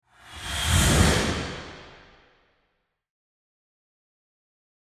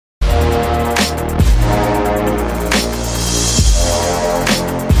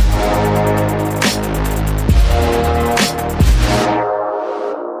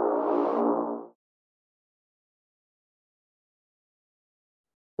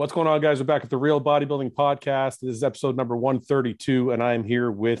What's going on, guys? We're back at the Real Bodybuilding Podcast. This is episode number 132, and I'm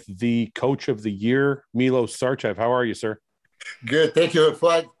here with the Coach of the Year, Milos Sarcev. How are you, sir? Good. Thank you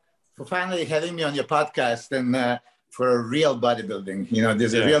for finally having me on your podcast and for real bodybuilding. You know,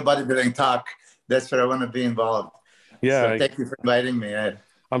 there's a real bodybuilding talk. That's where I want to be involved. Yeah. So thank you for inviting me.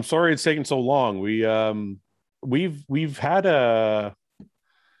 I'm sorry it's taken so long. We've had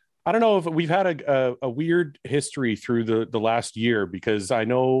I don't know if we've had a weird history through the last year, because I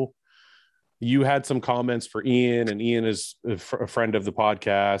know you had some comments for Ian, and Ian is a friend of the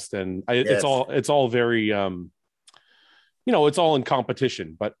podcast, and it's all very, it's all in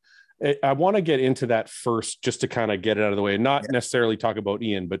competition, but I want to get into that first, just to kind of get it out of the way, and not necessarily talk about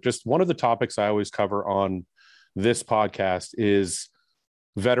Ian, but just one of the topics I always cover on this podcast is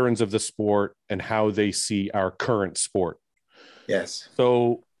veterans of the sport and how they see our current sport. Yes.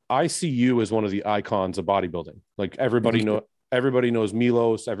 So I see you as one of the icons of bodybuilding. Like everybody knows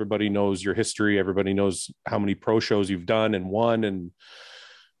Milos, everybody knows your history, everybody knows how many pro shows you've done and won, and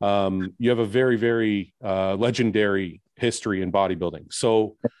you have a very, very legendary history in bodybuilding.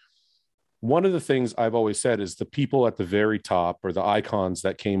 So one of the things I've always said is the people at the very top, or the icons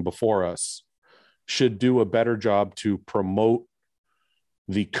that came before us, should do a better job to promote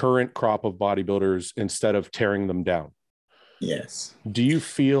the current crop of bodybuilders instead of tearing them down. Yes. Do you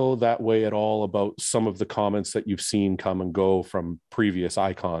feel that way at all about some of the comments that you've seen come and go from previous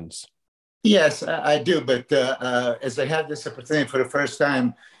icons? Yes, I do. But as I had this opportunity for the first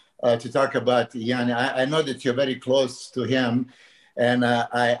time to talk about Ian, I know that you're very close to him. And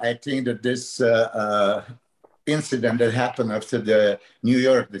I think that this incident that happened after the New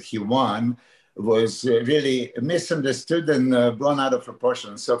York that he won was really misunderstood and blown out of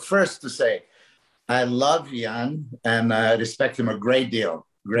proportion. So first to say, I love Ian and I respect him a great deal.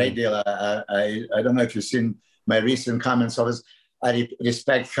 I don't know if you've seen my recent comments of his. I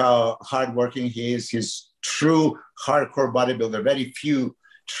respect how hardworking he is. He's true hardcore bodybuilder. Very few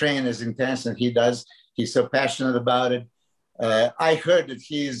train as intense as he does. He's so passionate about it. I heard that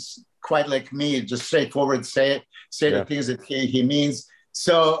he's quite like me, just straightforward, say the things that he means.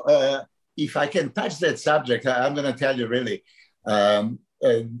 So if I can touch that subject, I'm going to tell you really.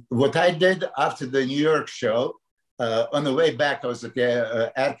 What I did after the New York show, on the way back, I was at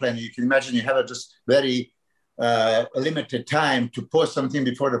the airplane. You can imagine you have a just very limited time to post something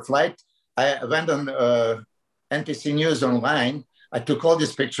before the flight. I went on NPC News online. I took all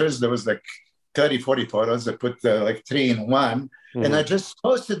these pictures. There was like 30, 40 photos. I put like 3 in 1. And I just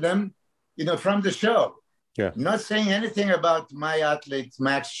posted them, from the show. Yeah. Not saying anything about my athlete,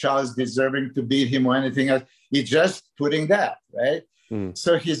 Max Charles, deserving to beat him or anything else. He's just putting that, right?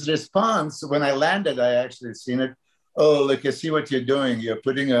 So his response when I landed, I actually seen it. Oh, look, I see what you're doing. You're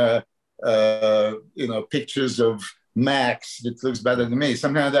putting pictures of Max that looks better than me,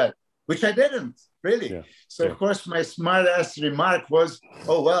 something like that, which I didn't really. Yeah. So of course, my smart ass remark was,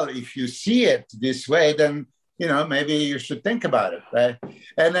 oh, well, if you see it this way, then, maybe you should think about it, right?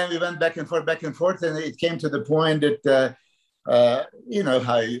 And then we went back and forth, and it came to the point that,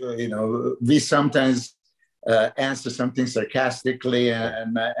 we sometimes answer something sarcastically,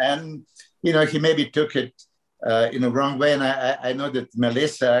 and he maybe took it in a wrong way. And I know that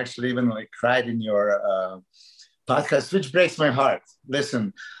Melissa actually even cried in your podcast, which breaks my heart.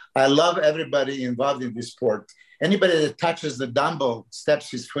 Listen, I love everybody involved in this sport. Anybody that touches the dumbbell,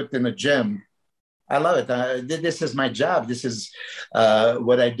 steps his foot in the gym, I love it. This is my job. This is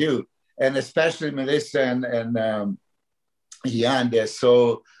what I do. And especially Melissa and Ian, they're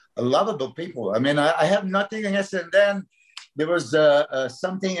so lovable people. I mean, I have nothing against it. And then there was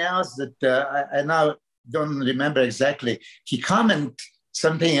something else that I now don't remember exactly. He commented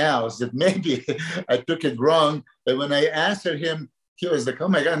something else that maybe I took it wrong. But when I answered him, he was like, oh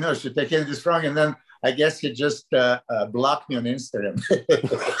my God, no, she's taking this wrong. And then I guess he just blocked me on Instagram.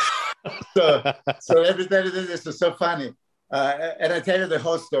 so every time this is so funny. And I tell you the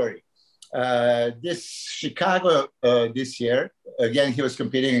whole story. This Chicago this year, again, he was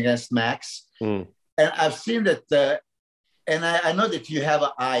competing against Max. And I've seen that, and I know that you have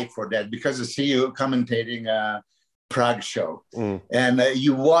an eye for that because I see you commentating Prague show. And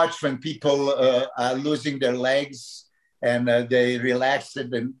you watch when people are losing their legs and they relax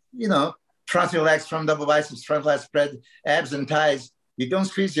it and, front relax, front double biceps, front lat spread, abs and thighs. You don't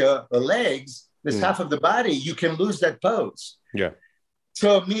squeeze your legs, this half of the body, you can lose that pose. Yeah.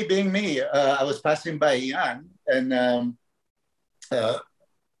 So me being me, I was passing by Ian, and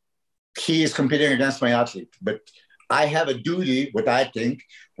he is competing against my athlete. But I have a duty, what I think.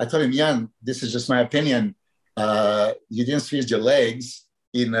 I told him, Ian, this is just my opinion. You didn't squeeze your legs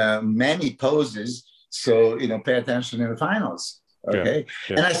in many poses, so pay attention in the finals. Okay.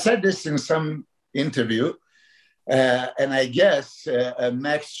 Yeah. And I said this in some interview, and I guess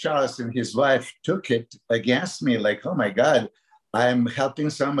Max Charles and his wife took it against me, like, oh my God, I'm helping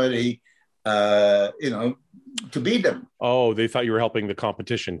somebody, to beat them. Oh, they thought you were helping the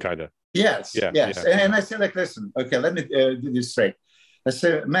competition, kind of. Yes, Yeah, yes. yeah. And I said, like, listen, okay, let me do this straight. I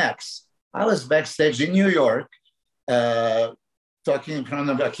said, Max, I was backstage in New York talking in front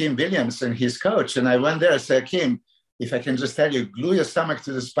of Akeem Williams and his coach. And I went there, I said, Akeem, if I can just tell you, glue your stomach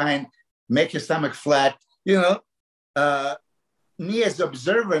to the spine, make your stomach flat, me as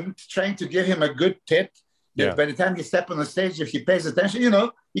observant, trying to give him a good tip that by the time he step on the stage, if he pays attention,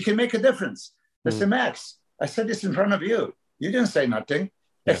 he can make a difference. I said, Max, I said this in front of you. You didn't say nothing,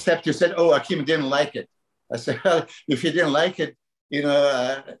 except you said, oh, Akeem didn't like it. I said, well, if he didn't like it,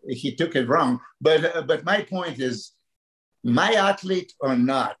 he took it wrong. But my point is, my athlete or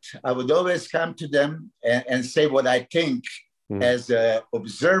not, I would always come to them and say what I think as an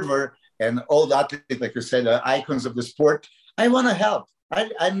observer and old athlete, like you said, icons of the sport. I want to help.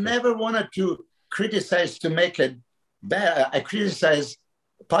 I never wanted to criticize to make it bad. I criticize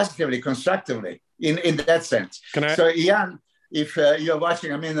positively, constructively in that sense. So, Ian, if you're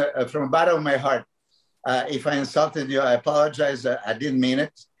watching, I mean, from the bottom of my heart, if I insulted you, I apologize. I didn't mean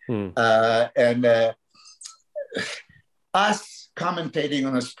it. And us commentating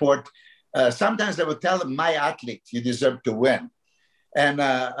on a sport, sometimes I would tell my athlete, you deserve to win. And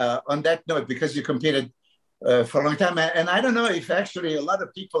on that note, because you competed for a long time, and I don't know if actually a lot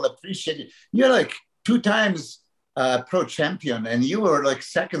of people appreciate it. You're like 2 times pro champion, and you were like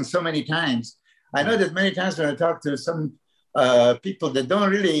second so many times. I know that many times when I talk to some people that don't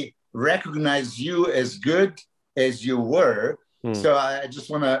really recognize you as good as you were. So I just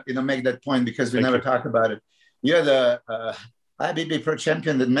want to make that point because we never talk about it. You're the IBB Pro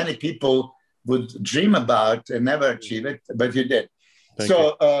Champion that many people would dream about and never achieve it, but you did.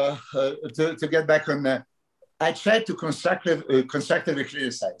 To get back on that, I try to constructively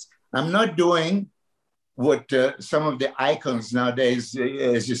criticize. I'm not doing what some of the icons nowadays,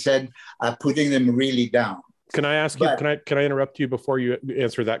 as you said, are putting them really down. Can I ask you, can I interrupt you before you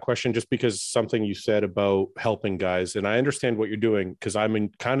answer that question? Just because something you said about helping guys, and I understand what you're doing because I'm in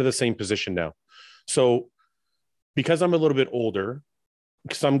kind of the same position now. So because I'm a little bit older,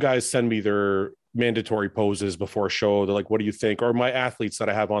 some guys send me their mandatory poses before a show. They're like, what do you think? Or my athletes that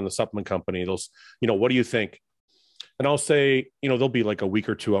I have on the supplement company, those, what do you think? And I'll say, they'll be like a week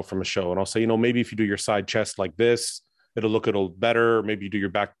or 2 out from a show. And I'll say, maybe if you do your side chest like this, it'll look a little better. Maybe you do your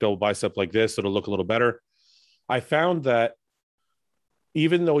back double bicep like this, it'll look a little better. I found that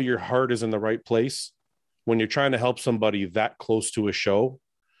even though your heart is in the right place, when you're trying to help somebody that close to a show,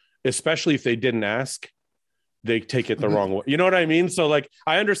 especially if they didn't ask, they take it the wrong way. You know what I mean? So like,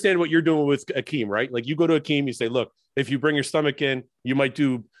 I understand what you're doing with Akeem, right? Like you go to Akeem, you say, look, if you bring your stomach in, you might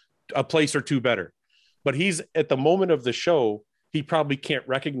do a place or 2 better. But he's at the moment of the show, he probably can't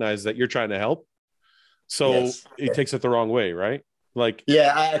recognize that you're trying to help. So he takes it the wrong way, right? Like,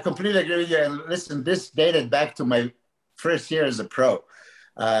 yeah, I completely agree with you. And listen, this dated back to my first year as a pro.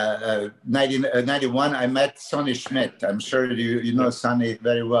 91, I met Sonny Schmidt. I'm sure you know Sonny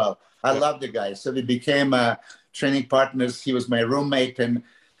very well. I love the guy. So we became training partners. He was my roommate. And,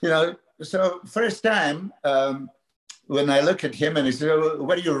 so first time when I look at him and he said,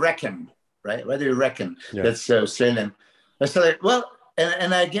 what do you reckon? Right? What do you reckon? Yeah. That's Australian. I said, like, well,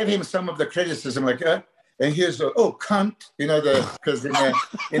 and I gave him some of the criticism, like, and he was, oh, cunt, because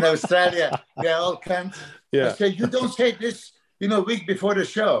in Australia, they're all cunt. Yeah. I said, you don't say this, week before the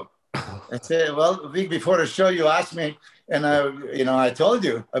show. I said, well, a week before the show, you asked me, and I told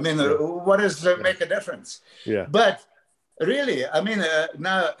you. I mean, what does make a difference? Yeah. But really, I mean,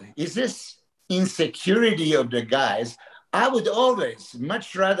 now, is this insecurity of the guys? I would always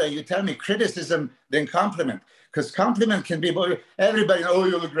much rather you tell me criticism than compliment, because compliment can be, everybody, oh,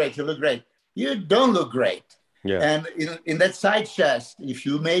 you look great, you look great. You don't look great. Yeah. And in that side chest, if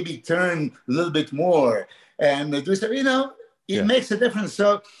you maybe turn a little bit more and do something, it makes a difference.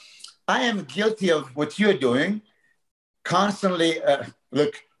 So I am guilty of what you're doing constantly.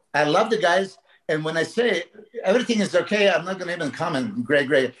 Look, I love the guys. And when I say everything is okay, I'm not going to even comment,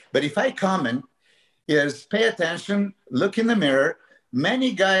 great. But if I comment, is pay attention, look in the mirror.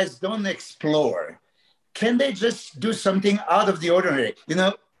 Many guys don't explore. Can they just do something out of the ordinary?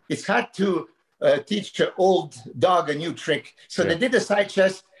 It's hard to teach an old dog a new trick. So they did the side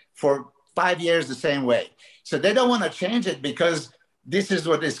chest for 5 years the same way. So they don't want to change it because this is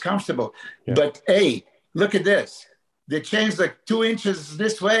what is comfortable. Yeah. But hey, look at this. They changed like 2 inches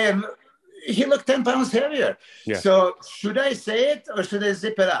this way and he looked 10 pounds heavier. Yeah. So should I say it or should I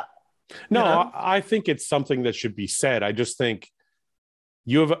zip it up? No, I think it's something that should be said. I just think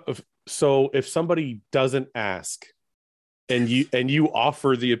you have, so if somebody doesn't ask and you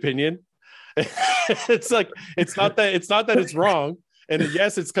offer the opinion, it's like, it's not that it's wrong. And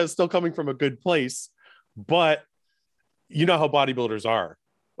yes, it's still coming from a good place, but you know how bodybuilders are.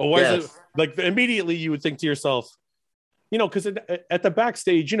 Well, why is it like immediately you would think to yourself, you know, because at the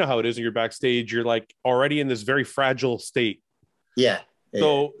backstage, you know how it is when you're backstage, you're like already in this very fragile state. Yeah.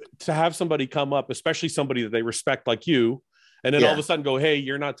 So to have somebody come up, especially somebody that they respect like you, and then all of a sudden go, hey,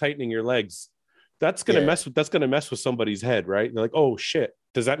 you're not tightening your legs. That's gonna mess with somebody's head, right? They're like, oh shit,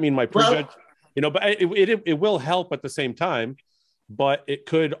 does that mean my prejudge? You know, but it will help at the same time, but it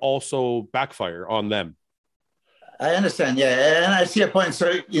could also backfire on them. I understand, yeah, and I see a point.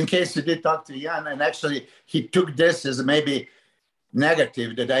 So in case you did talk to Jan, and actually he took this as maybe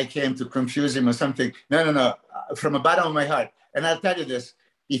negative that I came to confuse him or something. No, from the bottom of my heart. And I'll tell you this,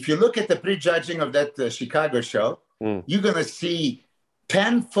 if you look at the prejudging of that Chicago show, you're going to see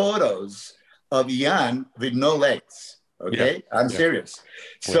 10 photos of Jan with no legs, okay? I'm serious.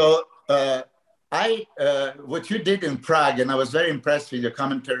 So what you did in Prague, and I was very impressed with your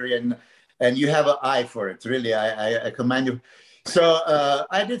commentary, and you have an eye for it, really. I commend you. So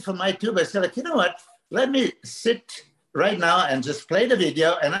I did for my tube. I said, like, you know what? Let me sit right now and just play the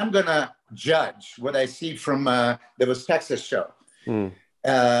video, and I'm going to judge what I see from there was Texas show.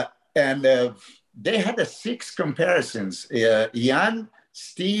 And they had 6 comparisons, Jan,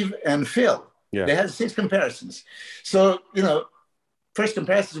 Steve, and Phil. They had 6 comparisons. So, you know, first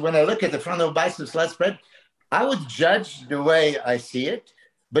comparisons, when I look at the front of biceps lat spread, I would judge the way I see it.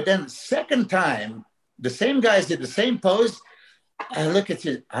 But then second time, the same guys did the same pose. I look at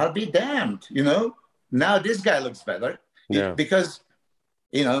it, I'll be damned, you know. Now this guy looks better because,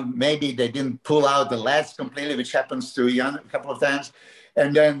 you know, maybe they didn't pull out the lats completely, which happens to Jan a couple of times.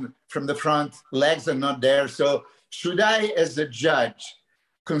 And then from the front, legs are not there. So should I, as a judge,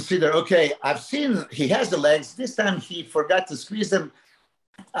 consider, okay, I've seen he has the legs. This time he forgot to squeeze them.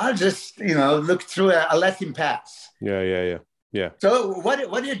 I'll just, you know, look through it. I'll let him pass. Yeah. So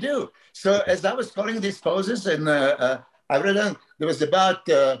what do you do? So as I was calling these poses, and I read on, there was about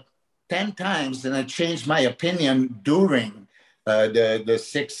 10 times, and I changed my opinion during the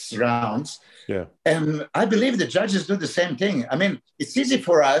 6 rounds. And I believe the judges do the same thing. I mean, it's easy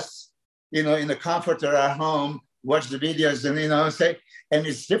for us, you know, in the comfort of our home, watch the videos and, you know, say, and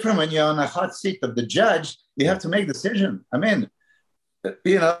it's different when you're on a hot seat of the judge. You have to make a decision. I mean,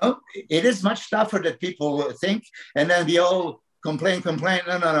 you know, it is much tougher than people think. And then we all complain.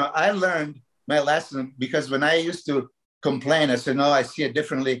 No. I learned my lesson, because when I used to complain, I said, no, I see it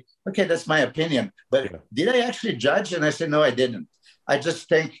differently. Okay, that's my opinion. But did I actually judge? And I said, no, I didn't. I just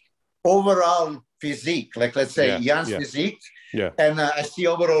think overall physique, like let's say Jan's physique. And I see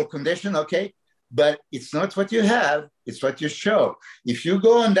overall condition, okay. But it's not what you have, it's what you show. If you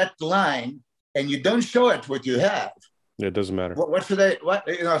go on that line and you don't show it what you have, it doesn't matter. What should I,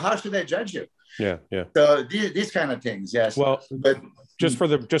 you know, how should I judge you? Yeah. So these kind of things, yes. Well, but just for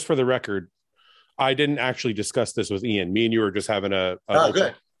the record, I didn't actually discuss this with Ian. Me and you were just having a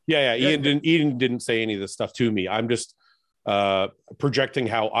good. Yeah. Ian didn't say any of this stuff to me. I'm just projecting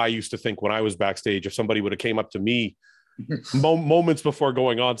how I used to think when I was backstage. If somebody would have came up to me moments before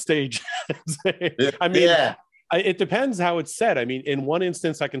going on stage, I mean, it depends how it's said. I mean, in one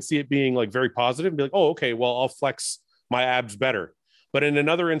instance, I can see it being like very positive and be like, oh, okay, well, I'll flex my abs better. But in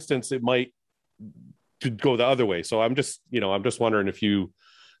another instance, it might go the other way. So I'm just wondering if you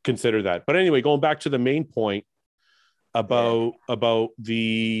consider that. But anyway, going back to the main point about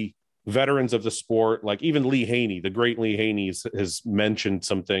the veterans of the sport, like even Lee Haney, the great Lee Haney has mentioned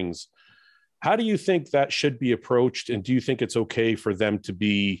some things. How do you think that should be approached? And do you think it's okay for them to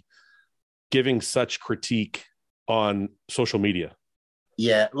be giving such critique on social media?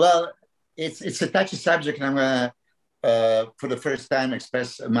 Yeah, well, it's a touchy subject, and I'm going to, for the first time,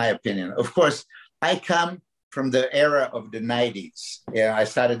 express my opinion. Of course, I come from the era of the 90s. Yeah, I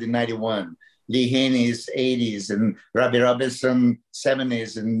started in 91. Lee Haney's 80s, and Robbie Robinson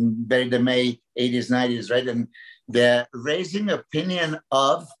 70s, and Barry DeMay 80s, 90s, right? And they're raising opinion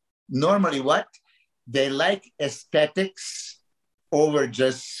of normally what? They like aesthetics over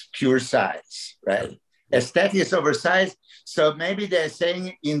just pure size, right? Aesthetics over size. So maybe they're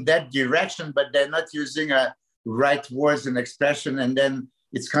saying in that direction, but they're not using a right words and expression, and then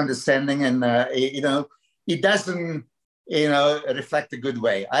it's condescending, and you know, it doesn't, you know, reflect a good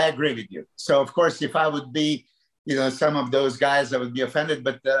way. I agree with you. So of course, if I would be, you know, some of those guys, I would be offended.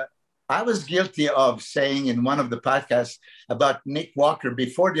 But I was guilty of saying in one of the podcasts about Nick Walker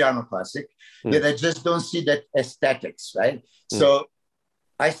before the Arnold Classic that I just don't see that aesthetics, right? So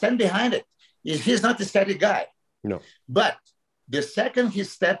I stand behind it. He's not the aesthetic guy. No. But the second he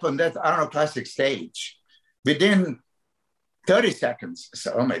stepped on that Arnold Classic stage, within 30 seconds,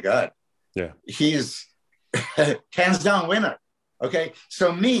 so, oh my God, Yeah. he's hands down winner. Okay.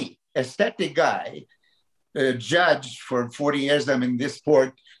 So me, aesthetic guy, judge for 40 years I'm in this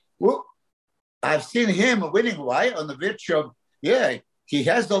sport, well, I've seen him winning. Why? On the virtue of, yeah, he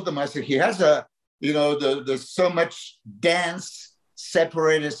has all the muscle. He has the so much dense,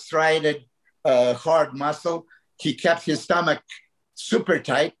 separated, striated, hard muscle. He kept his stomach super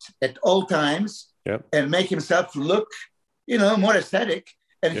tight at all times. Yep. And make himself look, more aesthetic.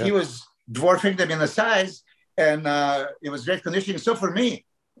 And he was dwarfing them in the size, and it was great conditioning. So for me,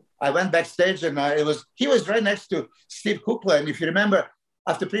 I went backstage, and he was right next to Steve Kukla. And if you remember,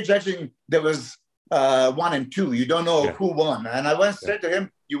 after prejudging, there was 1 and 2. You don't know who won. And I went straight to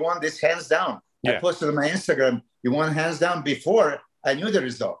him. You won this hands down. I posted on my Instagram, you won hands down before I knew the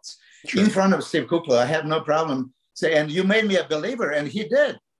results. Sure. In front of Steve Kukla, I have no problem saying, and you made me a believer. And he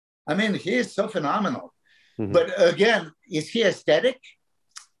did. I mean, he is so phenomenal. Mm-hmm. But again, is he aesthetic?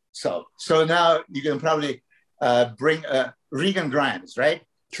 So now you can probably bring Regan Grimes, right?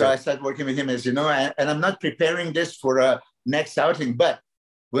 Sure. So I started working with him, as you know, and I'm not preparing this for a next outing. But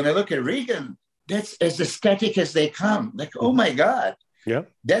when I look at Regan, that's as aesthetic as they come. Like, oh my God. Yeah.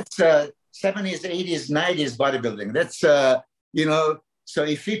 That's 70s, 80s, 90s bodybuilding. That's, so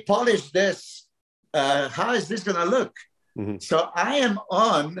if he polished this, how is this going to look? Mm-hmm. So I am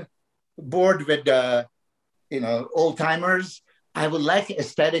on board with, old timers. I would like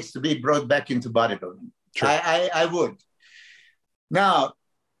aesthetics to be brought back into bodybuilding. Sure. I would. Now,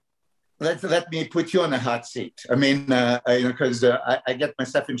 let me put you on a hot seat. I mean, because I get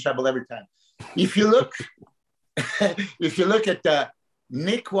myself in trouble every time. If you look, at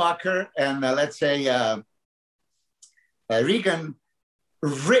Nick Walker and let's say Regan,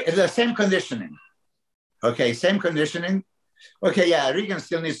 the same conditioning. Okay, same conditioning. Okay, yeah, Regan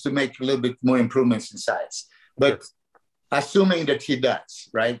still needs to make a little bit more improvements in size, but assuming that he does,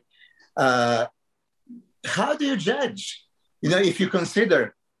 right? How do you judge? If you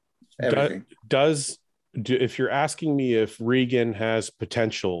consider everything. If you're asking me if Regan has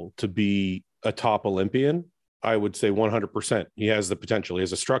potential to be a top Olympian, I would say 100%. He has the potential. He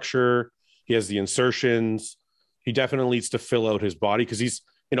has a structure. He has the insertions. He definitely needs to fill out his body because he's,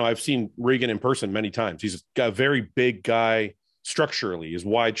 I've seen Regan in person many times. He's a very big guy structurally. He's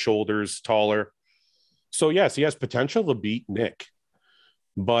wide shoulders, taller. So yes, he has potential to beat Nick,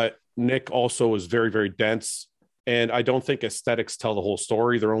 but Nick also is very, very dense. And I don't think aesthetics tell the whole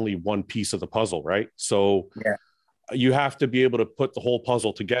story. They're only one piece of the puzzle, right? So you have to be able to put the whole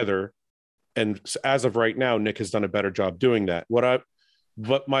puzzle together. And as of right now, Nick has done a better job doing that.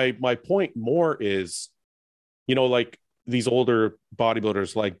 But my point more is, like these older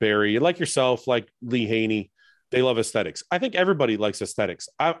bodybuilders like Barry, like yourself, like Lee Haney, they love aesthetics. I think everybody likes aesthetics.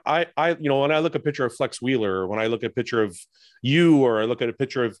 I when I look at a picture of Flex Wheeler, or when I look at a picture of you, or I look at a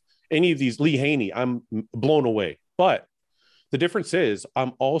picture of any of these, Lee Haney, I'm blown away. But the difference is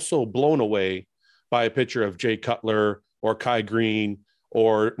I'm also blown away by a picture of Jay Cutler or Kai Green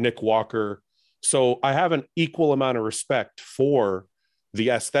or Nick Walker. So I have an equal amount of respect for the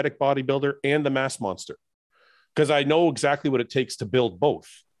aesthetic bodybuilder and the mass monster, because I know exactly what it takes to build both.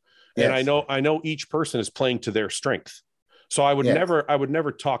 Yes. And I know each person is playing to their strength. So I would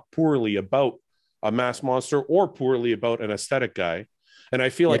never talk poorly about a mass monster or poorly about an aesthetic guy. And I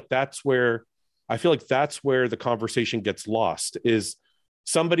feel like that's where the conversation gets lost. Is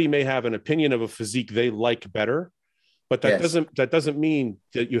somebody may have an opinion of a physique they like better, but that doesn't mean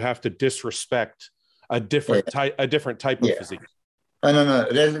that you have to disrespect a different type of physique. No.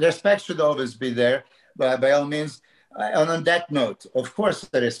 Respect should always be there, by all means. And on that note, of course,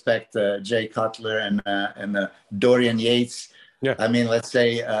 I respect Jay Cutler and Dorian Yates. Yeah. I mean, let's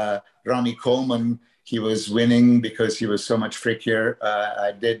say Ronnie Coleman. He was winning because he was so much freakier.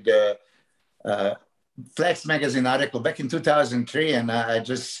 I did Flex magazine article back in 2003, and I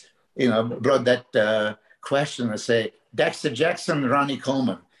just brought that question and say, Dexter Jackson, Ronnie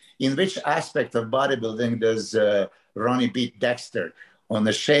Coleman. In which aspect of bodybuilding does Ronnie beat Dexter? On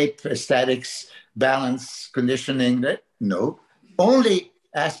the shape, aesthetics, balance, conditioning? No. Only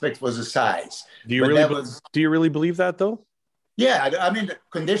aspect was the size. Do you really believe that, though? Yeah, I mean,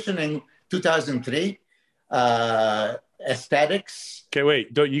 conditioning, 2003, aesthetics. Okay,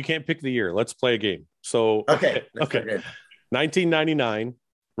 wait. You can't pick the year. Let's play a game. So okay. 1999,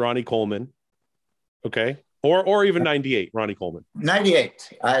 Ronnie Coleman. Okay. Or even 98, Ronnie Coleman.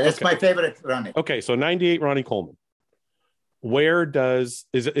 98. That's my favorite Ronnie. Okay, so 98, Ronnie Coleman. What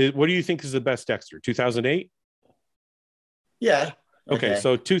do you think is the best Dexter? 2008? Yeah. Okay,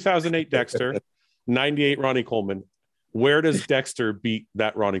 so 2008 Dexter, 98 Ronnie Coleman. Where does Dexter beat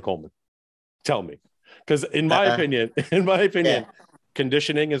that Ronnie Coleman? Tell me. Because in my opinion, yeah.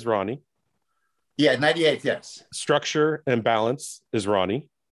 Conditioning is Ronnie. Yeah, 98, yes. Structure and balance is Ronnie.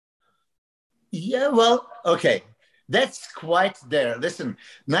 Yeah, well, okay. That's quite there. Listen,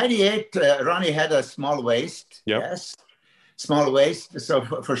 98, Ronnie had a small waist. Yep. Yes, small waist, so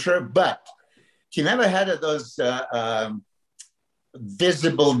for sure. But he never had those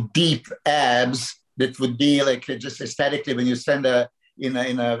visible, deep abs that would be like just aesthetically when you stand in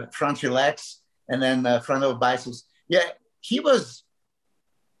a front relax and then front of biceps. Yeah, he was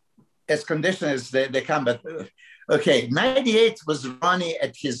as conditioned as they come. But okay, 98 was Ronnie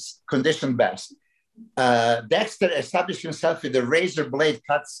at his condition best. Dexter established himself with the razor blade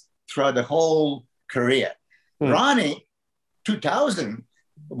cuts throughout the whole career. Ronnie, 2000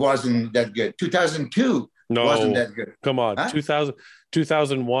 wasn't that good. 2002 wasn't that good. Come on, huh?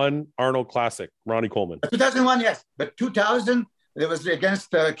 2001 Arnold Classic, Ronnie Coleman. 2001, yes, but 2000 it was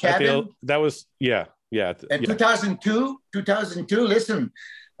against Kevin. That was yeah. And 2002, listen.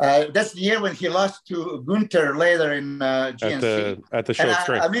 That's the year when he lost to Gunther later in GNC. At the show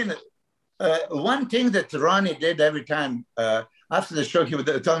strength. I mean, one thing that Ronnie did every time after the show, he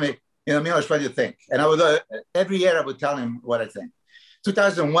would tell me, Milos, what do you think? And I would every year I would tell him what I think.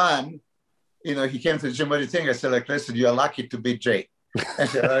 2001, he came to the gym. What do you think? I said, like, listen, you're lucky to beat Jay. And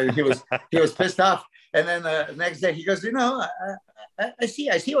so, he was pissed off. And then next day he goes, I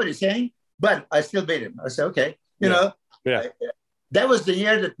see what he's saying, but I still beat him. I said, okay, Yeah. That was the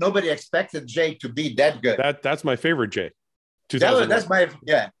year that nobody expected Jay to be that good. That's my favorite Jay. That's my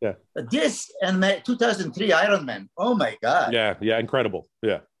yeah. This and my 2003 Ironman. Oh my God. Yeah, incredible.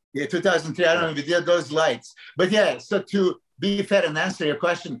 Yeah, 2003 Ironman. We did those lights, but yeah. So to be fair and answer your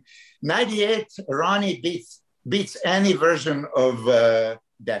question, 98 Ronnie beats any version of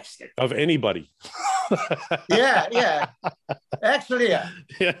Dexter. Of anybody. yeah. Actually, yeah.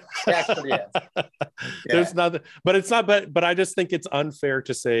 Actually, yes. Yeah. There's nothing, but it's not. But I just think it's unfair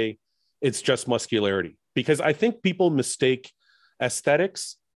to say it's just muscularity, because I think people mistake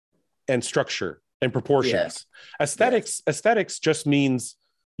aesthetics and structure and proportions. Aesthetics just means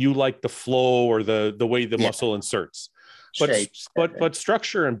you like the flow or the way the muscle inserts. But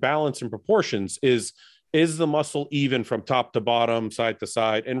structure and balance and proportions is the muscle even from top to bottom, side to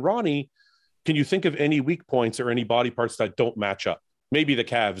side. And Ronnie, can you think of any weak points or any body parts that don't match up? Maybe the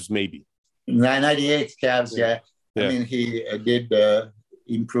calves, maybe. 98 calves, yeah. I mean, he did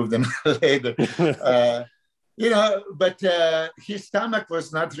improve them later. But his stomach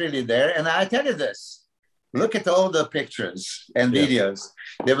was not really there. And I tell you this, look at all the pictures and videos.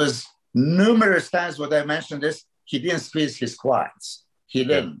 There was numerous times when I mentioned this, he didn't squeeze his quads. He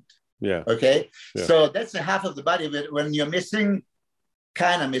didn't. Yeah. Okay. Yeah. So that's a half of the body. When you're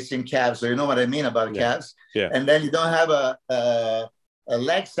kind of missing calves, so you know what I mean about calves. Yeah. And then you don't have a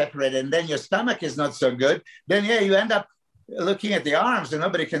leg separated, and then your stomach is not so good. Then you end up looking at the arms, and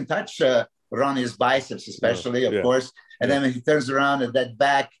nobody can touch Ronnie's biceps, especially, of course. And then when he turns around at that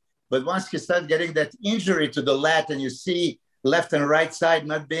back, but once he starts getting that injury to the lat, and you see left and right side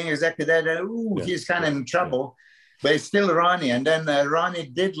not being exactly that, he's kind of in trouble. But it's still Ronnie. And then Ronnie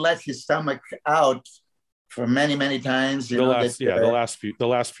did let his stomach out for many, many times. The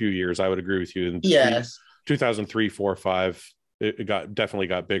last few years, I would agree with you. In 2003, 4, 5, it definitely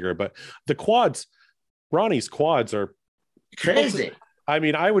got bigger. But the quads, Ronnie's quads are crazy. I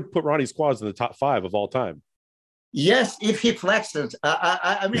mean, I would put Ronnie's quads in the top 5 of all time. Yes, if he flexes.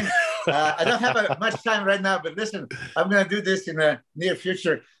 I mean, I don't have much time right now, but listen, I'm going to do this in the near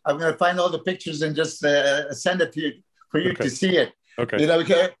future. I'm going to find all the pictures and just send it to you for you to see it. Okay.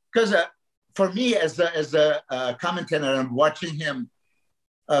 Because for me, as a commentator, I'm watching him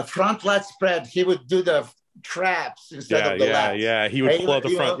front lat spread. He would do the traps instead of the lats. Yeah, he would pull out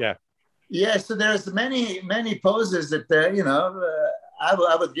the front. Yeah. So there's many poses that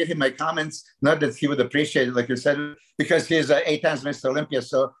I would give him my comments. Not that he would appreciate it, like you said, because he's 8 times Mr. Olympia.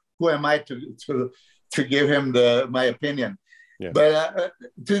 So who am I to give him my opinion? Yeah. But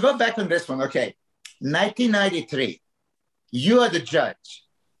to go back on this one, okay, 1993, you are the judge.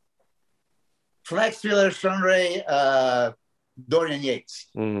 Flex Wheeler, Sean Ray, Dorian Yates.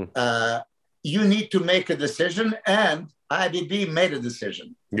 You need to make a decision, and IBB made a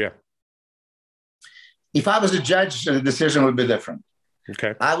decision. Yeah. If I was a judge, the decision would be different.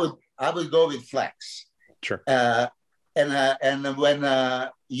 Okay. I would go with Flex. Sure. And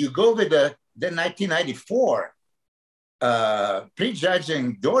when you go with the 1994,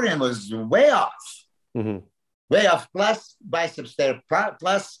 prejudging Dorian was way off. Mm-hmm. Way off. Plus biceps there.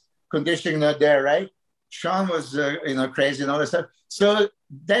 Plus conditioning not there, right? Sean was crazy and all that stuff. So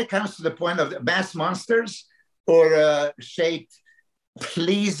that comes to the point of the mass monsters. or a shaped,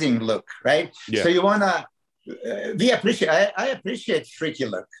 pleasing look, right? Yeah. So you want to, I appreciate freaky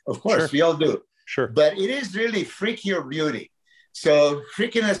look. Of course, Sure. we all do. Sure. But it is really freaky or beauty. So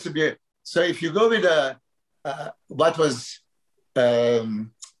freakiness to be, so if you go with what was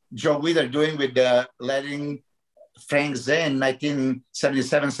Joe Weider doing with letting Frank Zane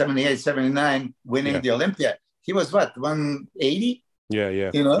 1977, 78, 79 winning the Olympia, he was what, 180? Yeah,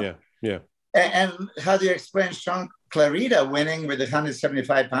 yeah, you know? yeah, yeah. And how do you explain Sean Clarita winning with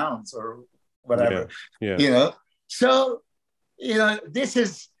 175 pounds or whatever? Yeah, you know? So, this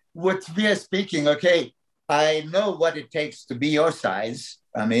is what we are speaking. Okay, I know what it takes to be your size.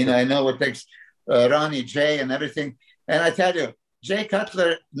 I mean, I know what it takes, Ronnie, Jay, and everything. And I tell you, Jay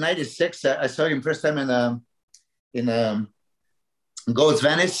Cutler, 96, I saw him first time in Gold's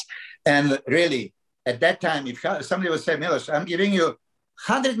Venice. And really, at that time, if somebody would say, Milos, I'm giving you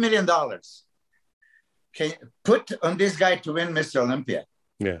 $100 million. Can put on this guy to win Mr. Olympia?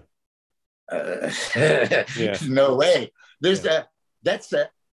 Yeah. No way. That's the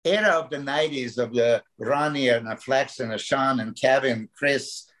era of the 90s of the Ronnie and a Flex and a Sean and Kevin,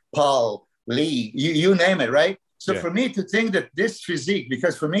 Chris, Paul, Lee, you name it, right? So for me to think that this physique,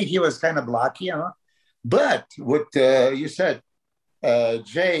 because for me, he was kind of blocky, but what you said,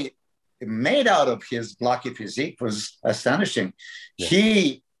 Jay made out of his blocky physique was astonishing. Yeah.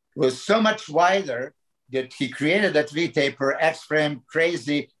 He was so much wider that he created that V-taper, X-frame,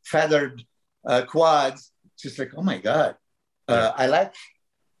 crazy feathered quads. Just like, oh my God. I like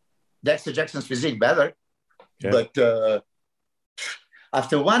Dexter Jackson's physique better. Yeah. But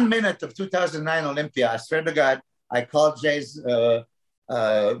after 1 minute of 2009 Olympia, I swear to God, I called Jay's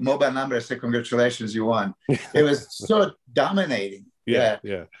mobile number and said, congratulations, you won. It was so dominating. Yeah.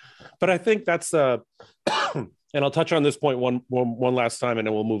 But I think that's, and I'll touch on this point one last time and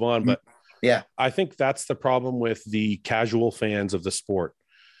then we'll move on. But yeah, I think that's the problem with the casual fans of the sport.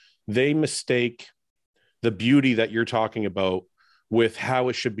 They mistake the beauty that you're talking about with how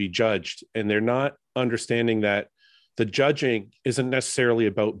it should be judged. And they're not understanding that the judging isn't necessarily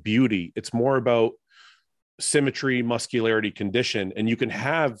about beauty. It's more about symmetry, muscularity, condition. And you can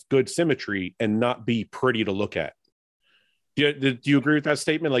have good symmetry and not be pretty to look at. Do you agree with that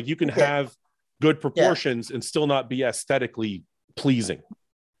statement? Like you can have good proportions and still not be aesthetically pleasing.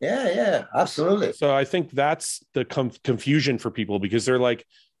 Yeah, absolutely. So I think that's the confusion for people because they're like,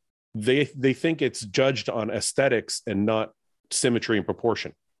 they think it's judged on aesthetics and not symmetry and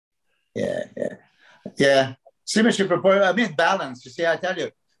proportion. Yeah. Symmetry, proportion. I mean, balance. You see, I tell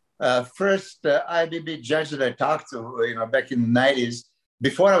you, first IBB judge that I talked to, back in the 90s,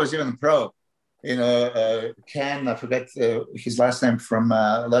 before I was even pro, Ken, I forget his last name, from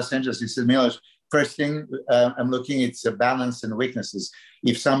Los Angeles. He said, Milos, first thing I'm looking, it's a balance and weaknesses.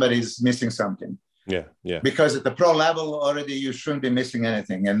 If somebody's missing something. Yeah. Because at the pro level already, you shouldn't be missing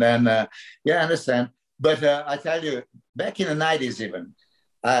anything. And then, I understand. But I tell you, back in the 90s even,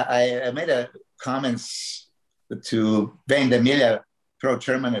 I made a comments to Wayne D'Amelia, pro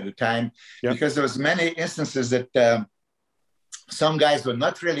chairman at the time, because there was many instances that some guys were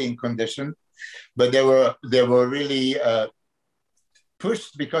not really in condition, but they were really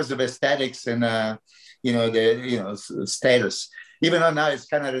pushed because of aesthetics and status. Even though now it's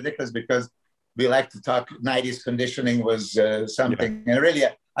kind of ridiculous because we like to talk 90s conditioning was something. And really,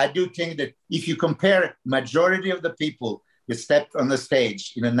 I do think that if you compare majority of the people that stepped on the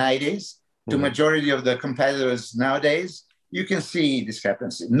stage in the 90s to majority of the competitors nowadays, you can see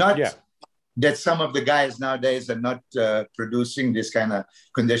discrepancy. Not that some of the guys nowadays are not producing this kind of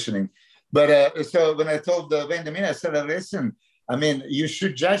conditioning. But so when I told Wayne D'Amelia, I said, listen, I mean, you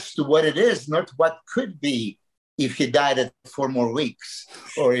should judge to what it is, not what could be if he died at 4 more weeks,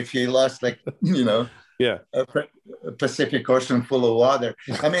 or if he lost a Pacific Ocean full of water.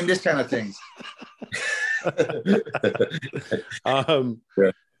 I mean, this kind of things.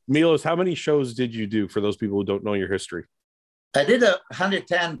 Milos, how many shows did you do for those people who don't know your history? I did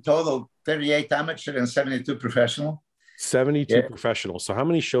 110 total, 38 amateur and 72 professional. 72 professional. So how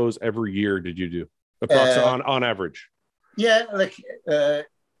many shows every year did you do? Approximately on average? Yeah,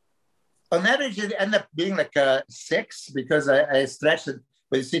 on average, it ended up being 6 because I stretched it.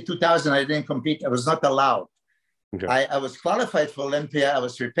 But you see, 2000, I didn't compete. I was not allowed. Okay. I was qualified for Olympia. I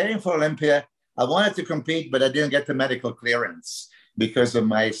was preparing for Olympia. I wanted to compete, but I didn't get the medical clearance because of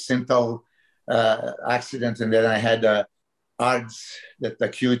my Synthol accident. And then I had ARDS, that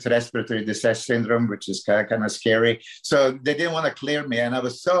acute respiratory distress syndrome, which is kind of scary. So they didn't want to clear me. And I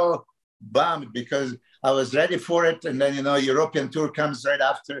was so bummed because I was ready for it. And then, European tour comes right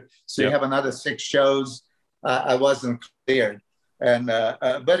after. So you have another 6 shows. I wasn't cleared. And,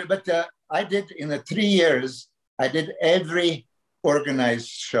 but I did in the 3 years, I did every organized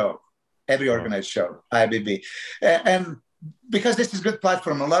show, IBB. And because this is a good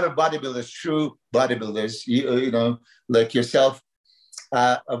platform, a lot of bodybuilders, true bodybuilders, you know, like yourself,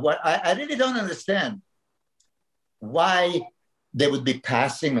 what I really don't understand why they would be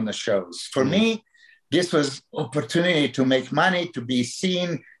passing on the shows. For me, this was opportunity to make money, to be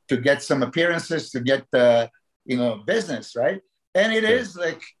seen, to get some appearances, to get you know, business, right? And it is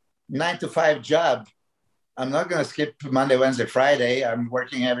like 9 to 5 job. I'm not going to skip Monday, Wednesday, Friday. I'm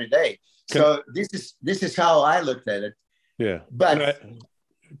working every day. So this is how I looked at it. Yeah. But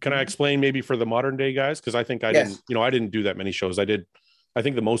can I explain maybe for the modern day guys? Because I think I didn't, you know, I didn't do that many shows. I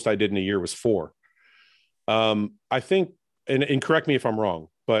think the most I did in a year was 4. I think, and correct me if I'm wrong,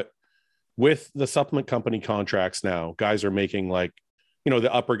 but with the supplement company contracts now, guys are making like, you know,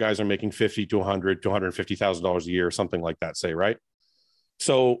 the upper guys are making $50 to $100 to $150,000 a year, or something like that, say, right?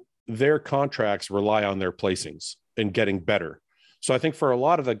 So their contracts rely on their placings and getting better. So I think for a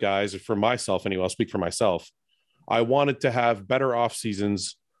lot of the guys, for myself anyway, I'll speak for myself, I wanted to have better off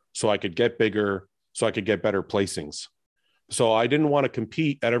seasons so I could get bigger, so I could get better placings. So I didn't want to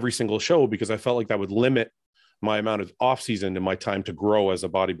compete at every single show because I felt like that would limit my amount of off season and my time to grow as a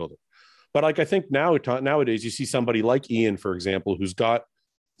bodybuilder. But like, I think nowadays you see somebody like Ian, for example, who's got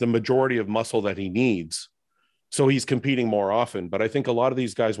the majority of muscle that he needs. So he's competing more often. But I think a lot of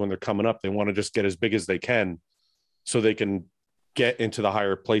these guys, when they're coming up, they want to just get as big as they can so they can get into the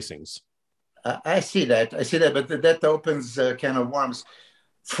higher placings. I see that. But that opens a can of worms.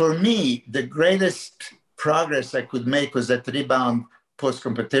 For me, the greatest progress I could make was that rebound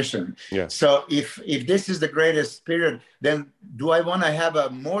post-competition. Yeah. So if this is the greatest period, then do I want to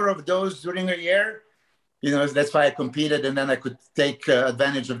have more of those during a year? You know, that's why I competed, and then I could take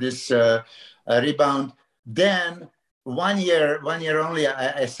advantage of this rebound. Then 1 year only,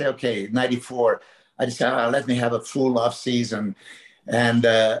 I say, okay, 94. I decided, let me have a full off season. And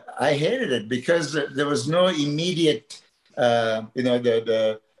I hated it because there was no immediate, you know,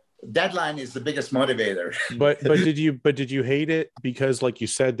 the deadline is the biggest motivator. But did you hate it because, like you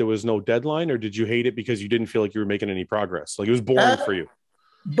said, there was no deadline, or did you hate it because you didn't feel like you were making any progress? Like it was boring for you?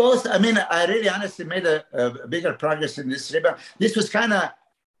 Both. I mean, I really honestly made a bigger progress in this rebound. This was kind of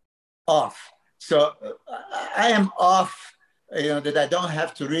off. So I am off, you know, that I don't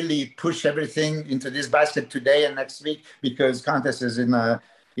have to really push everything into this basket today and next week because contest is in,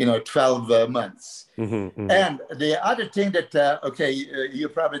 you know, 12 months. Mm-hmm. And the other thing that, okay, you're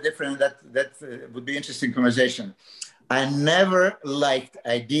probably different. That would be interesting conversation. I never liked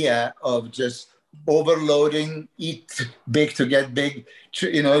idea of just overloading, eat big to get big,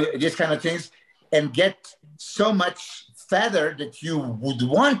 you know, these kind of things, and get so much fatter that you would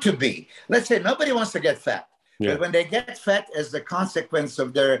want to be. Let's say nobody wants to get fat. Yeah. But when they get fat as the consequence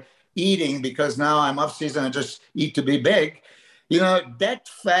of their eating, because now I'm off season, I just eat to be big, you know, that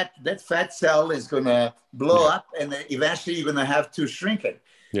fat cell is going to blow up, and eventually you're going to have to shrink it.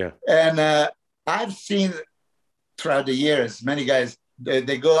 Yeah. And I've seen throughout the years, many guys,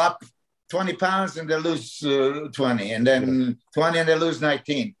 they go up 20 pounds and they lose 20, and then 20 and they lose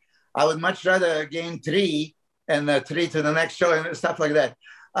 19. I would much rather gain 3 and 3 to the next show and stuff like that.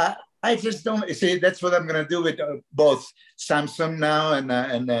 I just don't see. That's what I'm going to do with both Samson now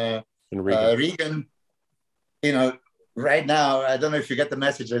and Regan. You know, right now, I don't know if you get the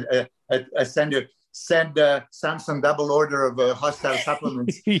message. I send Samson double order of hostile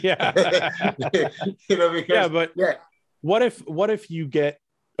supplements. Yeah. You know, because what if you get,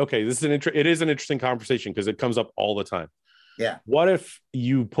 okay, this is it is an interesting conversation because it comes up all the time. Yeah. What if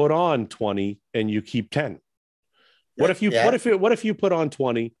you put on 20 and you keep 10? What if you put on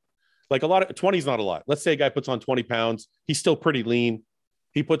 20? Like 20 is not a lot. Let's say a guy puts on 20 pounds. He's still pretty lean.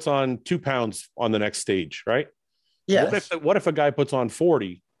 He puts on 2 pounds on the next stage, right? Yes. What if a guy puts on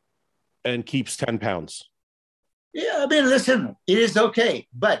 40 and keeps 10 pounds? Yeah, I mean, listen, it is okay.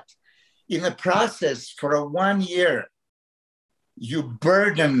 But in the process for 1 year, you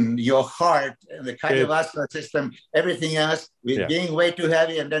burden your heart and the cardiovascular system, everything else with being way too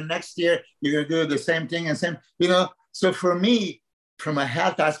heavy. And then next year, you're going to do the same thing and same, you know. So for me, from a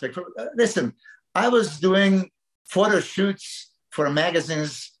health aspect, listen, I was doing photo shoots for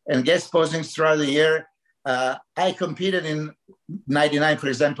magazines and guest postings throughout the year. I competed in 99, for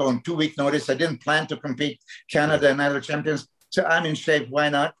example, on 2-week notice. I didn't plan to compete Canada and other champions. So I'm in shape. Why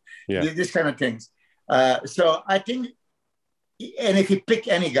not? Yeah. These kind of things. So I think, and if you pick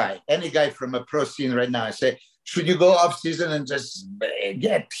any guy from a pro scene right now, I say, should you go off season and just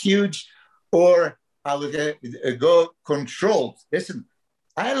get huge, or I will go controlled? Listen,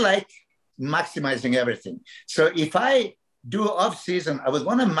 I like maximizing everything. So if I do off season, I would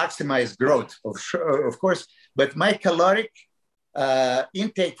want to maximize growth, of course, but my caloric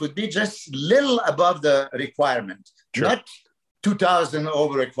intake would be just little above the requirement, not 2,000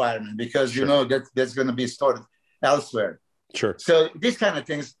 over requirement, because you know that's going to be stored elsewhere. Sure. So these kind of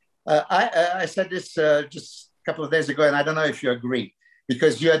things. I said this just a couple of days ago, and I don't know if you agree,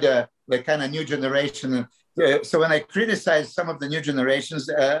 because you're the kind of new generation. So when I criticize some of the new generations,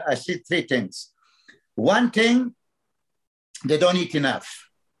 I see three things. One thing, they don't eat enough.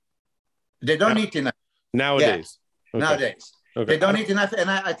 They don't eat enough. Nowadays. Yeah. Okay. Nowadays. Okay. They don't eat enough. And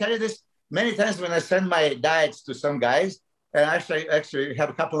I tell you this many times when I send my diets to some guys, and actually have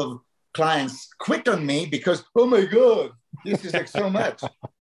a couple of clients quit on me because, oh my God, this is like so much.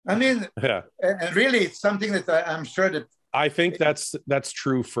 I mean, and really it's something that I'm sure that. I think that's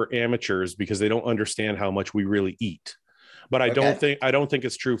true for amateurs because they don't understand how much we really eat. But I don't think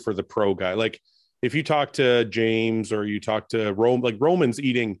it's true for the pro guy. Like if you talk to James or you talk to Roman's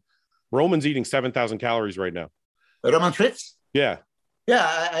eating 7,000 calories right now. Roman Fritz? Yeah. Yeah,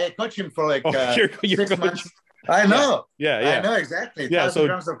 I coach him for like you're 6 months. I know. Yeah. I know exactly. 1,000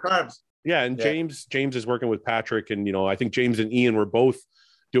 grams of carbs. Yeah, and James is working with Patrick, and I think James and Ian were both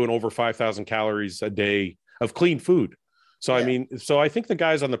doing over 5,000 calories a day of clean food. So I mean, I think the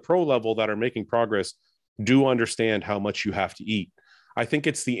guys on the pro level that are making progress do understand how much you have to eat. I think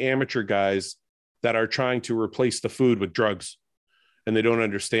it's the amateur guys that are trying to replace the food with drugs, and they don't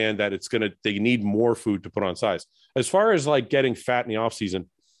understand that they need more food to put on size. As far as like getting fat in the off season,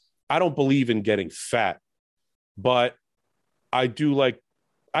 I don't believe in getting fat, but I do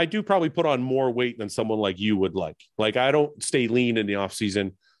probably put on more weight than someone like you would like. Like I don't stay lean in the off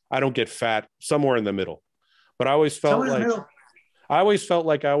season. I don't get fat, somewhere in the middle. But I always felt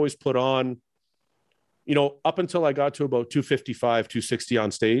like I always put on, up until I got to about 255, 260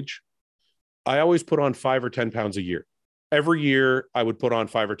 on stage, I always put on 5 or 10 pounds a year. Every year I would put on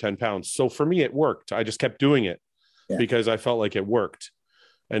 5 or 10 pounds. So for me, it worked. I just kept doing it because I felt like it worked.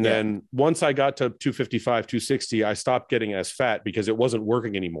 And then once I got to 255, 260, I stopped getting as fat because it wasn't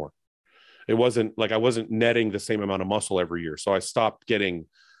working anymore. It wasn't like I wasn't netting the same amount of muscle every year. So I stopped getting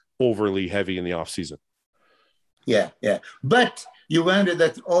overly heavy in the off season. Yeah. But you went with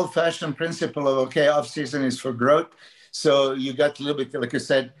that old-fashioned principle of, off season is for growth. So you got a little bit, like you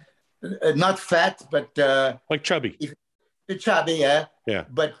said, not fat, but like chubby. Chubby, yeah. Yeah.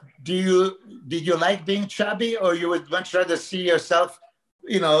 But did you like being chubby, or you would much rather see yourself,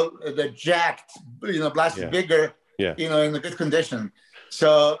 the jacked, blasted bigger, in a good condition?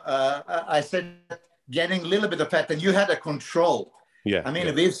 So I said getting a little bit of fat, and you had a control. Yeah. I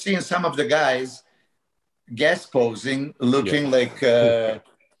mean, we've seen some of the guys guest posing, looking like,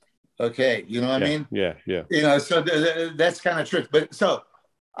 okay, you know what I mean? Yeah. So that's kind of truth. But so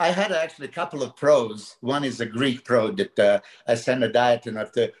I had actually a couple of pros. One is a Greek pro that I sent a diet, and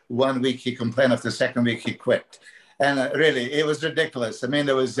after 1 week he complained. After the second week he quit. And really, it was ridiculous. I mean,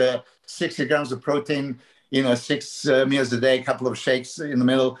 there was 60 grams of protein, 6 meals a day, a couple of shakes in the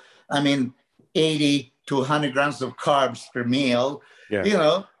middle. I mean, 80 to 100 grams of carbs per meal.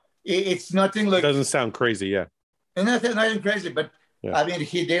 Yeah. It's nothing like... It doesn't sound crazy, yeah. Nothing crazy, but I mean,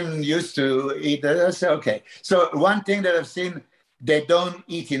 he didn't used to eat that. I said, okay. So one thing that I've seen, they don't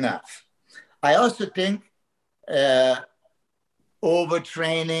eat enough. I also think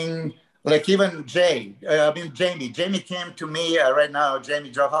overtraining, like even Jamie came to me right now.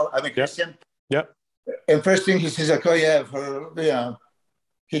 Jamie Johal, Christian. Yep. And first thing he says, like, oh yeah,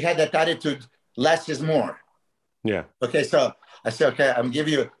 he had that attitude, less is more. Yeah. Okay, so I said, okay, I'm going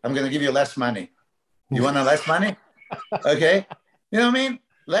to give you less money. You want less money? Okay. You know what I mean?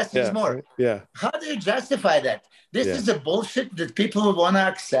 Less is more. Yeah. How do you justify that? This is a bullshit that people want to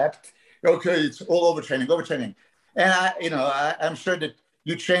accept. Okay, it's all overtraining. And I'm sure that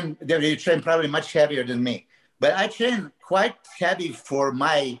you train probably much heavier than me, but I train quite heavy for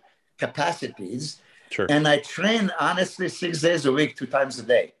my capacities. Sure. And I train honestly 6 days a week, 2 times a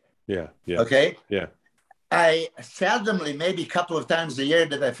day. Yeah. Okay. Yeah. I seldomly, maybe a couple of times a year,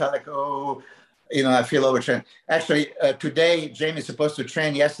 that I felt like, I feel overtrained. Actually, today, Jamie's supposed to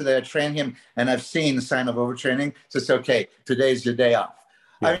train. Yesterday, I trained him, and I've seen a sign of overtraining. So it's okay. Today's your day off.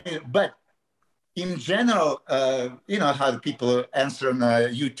 Yeah. I mean, but in general, how the people answer on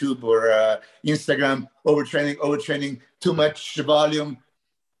YouTube or Instagram, overtraining, too much volume.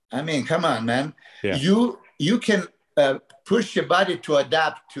 I mean, come on, man. Yeah. You can push your body to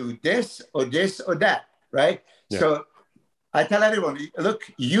adapt to this or that, right? Yeah. So I tell everyone, look,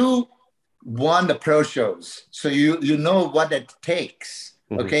 you won the pro shows, so you know what it takes.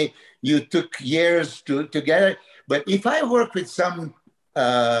 Mm-hmm. Okay, you took years to get it. But if I work with some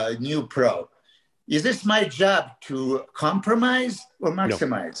new pro, is this my job to compromise or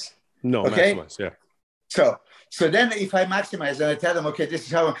maximize? No, okay? Maximize, yeah. So then if I maximize and I tell them, okay, this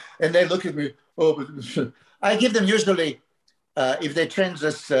is how, and they look at me, oh, but I give them usually, if they train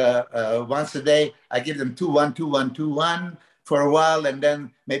just once a day, I give them 2-1, 2-1, 2-1 for a while, and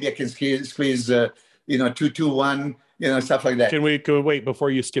then maybe I can squeeze 2-2-1, stuff like that. Can we wait before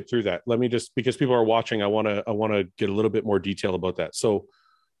you skip through that? Let me just, because people are watching, I want to get a little bit more detail about that. So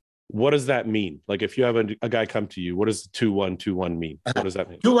what does that mean? Like if you have a guy come to you, what does 2-1, 2-1 mean? What does that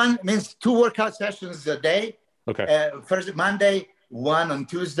mean? 2-1 means 2 workout sessions a day. Okay. First Monday, 1 on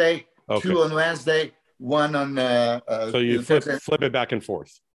Tuesday, okay. 2 on Wednesday, 1 on. So you flip it back and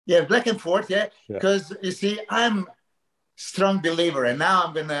forth. Yeah, back and forth. Yeah, because you see, I'm strong believer, and now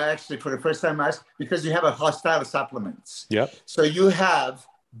I'm going to actually for the first time ask, because you have a hostile supplements. Yep. So you have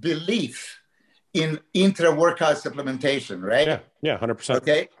belief in intra-workout supplementation, right? Yeah, 100%.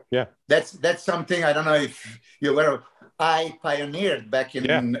 Okay. Yeah. That's something, I don't know if you're aware of. I pioneered back in.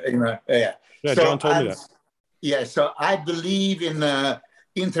 Yeah, so John told me that. Yeah, so I believe in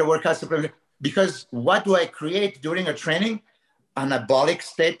intra-workout supplementation, because what do I create during a training? Anabolic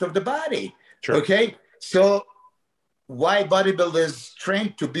state of the body. Sure. Okay. So why bodybuilders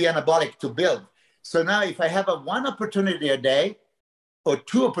train to be anabolic, to build? So now if I have one opportunity a day or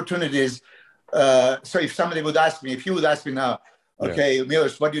 2 opportunities, so if somebody would ask me, if you would ask me now, okay,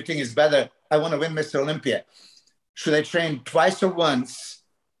 Milos, what do you think is better? I want to win Mr. Olympia. Should I train twice or once?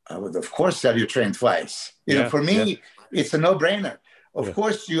 I would, of course, have you train twice. For me, it's a no-brainer. Of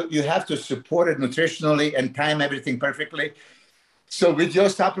course, you have to support it nutritionally and time everything perfectly. So with your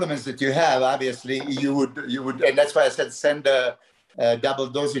supplements that you have, obviously, you would, and that's why I said send a double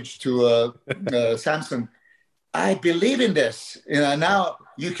dosage to Samsung. I believe in this. Now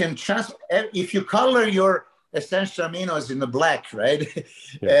you can trust, if you color your essential aminos in the black, right?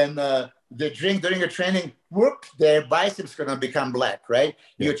 And the drink during a training, whoop, their biceps going to become black, right?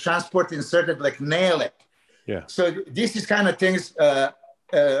 You transport inserted, like nail it. Yeah. So this is kind of things,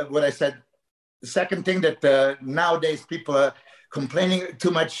 what I said. The second thing that nowadays people are complaining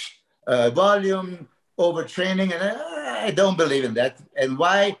too much volume, overtraining, and I don't believe in that. And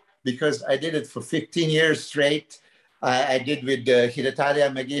why? Because I did it for 15 years straight. I did with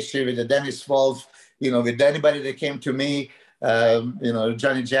Hidetaka Magishi, with Dennis Wolf, with anybody that came to me,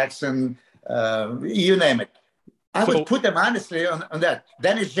 Johnny Jackson, you name it. I would put them honestly on that.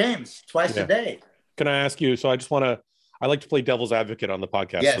 Dennis James, twice a day. Can I ask you? So I like to play devil's advocate on the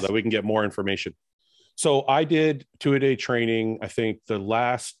podcast so that we can get more information. So I did 2-a-day training, I think the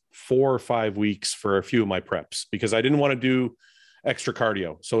last 4 or 5 weeks for a few of my preps, because I didn't want to do extra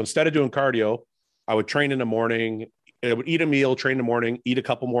cardio. So instead of doing cardio, I would train in the morning, I would eat a meal, train in the morning, eat a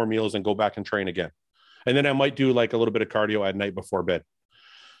couple more meals, and go back and train again. And then I might do like a little bit of cardio at night before bed.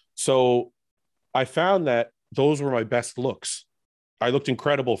 So I found that those were my best looks. I looked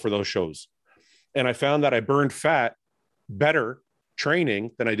incredible for those shows. And I found that I burned fat better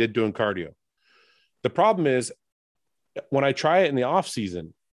training than I did doing cardio. The problem is when I try it in the off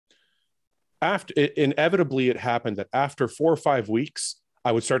season, inevitably it happened that after 4 or 5 weeks,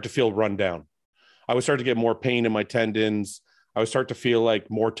 I would start to feel run down. I would start to get more pain in my tendons. I would start to feel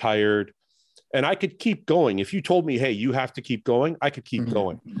like more tired, and I could keep going. If you told me, hey, you have to keep going, I could keep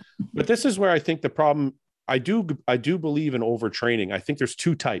going. But this is where I think the problem, I do believe in overtraining. I think there's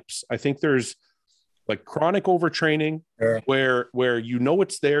 2 types. I think there's like chronic overtraining where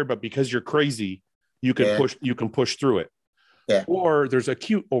it's there, but because you're crazy, you can push through it. Yeah. Or there's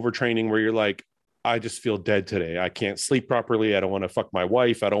acute overtraining where you're like, I just feel dead today. I can't sleep properly. I don't want to fuck my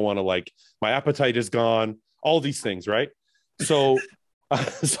wife. I don't want to my appetite is gone. All these things, right? So,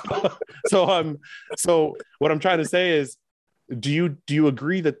 so what I'm trying to say is, do you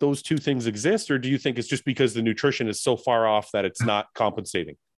agree that those 2 things exist, or do you think it's just because the nutrition is so far off that it's not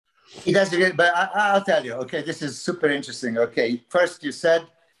compensating? It does, but I'll tell you. Okay, this is super interesting. Okay, first you said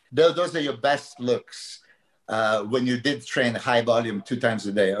those are your best looks when you did train high volume 2 times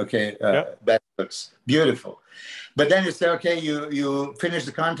a day. Okay, best looks, beautiful. But then you say, okay, you finish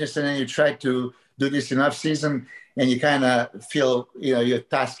the contest and then you try to do this in off season, and you kind of feel you're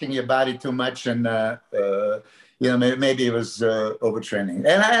tasking your body too much, and maybe it was overtraining.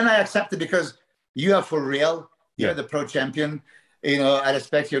 And I accept it because you are for real. You're the pro champion. I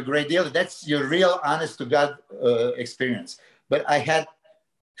respect you a great deal. That's your real, honest to God experience. But I had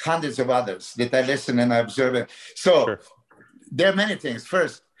hundreds of others that I listen and I observe. So there are many things.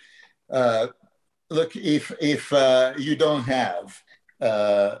 First, look, if you don't have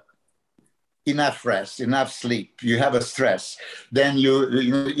enough rest, enough sleep, you have a stress, then you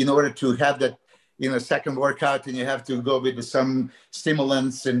in order to have that second workout, and you have to go with some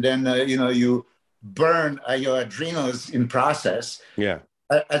stimulants, and then you burn your adrenals in process. Yeah.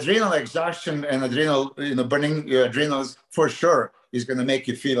 Adrenal exhaustion and adrenal, burning your adrenals for sure is going to make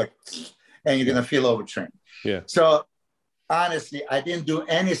you feel like, and you're going to feel overtrained. Yeah. So honestly, I didn't do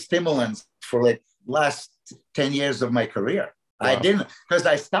any stimulants for like last 10 years of my career. Wow. I didn't, because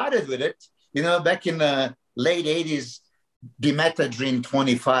I started with it, back in the late 80s, Dimetadrine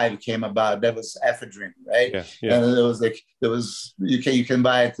 25 came about. That was ephedrine, right? Yeah, yeah. And you can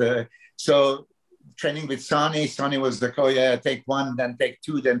buy it. So training with Sonny was like, oh yeah, take one, then take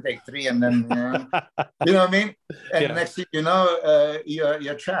two, then take three, and then you know what I mean? And next thing you know,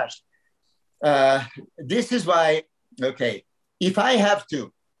 you're trashed. This is why, okay, if I have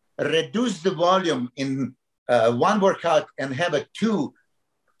to reduce the volume in one workout and have two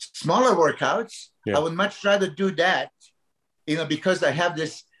smaller workouts, I would much rather do that, because I have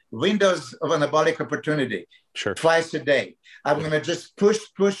this windows of anabolic opportunity twice a day. I'm going to just push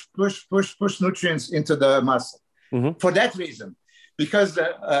nutrients into the muscle for that reason. Because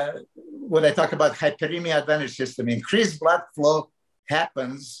when I talk about hyperemia advantage system, increased blood flow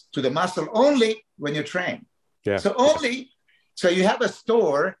happens to the muscle only when you train. Yeah. So you have a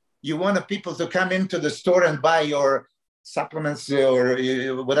store, you want people to come into the store and buy your supplements or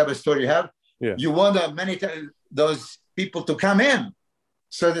whatever store you have. Yeah. You want those people to come in.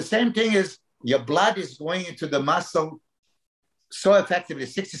 So the same thing is your blood is going into the muscle so effectively.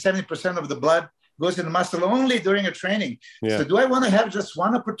 60-70% of the blood goes in the muscle only during a training. Yeah. So do I want to have just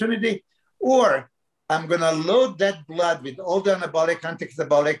one opportunity, or I'm going to load that blood with all the anabolic,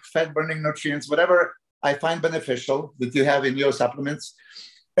 anti-catabolic, fat-burning nutrients, whatever I find beneficial that you have in your supplements,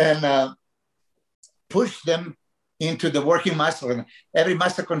 and push them into the working muscle. And every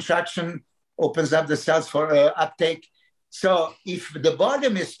muscle contraction opens up the cells for uptake. So if the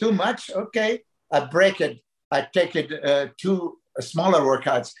volume is too much, okay, I break it. I take it to smaller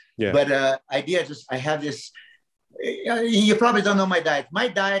workouts. Yeah. But I have this, you probably don't know my diet. My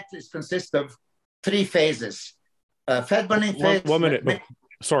diet consists of 3 phases. Fat burning phase. 1 minute. 1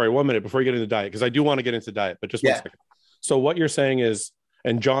 minute before you get into diet, because I do want to get into diet, but just 1 second. So what you're saying is,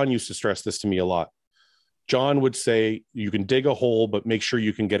 and John used to stress this to me a lot. John would say, you can dig a hole, but make sure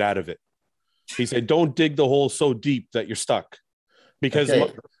you can get out of it. He said, don't dig the hole so deep that you're stuck. Because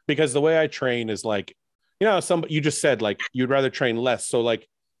the way I train is like, you just said like, you'd rather train less. So like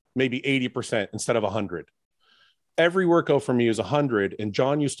maybe 80% instead of 100. Every workout for me is 100. And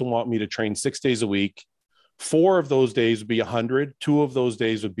John used to want me to train 6 days a week. 4 of those days would be 100. 2 of those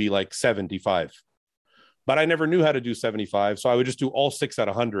days would be like 75. But I never knew how to do 75. So I would just do all 6 at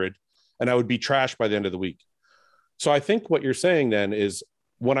 100 and I would be trashed by the end of the week. So I think what you're saying then is,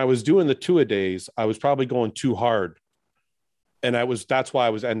 when I was doing the 2-a-days, I was probably going too hard. And that's why I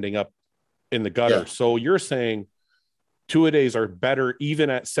was ending up in the gutter. Yeah. So you're saying 2-a-days are better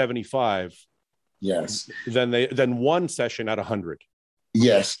even at 75. Yes. Than one session at 100.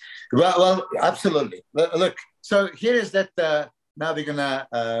 Yes. Well, absolutely. Look, so here is that, now we're going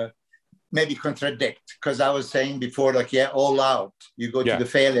to maybe contradict, because I was saying before, like, all out, you go to the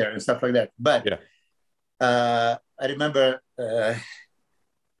failure and stuff like that. But I remember,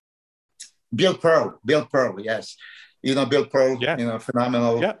 Bill Pearl, yes. Bill Pearl,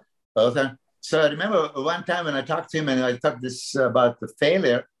 phenomenal author. So I remember one time when I talked to him and I talked this about the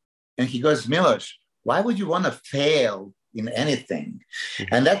failure, and he goes, Milos, why would you want to fail in anything?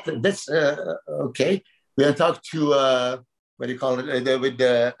 Mm-hmm. And that's okay. We're going to talk to, what do you call it, with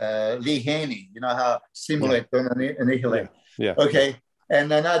Lee Haney, how simulate, don't annihilate. Yeah. Okay.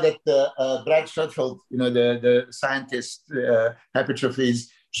 And I know that Brad Schofield, the scientist, hypertrophy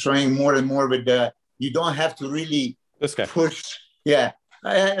is showing more and more with you don't have to really push. Yeah.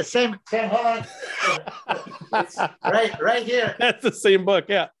 Same hold on. right here. That's the same book.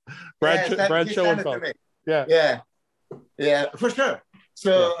 Yeah. Brad Schofield. Yeah, for sure.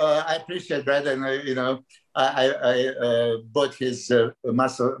 So I appreciate Brad, and I bought his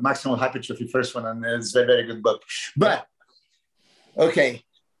Maximal Hypertrophy first one, and it's a very, very good book. But okay,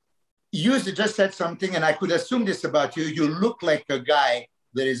 you just said something, and I could assume this about you. You look like a guy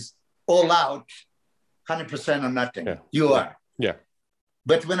that is all out, 100% or nothing. Yeah. You are. Yeah.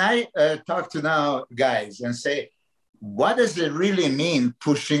 But when I talk to now guys and say, what does it really mean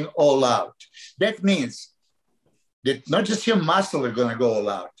pushing all out? That means that not just your muscle are going to go all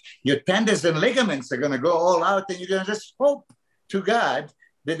out. Your tendons and ligaments are going to go all out, and you're going to just hope to God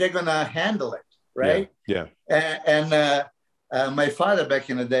that they're going to handle it, right? Yeah. And my father back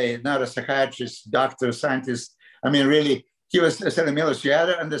in the day, not a psychiatrist, doctor, scientist, really, he was telling me, you got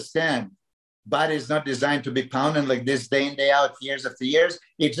to understand, body is not designed to be pounding like this day in, day out, years after years.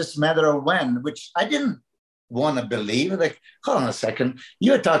 It's just a matter of when, which I didn't want to believe. Like, hold on a second.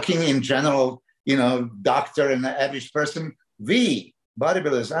 You're talking in general doctor and the average person. We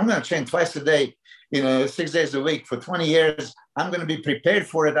bodybuilders, I'm going to train twice a day, 6 days a week for 20 years. I'm going to be prepared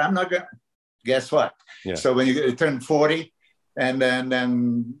for it. I'm not going to, guess what? Yeah. So when you turn 40 and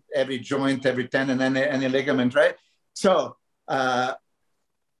then every joint, every tendon, and any ligament, right? So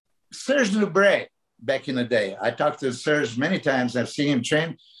Serge Nubret, back in the day, I talked to Serge many times. I've seen him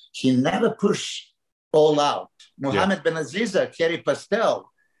train. He never pushed all out. Mohamed Benaziza, Kerry Pastel,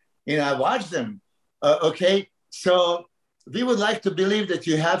 I watched them. Okay, so we would like to believe that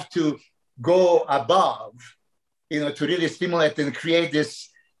you have to go above, to really stimulate and create this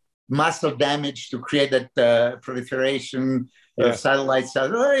muscle damage, to create that proliferation of satellite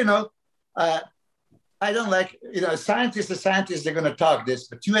cells. I don't like, scientists are scientists, they're going to talk this,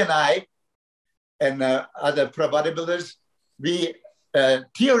 but you and I and other pro bodybuilders, we,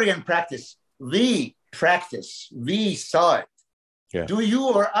 theory and practice, we saw it. Yeah. Do you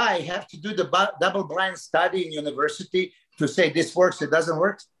or I have to do the double-blind study in university to say this works, it doesn't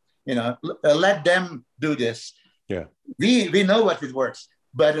work? Let them do this. Yeah. We know what it works.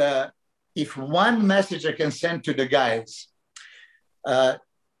 But if one message I can send to the guys,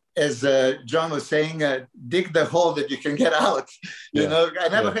 as John was saying, dig the hole that you can get out. I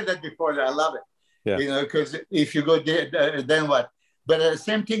never heard that before. I love it. Yeah. Because if you go there, then what? But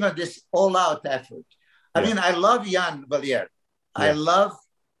same thing on this all-out effort. I mean, I love Jan Valier. I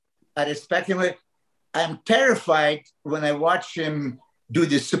respect him. I'm terrified when I watch him do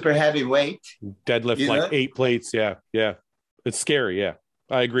this super heavy weight. Deadlift like 8 plates. Yeah. Yeah. It's scary. Yeah.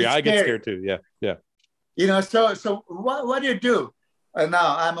 I agree. I get scared too. Yeah. Yeah. So what do you do?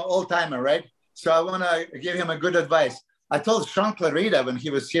 Now I'm an old timer, right? So I want to give him a good advice. I told Sean Clarita when he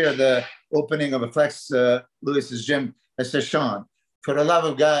was here at the opening of a Flex Lewis's gym, I said, Sean, for the love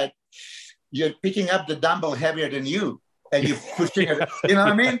of God, you're picking up the dumbbell heavier than you and you're pushing it. You know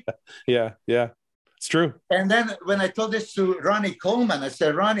what I mean? Yeah. It's true. And then when I told this to Ronnie Coleman, I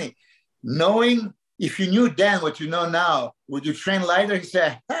said, Ronnie, knowing if you knew then what you know now, would you train lighter? He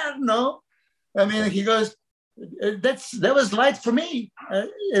said, hell no. I mean, he goes, that was light for me.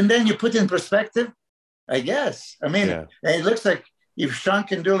 And then you put in perspective, I guess. I mean, and it looks like if Sean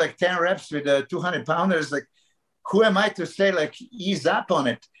can do like 10 reps with 200 pounders, like who am I to say like ease up on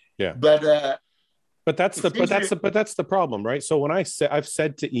it? Yeah. But that's the problem, right? So when I've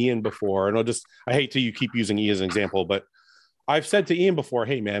said to Ian before, and I hate to you keep using Ian as an example, but I've said to Ian before,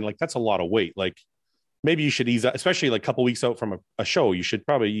 hey man, like that's a lot of weight. Like maybe you should ease up, especially like a couple weeks out from a show. You should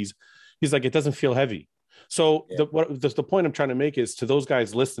probably ease. He's like, it doesn't feel heavy. So the point I'm trying to make is to those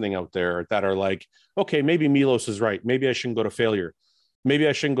guys listening out there that are like, okay, maybe Milos is right. Maybe I shouldn't go to failure. Maybe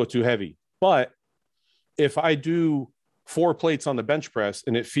I shouldn't go too heavy. But if I do 4 plates on the bench press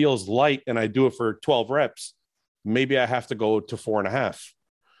and it feels light and I do it for 12 reps, maybe I have to go to 4.5.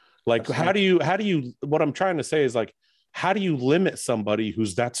 Like, how do you, what I'm trying to say is like, how do you limit somebody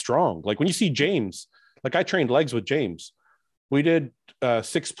who's that strong? Like when you see James, like I trained legs with James. We did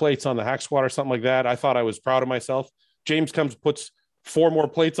 6 plates on the hack squat or something like that. I thought I was proud of myself. James comes, puts 4 more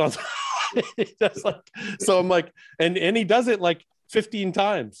plates on. So I'm like, and he does it like 15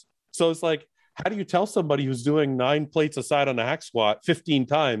 times. So it's like, how do you tell somebody who's doing 9 plates aside on a hack squat 15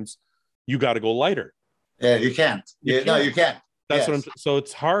 times, you got to go lighter? Yeah, you can't. No, you can't. That's what I'm. So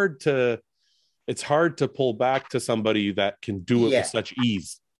it's hard to pull back to somebody that can do it with such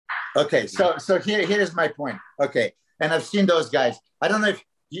ease. Okay, so here is my point. Okay, and I've seen those guys. I don't know if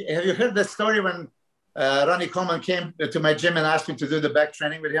have you heard the story when Ronnie Coleman came to my gym and asked me to do the back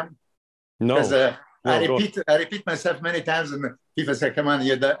training with him? No. Because I repeat myself many times, and people say, "Come on,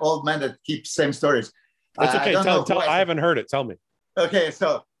 you're the old man that keeps same stories." That's okay. Tell. I haven't heard it. Tell me. Okay,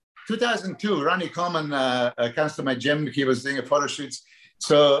 so 2002, Ronnie Coleman comes to my gym. He was doing a photo shoots.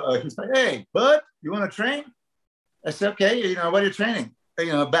 So he's like, "Hey, bud, you want to train?" I said, "Okay. What are you training?"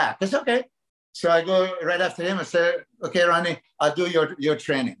 Back. I said, "Okay." So I go right after him. I said, "Okay, Ronnie, I'll do your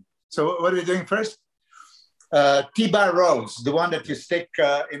training." So what are we doing first? T-bar rows, the one that you stick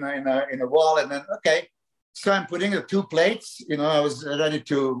in a wall, and then okay. So I'm putting the 2 plates. I was ready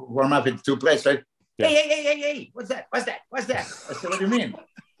to warm up with 2 plates, right? Yeah. Hey! What's that? I said, "What do you mean?"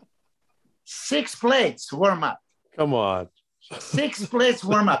 6 plates warm up. Come on. 6 plates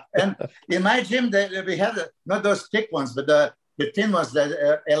warm up. And in my gym, we have not those thick ones, but the thin ones,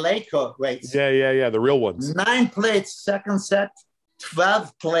 the Eleiko weights. Yeah. The real ones. 9 plates, second set,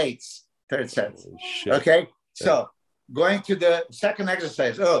 12 plates, third set. Okay. Yeah. So going to the second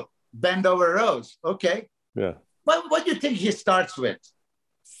exercise. Oh, bend over rows. Okay. Yeah. What do you think he starts with?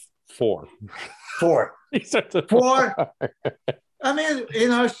 4. He starts with 4. I mean,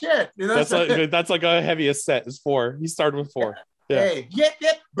 shit. That's like a heaviest set is 4. He started with 4. Yeah. Hey, yep,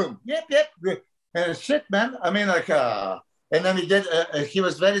 boom, yep. And shit, man. I mean, like, and then he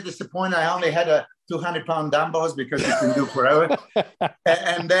was very disappointed. I only had a 200-pound dumbbells because he can do forever.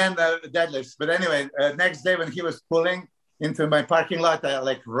 And then deadlifts. But anyway, next day when he was pulling into my parking lot, I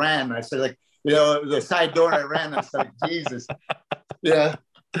like ran. I said, like, the side door, I ran. I said, Jesus. Yeah.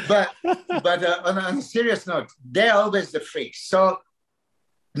 But on a serious note, they're always the freaks. So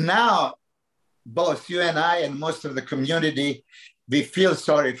now both you and I and most of the community, we feel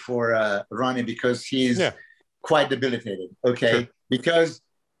sorry for Ronnie because he's quite debilitated. Okay. Sure. Because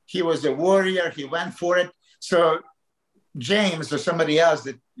he was a warrior. He went for it. So James or somebody else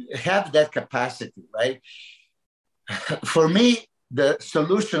that have that capacity, right? For me, the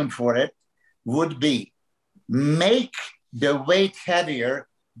solution for it would be make the weight heavier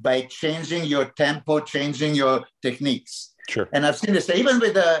by changing your tempo, changing your techniques. Sure. And I've seen this even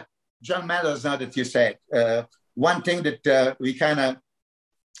with John Meadows, now that you said. One thing that we kind of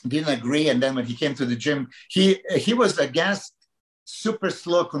didn't agree, and then when he came to the gym, he was against super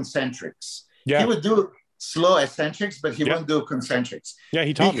slow concentrics. Yeah. He would do slow eccentrics, but he wouldn't do concentrics. Yeah,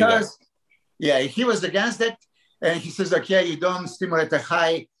 he taught me that. Yeah, he was against it. And he says, like, you don't stimulate the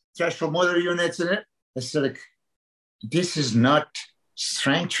high threshold motor units in it. I said, like, this is not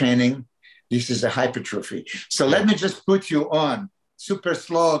strength training. This is a hypertrophy. So let me just put you on super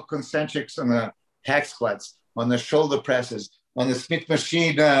slow concentrics on the hack squats, on the shoulder presses, on the Smith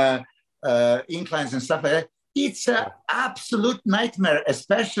machine inclines and stuff like that. It's an absolute nightmare,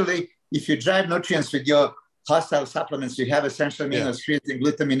 especially if you drive nutrients with your hostile supplements. You have essential amino acids, creatine,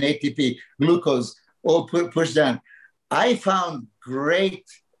 glutamine, ATP, glucose, all pushed down. I found great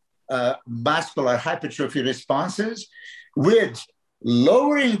muscular hypertrophy responses with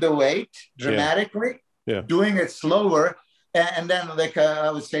lowering the weight dramatically, doing it slower. And then, like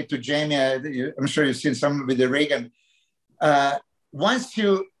I would say to Jamie, I'm sure you've seen some with the Reagan, once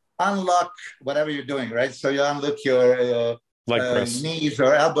you unlock whatever you're doing, right? So you unlock your knees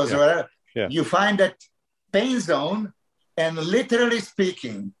or elbows or whatever, you find that pain zone, and literally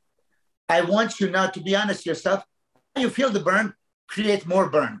speaking, I want you now to be honest yourself. You feel the burn, create more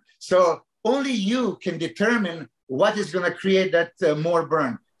burn. So only you can determine what is going to create that more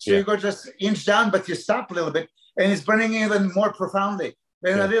burn. So you go just inch down, but you stop a little bit, and it's burning even more profoundly.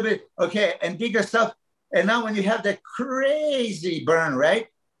 Then a little bit, and dig yourself. And now when you have that crazy burn, right,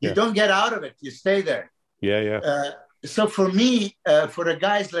 you don't get out of it. You stay there. So for me, for the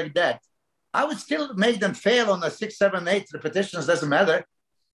guys like that, I would still make them fail on the 6, 7, 8 repetitions. Doesn't matter.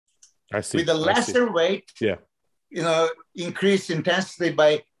 I see. With a lesser weight, increase intensity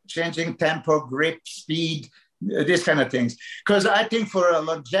by changing tempo, grip, speed, these kind of things. Because I think for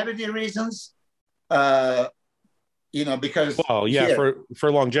longevity reasons, because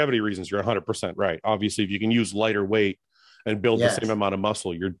for longevity reasons, you're 100% right. Obviously, if you can use lighter weight and build the same amount of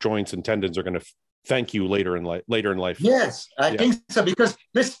muscle, your joints and tendons are going to thank you later in life. Yes, I think so, because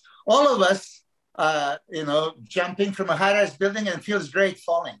all of us, jumping from a high-rise building and feels great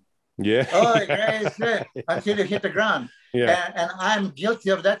falling. Yeah. Until you hit the ground. Yeah. And I'm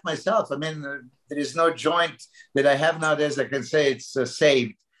guilty of that myself. I mean, there is no joint that I have nowadays that can say it's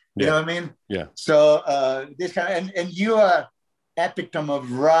saved. You know what I mean? Yeah. So this kind of, and you are epitome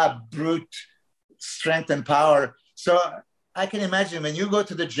of raw, brute strength and power. So I can imagine when you go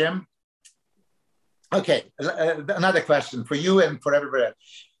to the gym. Okay, another question for you and for everybody else.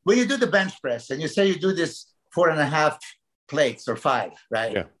 When you do the bench press and you say you do this 4.5 plates or 5,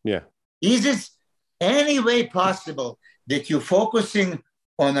 right? Yeah. Is it any way possible that you're focusing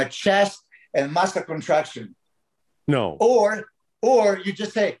on a chest and muscle contraction? No. Or you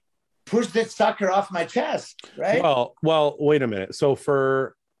just say, push that sucker off my chest, right? Well, wait a minute. So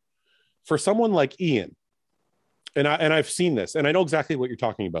for someone like Ian, and I've seen this, and I know exactly what you're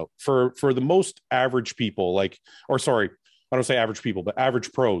talking about. For the most average people, I don't say average people, but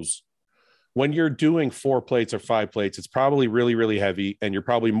average pros, when you're doing 4 plates or 5 plates, it's probably really, really heavy, and you're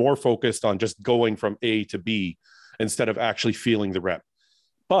probably more focused on just going from A to B instead of actually feeling the rep.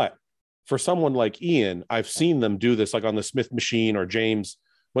 But for someone like Ian, I've seen them do this, like on the Smith machine or James.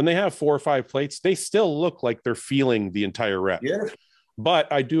 When they have 4 or 5 plates, they still look like they're feeling the entire rep. Yeah.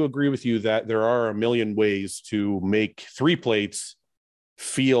 But I do agree with you that there are a million ways to make 3 plates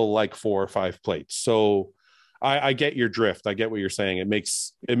feel like 4 or 5 plates. So I get your drift. I get what you're saying. It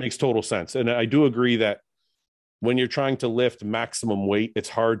makes total sense. And I do agree that when you're trying to lift maximum weight, it's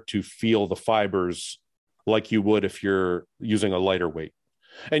hard to feel the fibers like you would if you're using a lighter weight.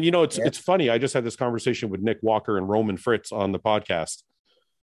 And, it's funny. I just had this conversation with Nick Walker and Roman Fritz on the podcast.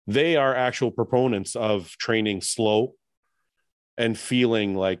 They are actual proponents of training slow and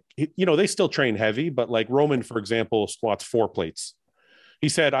feeling like, they still train heavy, but like Roman, for example, squats 4 plates. he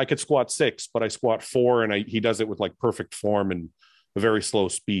said I could squat 6, but I squat 4, and he does it with like perfect form and a very slow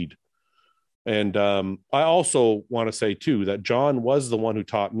speed. And I also want to say too that John was the one who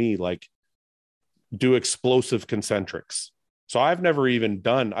taught me like do explosive concentrics. So I've never even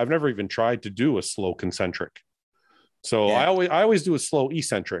tried to do a slow concentric. So Yeah. I always do a slow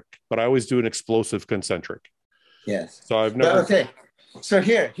eccentric, but I always do an explosive concentric. Yes. So I've never. But okay. So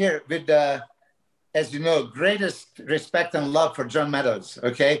here with as you know, greatest respect and love for John Meadows.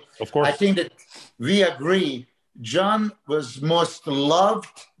 Okay. Of course. I think that we agree. John was most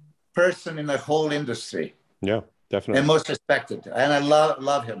loved person in the whole industry. Yeah, definitely. And most respected. And I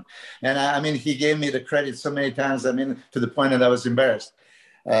love him. And I mean, he gave me the credit so many times. I mean, to the point that I was embarrassed.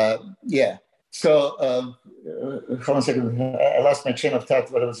 Yeah. So, hold on a second. I lost my chain of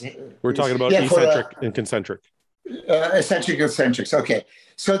thought. What was We're talking about eccentric and concentric. Eccentric, concentrics. Okay.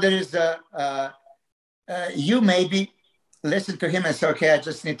 So there is you maybe listen to him and say, okay, I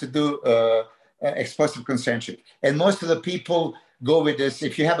just need to do explosive concentric. And most of the people go with this.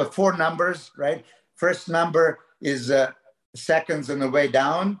 If you have 4 numbers, right? First number is seconds on the way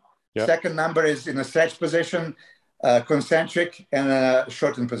down. Yep. Second number is in a stretch position, concentric, and a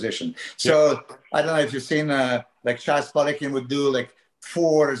shortened position. So yep. I don't know if you've seen like Charles Poliquin would do like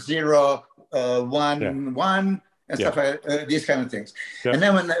 4, 0, 1, 1, and stuff like these kind of things. Yep. And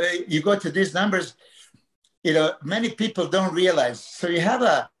then when you go to these numbers, you know, many people don't realize. So you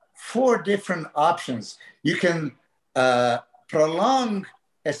have 4 different options. You can prolong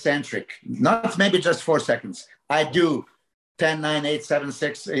eccentric, not maybe just 4 seconds. I do 10, 9, 8, 7,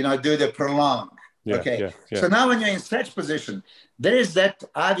 6, you know, do the prolong. Okay. So now when you're in stretch position, there is that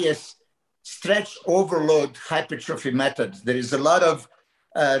obvious stretch overload hypertrophy method. There is a lot of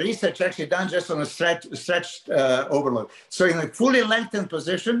research actually done just on a stretched overload. So in a fully lengthened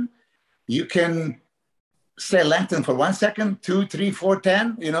position, you can stay lengthened for 1 second, 2, 3, 4,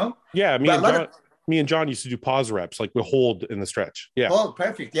 10, you know? Yeah, me and John used to do pause reps, like we hold in the stretch. Yeah. Oh,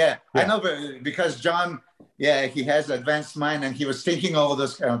 perfect. Yeah. I know because John, he has advanced mind and he was thinking all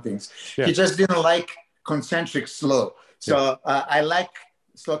those kind of things. Yeah. He just didn't like concentric slow. So I like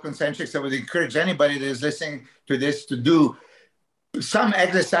slow concentrics. I would encourage anybody that is listening to this to do some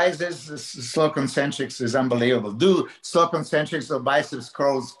exercises. Slow concentrics is unbelievable. Do slow concentrics or biceps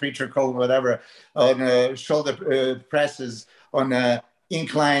curls, preacher curl, whatever, on shoulder presses, on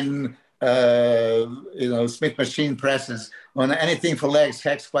incline, Smith machine presses, on anything for legs,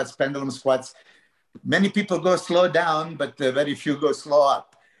 hex squats, pendulum squats. Many people go slow down, but very few go slow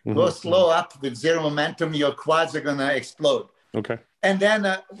up. Mm-hmm. Go slow up with 0 momentum, your quads are going to explode. Okay. And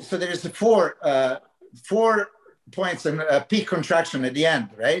then, so there is 4 points and peak contraction at the end,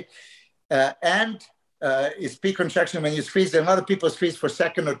 right? And it's peak contraction when you squeeze. A lot of people squeeze for a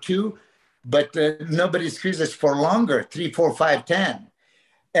second or 2, but nobody squeezes for longer, 3, 4, 5, 10.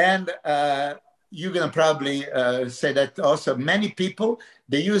 And you're going to probably say that also many people,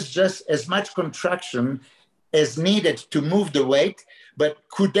 they use just as much contraction as needed to move the weight, but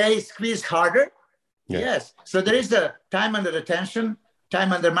could they squeeze harder? Yeah. Yes. So there is a time under the tension,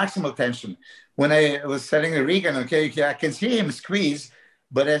 time under maximal tension. When I was telling Regan, okay, I can see him squeeze,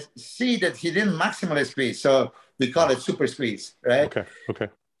 but I see that he didn't maximally squeeze. So we call it super squeeze, right? Okay.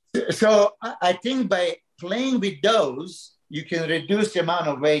 So I think by playing with those, you can reduce the amount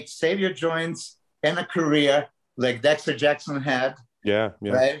of weight, save your joints, and a career like Dexter Jackson had. Yeah.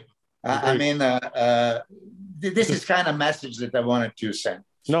 Right? I mean, this is kind of message that I wanted to send.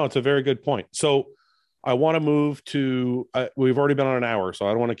 No, it's a very good point. So I want to move to, we've already been on an hour, so I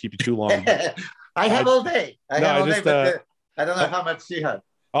don't want to keep you too long. I have all day. But I don't know how much you have.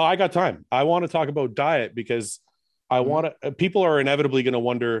 Oh, I got time. I want to talk about diet because people are inevitably going to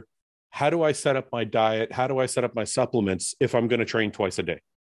wonder, how do I set up my diet? How do I set up my supplements if I'm going to train twice a day?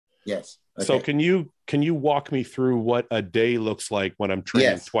 Yes. Okay. So can you walk me through what a day looks like when I'm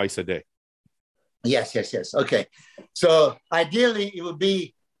training twice a day? Yes. Okay. So ideally it would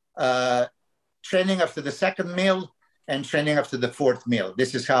be training after the second meal and training after the 4th meal.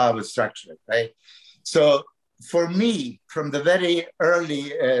 This is how I would structure it, right? So for me, from the very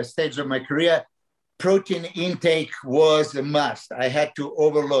early stage of my career, protein intake was a must. I had to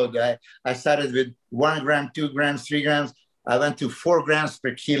overload. I started with 1 gram, 2 grams, 3 grams. I went to 4 grams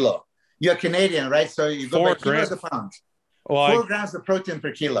per kilo. You're Canadian, right? So you go by kilos or pounds. Well, 4 grams of protein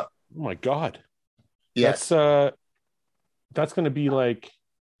per kilo. Oh my God. Yes. That's going to be like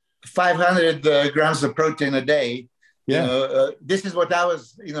 500 grams of protein a day. Yeah. You know, this is what I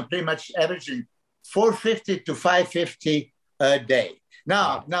was, pretty much averaging 450 to 550 a day.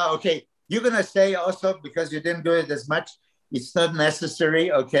 Now, okay. You're going to say also, because you didn't do it as much, it's not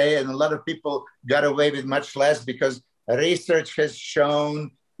necessary, okay? And a lot of people got away with much less because research has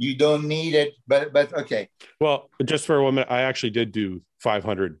shown you don't need it, but okay. Well, just for a minute, I actually did do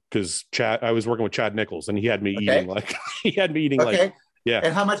 500 because I was working with Chad Nichols, and he had me eating like yeah.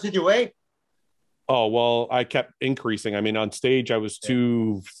 And how much did you weigh? Oh, well, I kept increasing. I mean, on stage, I was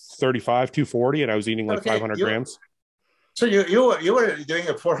 235, 240, and I was eating like 500 grams. So you were doing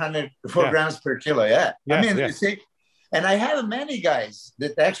a 4 grams per kilo. Yeah. I mean, you see, and I have many guys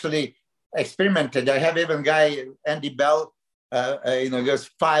that actually experimented. I have even guy, Andy Bell, goes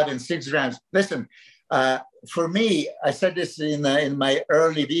 5 and 6 grams. Listen, for me, I said this in my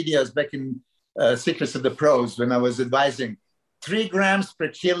early videos back in Secrets of the Pros when I was advising, 3 grams per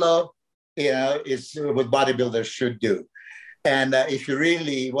kilo, is what bodybuilders should do. And if you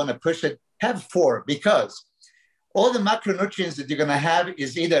really want to push it, have 4, because all the macronutrients that you're going to have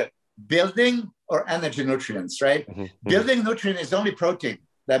is either building or energy nutrients, right? Mm-hmm. Building nutrient is only protein.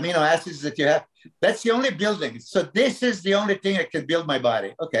 The amino acids that you have, that's the only building. So this is the only thing that can build my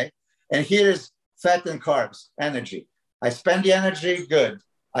body. Okay. And here's fat and carbs, energy. I spend the energy, good.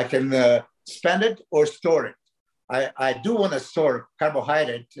 I can spend it or store it. I do want to store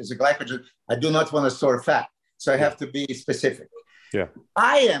carbohydrate as a glycogen. I do not want to store fat. So I have to be specific. Yeah.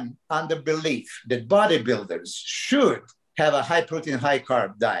 I am on the belief that bodybuilders should have a high protein, high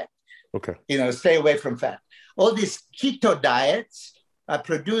carb diet. Okay. Stay away from fat. All these keto diets are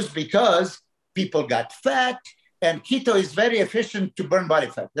produced because people got fat, and keto is very efficient to burn body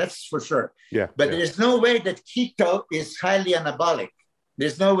fat. That's for sure. Yeah. But there's no way that keto is highly anabolic.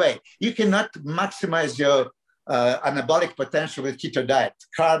 There's no way. You cannot maximize your anabolic potential with keto diet.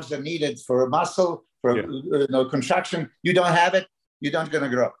 Carbs are needed for muscle, for contraction. You don't have it, you're not going to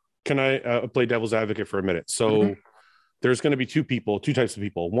grow. Can I play devil's advocate for a minute? So there's going to be two types of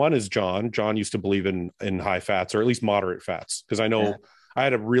people. One is John. John used to believe in high fats, or at least moderate fats, because I know I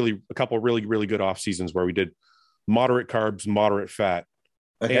had a couple really, really good off seasons where we did moderate carbs, moderate fat,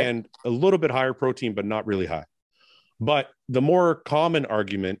 and a little bit higher protein, but not really high. But the more common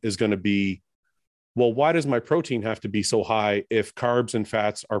argument is going to be, well, why does my protein have to be so high if carbs and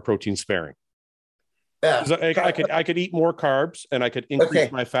fats are protein sparing? Yeah. I could eat more carbs and I could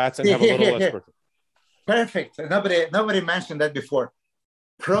increase my fats and have a little less protein. Perfect. Nobody mentioned that before.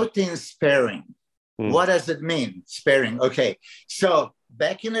 Protein sparing. What does it mean? Sparing. Okay. So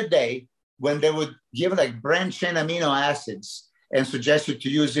back in the day, when they would give like branched chain amino acids and suggest you to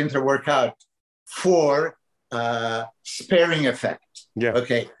use intra-workout for sparing effect. Yeah.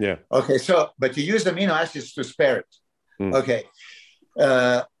 Okay. Yeah. Okay. So, but you use amino acids to spare it. Okay.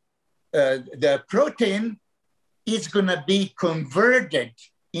 The protein is going to be converted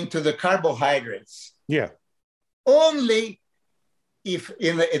into the carbohydrates. Yeah. Only if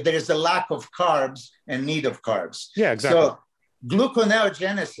there is a lack of carbs and need of carbs. Yeah, exactly. So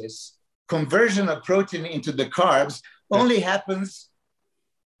gluconeogenesis, conversion of protein into the carbs, only happens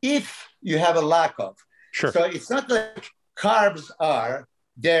if you have a lack of. Sure. So it's not like carbs are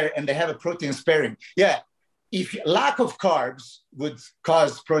there and they have a protein sparing. Yeah. If lack of carbs would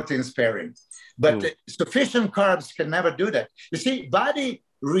cause protein sparing, but sufficient carbs can never do that. You see, body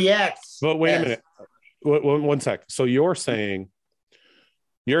reacts. But wait a minute. One sec. So you're saying,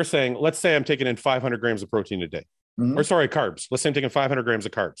 let's say I'm taking in 500 grams of protein a day, or sorry, carbs. Let's say I'm taking 500 grams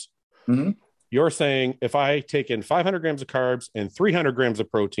of carbs. You're saying if I take in 500 grams of carbs and 300 grams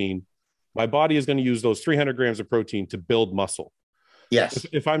of protein, my body is going to use those 300 grams of protein to build muscle. Yes.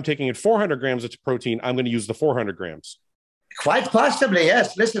 If I'm taking in 400 grams of protein, I'm going to use the 400 grams. Quite possibly,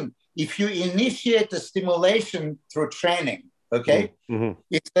 yes. Listen, if you initiate the stimulation through training, okay,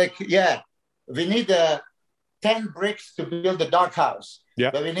 it's like, we need 10 bricks to build a doghouse.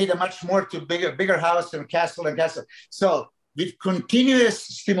 Yeah. But we need a much more to bigger house and castle. So with continuous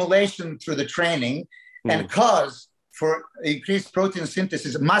stimulation through the training and cause for increased protein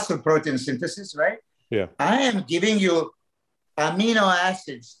synthesis, muscle protein synthesis, right? Yeah. I am giving you amino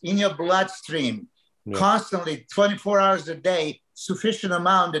acids in your bloodstream constantly, 24 hours a day, sufficient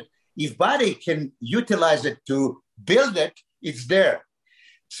amount that if body can utilize it to build it, it's there.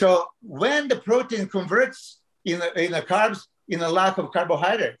 So when the protein converts in the carbs, in a lack of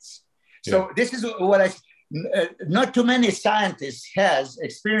carbohydrates. So this is what not too many scientists has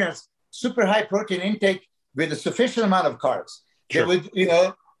experienced super high protein intake with a sufficient amount of carbs. Sure. They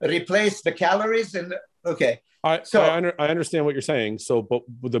would, replace the calories and I understand what you're saying. So,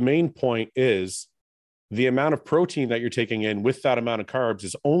 but the main point is the amount of protein that you're taking in with that amount of carbs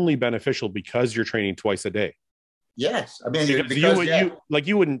is only beneficial because you're training twice a day. Yes. I mean,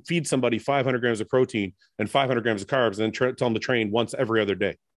 you wouldn't feed somebody 500 grams of protein and 500 grams of carbs and then tell them to train once every other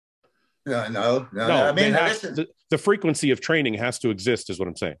day. No. I mean, the frequency of training has to exist is what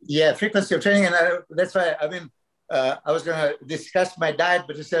I'm saying. Yeah. Frequency of training. And that's why, I mean, I was going to discuss my diet,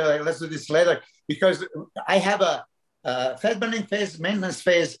 but you said, like, let's do this later, because I have a fat burning phase, maintenance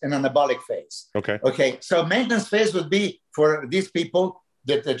phase, and anabolic phase. Okay. Okay. So maintenance phase would be for these people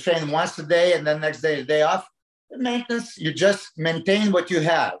that train once a day and then next day, a day off. Maintenance, you just maintain what you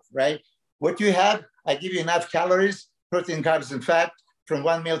have, right? What you have, I give you enough calories, protein, carbs, and fat from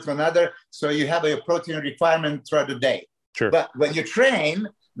one meal to another. So you have a protein requirement throughout the day. Sure. But when you train,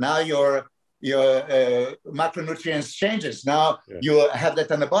 now your macronutrients changes. Now you have that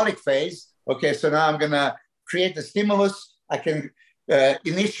anabolic phase. Okay, so now I'm going to create the stimulus. I can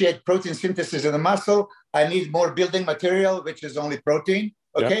initiate protein synthesis in the muscle. I need more building material, which is only protein.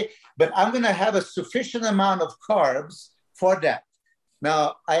 Okay, but I'm going to have a sufficient amount of carbs for that.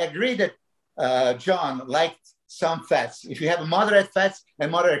 Now, I agree that John liked some fats. If you have moderate fats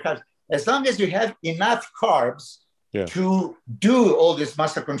and moderate carbs, as long as you have enough carbs to do all these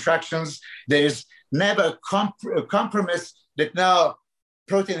muscle contractions, there's never a compromise that now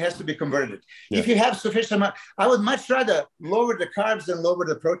protein has to be converted. If you have sufficient amount, I would much rather lower the carbs than lower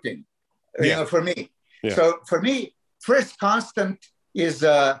the protein, you know, for me. So for me, first constant is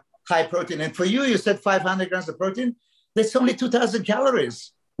high protein. And for you, you said 500 grams of protein. That's only 2,000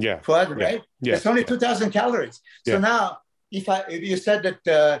 calories. Fuad, right? It's only 2,000 calories. So now, if you said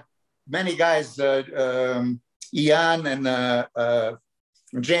that many guys, Ian and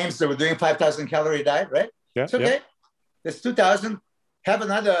James, they were doing 5,000 calorie diet, right? It's okay. That's 2,000. Have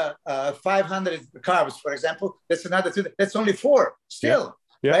another 500 carbs, for example. That's another 2. That's only 4 still,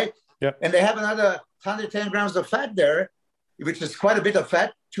 right? And they have another 110 grams of fat there, which is quite a bit of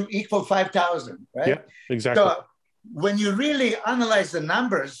fat, to equal 5,000, right? Yeah, exactly. So when you really analyze the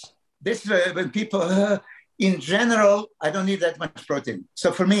numbers, this is when people, in general, I don't need that much protein.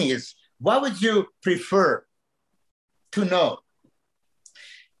 So for me, is what would you prefer to know?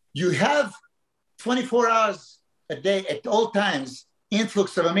 You have 24 hours a day at all times,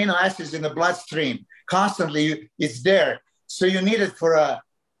 influx of amino acids in the bloodstream. Constantly, it's there. So you need it for a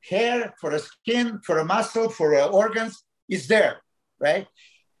hair, for a skin, for a muscle, for organs. It's there, right?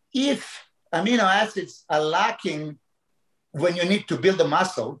 If amino acids are lacking when you need to build a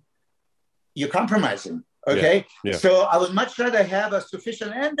muscle, you're compromising, okay? So I would much rather have a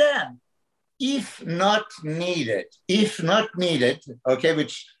sufficient, and then if not needed, okay,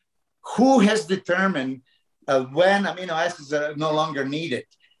 which who has determined when amino acids are no longer needed?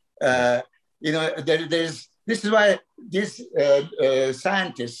 You know, this is why these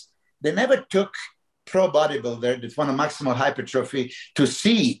scientists, they never took pro bodybuilder that want a maximal hypertrophy to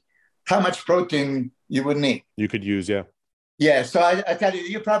see how much protein you would need. You could use, Yeah, so I tell you,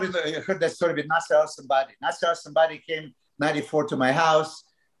 you probably heard that story with Nasser Al-Sambadi. Nasser Al-Sambadi came 94 to my house.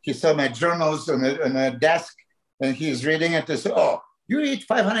 He saw my journals on a desk, and he's reading it. He said, oh, you eat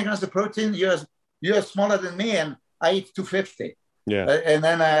 500 grams of protein? You're smaller than me, and I eat 250. And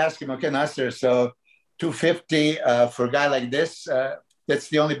then I asked him, okay, Nasser, so 250 for a guy like this, that's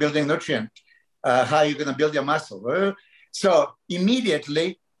the only building nutrient. How are you going to build your muscle? So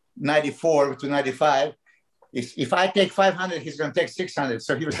immediately, 94 to 95, if I take 500, he's going to take 600.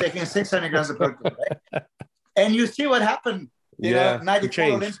 So he was taking 600 grams of protein, right? And you see what happened. You know, 94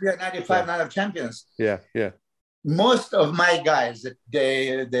 Olympia, 95 Night of Champions. Most of my guys,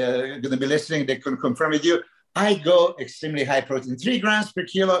 they're going to be listening, they can confirm with you, I go extremely high protein, 3 grams per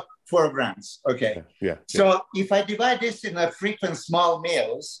kilo, 4 grams. Okay. So if I divide this in frequent small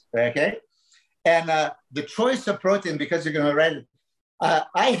meals, okay, and the choice of protein, because you're going to write it,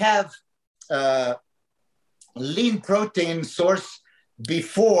 I have lean protein source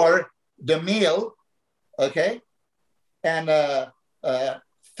before the meal, okay, and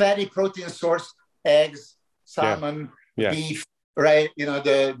fatty protein source, eggs, salmon, beef, right? You know,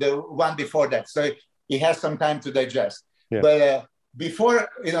 the one before that. So it has some time to digest. But before,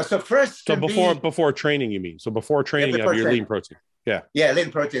 you know, so first. So before training, you mean? So before training, you have your lean protein. Yeah,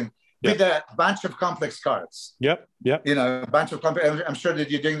 lean protein. With a bunch of complex carbs. You know, a bunch of complex. I'm sure that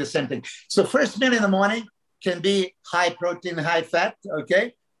you're doing the same thing. So first meal in the morning can be high protein, high fat,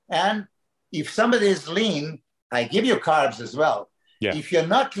 okay? And if somebody is lean, I give you carbs as well. If you're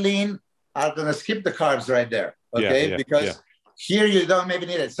not lean, I'm going to skip the carbs right there, okay? Because here you don't maybe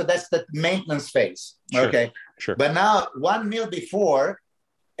need it. So that's the maintenance phase, okay? But now 1 meal before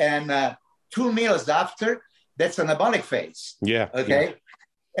and 2 meals after, that's an anabolic phase. Okay?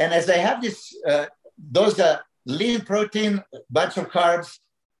 And as I have this, those are lean protein, bunch of carbs,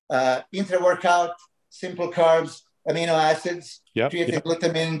 intra-workout, simple carbs, amino acids, creatine,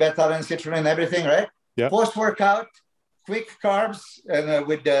 glutamine, beta-alanine, citrulline, everything, right? Post-workout, quick carbs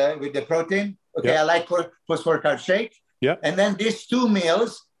with the protein. Okay, I like post-workout shake. And then these 2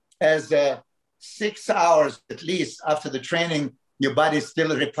 meals as 6 hours at least after the training, your body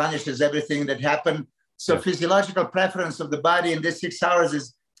still replenishes everything that happened. So physiological preference of the body in this 6 hours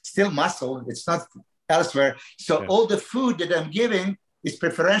is still muscle. It's not elsewhere. So all the food that I'm giving is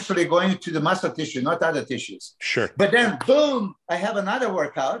preferentially going to the muscle tissue, not other tissues. Sure. But then, boom, I have another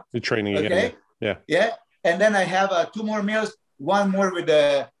workout. The training again. Yeah. Yeah. And then I have 2 more meals, one more with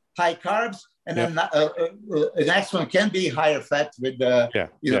the high carbs, and then the next one can be higher fat with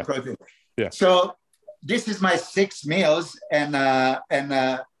the protein. Yeah. So this is my 6 meals, and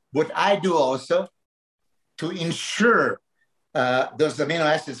what I do also to ensure those amino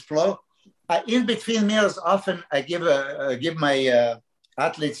acids flow. In between meals, often I give my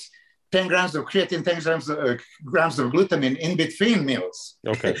athletes 10 grams of creatine, 10 grams of glutamine in between meals.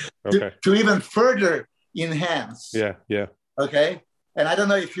 Okay. to even further enhance. Yeah. Okay. And I don't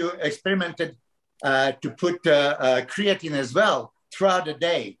know if you experimented to put creatine as well throughout the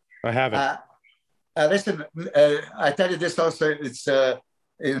day. I haven't. Listen, I tell you this also, it's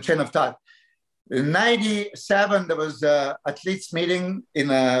in a chain of thought. In 97, there was an athletes meeting in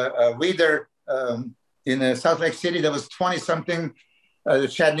Weider in Salt Lake City. There was 20-something,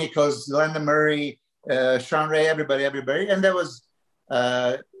 Chad Nichols, Landon Murray, Sean Ray, everybody. And there was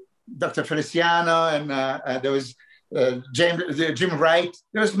Dr. Feliciano, and there was Jim Wright.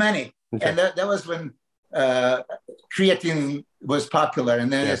 There was many. Okay. And that was when creatine was popular.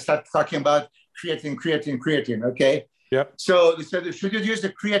 And then they started talking about creatine, okay? Yep. So they said, should you use the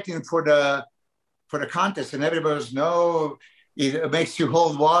creatine for the contest? And everybody was, no, it makes you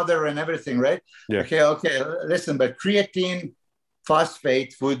hold water and everything, right? Yeah. Okay, listen, but creatine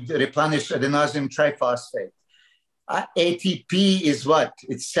phosphate would replenish adenosine triphosphate. ATP is what?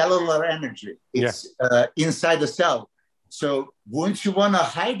 It's cellular energy. It's inside the cell. So wouldn't you want to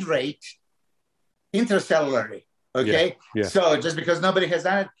hydrate intracellularly? Okay. Yeah. So just because nobody has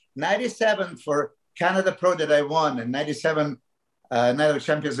done it, 97 for Canada Pro that I won, and 97 Night of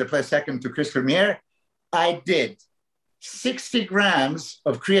Champions that placed second to Chris Cormier, I did 60 grams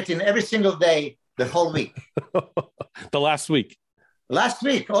of creatine every single day the whole week. The last week,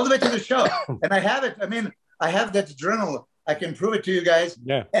 all the way to the show. And I have it. I mean, I have that journal. I can prove it to you guys.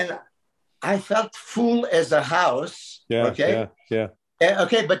 Yeah. And I felt full as a house. Yeah. Okay. Yeah.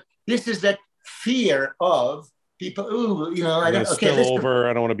 Okay. But this is that fear of people. Ooh, I don't. Okay. Spill over.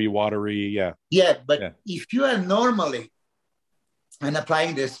 I don't want to be watery. Yeah. Yeah. But if you are normally and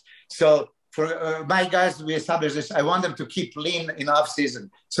applying this, so for my guys, we established this. I want them to keep lean in off season,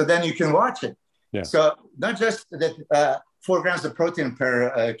 so then you can watch it. Yeah. So not just that 4 grams of protein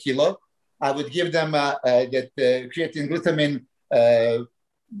per kilo. I would give them that creatine, glutamine,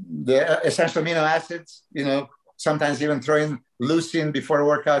 the essential amino acids, sometimes even throw in leucine before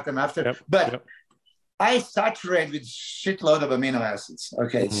workout and after. Yep. But I saturate with shitload of amino acids.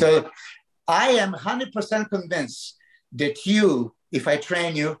 Okay. Mm-hmm. So I am 100% convinced that if I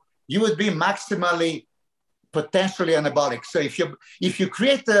train you, you would be maximally potentially anabolic. So if you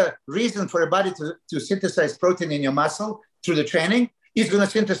create a reason for your body to synthesize protein in your muscle through the training, it's going to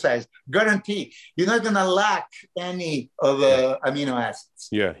synthesize, guarantee. You're not going to lack any of the amino acids.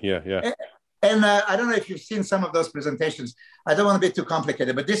 Yeah. And I don't know if you've seen some of those presentations. I don't want to be too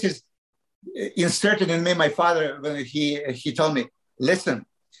complicated, but this is inserted in me. My father, when he told me, listen,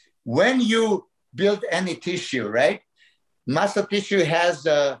 when you build any tissue, right? Muscle tissue has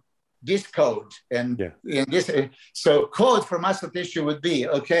this code. And so code for muscle tissue would be,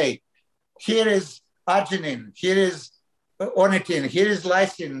 okay, here is arginine, here is ornithine, here is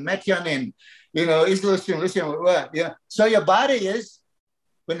lysine, methionine, isoleucine, leucine. So your body is,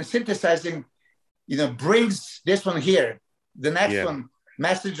 when it's synthesizing, brings this one here. The next one,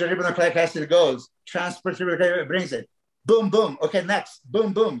 messenger ribonucleic acid goes, transport ribonucleic brings it. Boom, boom. Okay, next.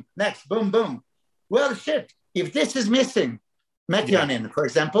 Boom, boom. Next. Boom, boom. Well, shit. If this is missing, methionine, for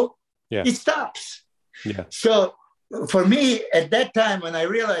example, it stops. Yeah. So for me, at that time, when I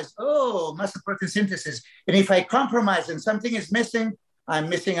realized, muscle protein synthesis, and if I compromise and something is missing, I'm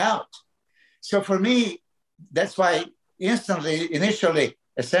missing out. So for me, that's why initially,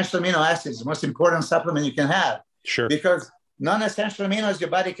 essential amino acids, the most important supplement you can have. Sure. Because non-essential aminos, your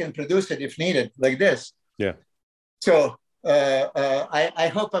body can produce it if needed, like this. Yeah. So I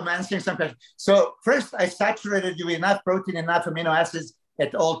hope I'm answering some questions. So first, I saturated you with enough protein, enough amino acids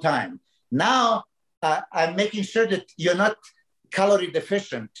at all time. Now, I'm making sure that you're not calorie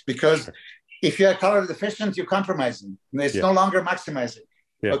deficient, because if you're calorie deficient, you're compromising. It's no longer maximizing.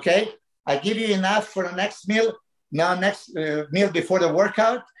 Yeah. Okay? I give you enough for the next meal. Now, next meal before the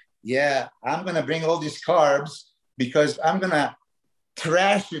workout, I'm going to bring all these carbs because I'm going to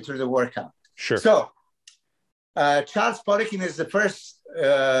trash you through the workout. Sure. So Charles Poliquin is the first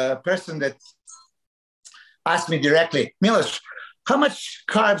person that asked me directly, Milos, how much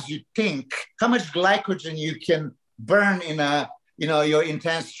carbs you think, how much glycogen you can burn in your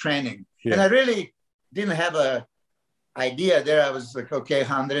intense training? Yeah. And I really didn't have a idea there. I was like, okay,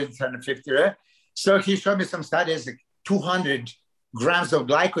 100, 150, right? So he showed me some studies, like 200 grams of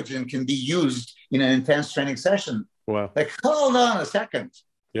glycogen can be used in an intense training session. Wow. Like, hold on a second.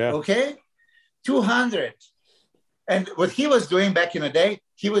 Yeah. Okay. 200. And what he was doing back in the day,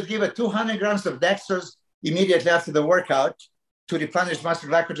 he would give a 200 grams of dextrose immediately after the workout to replenish muscle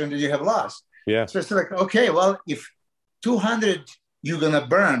glycogen that you have lost. Yeah. So it's like, okay, well, if 200 you're going to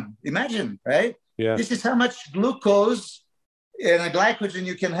burn, imagine, right? Yeah. This is how much glucose and a glycogen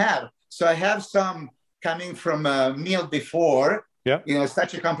you can have. So I have some coming from a meal before,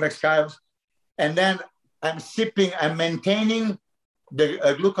 such a complex carbs. And then I'm maintaining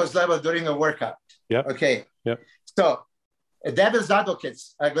the glucose level during a workout. Yeah. Okay. Yeah. So devil's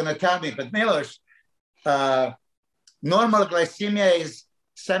advocates are going to tell me, but Milos, normal glycemia is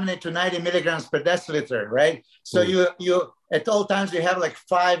 70 to 90 milligrams per deciliter, right? So you at all times you have like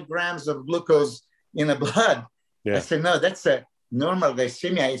 5 grams of glucose in the blood. Yeah. I said, no, that's a normal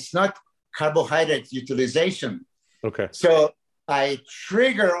glycemia. It's not carbohydrate utilization. Okay. So I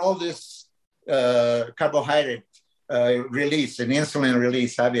trigger all this carbohydrate release and insulin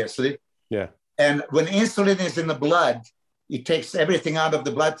release, obviously. Yeah. And when insulin is in the blood, it takes everything out of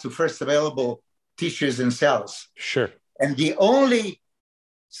the blood to first available tissues and cells. Sure. And the only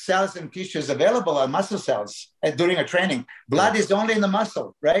cells and tissues available are muscle cells during a training. Blood is only in the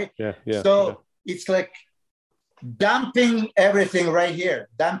muscle, right? Yeah. Yeah. So it's like dumping everything right here,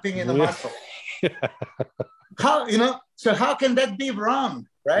 dumping in the muscle. How can that be wrong,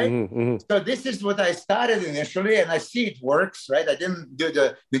 right? Mm-hmm. So this is what I started initially, and I see it works, right? I didn't do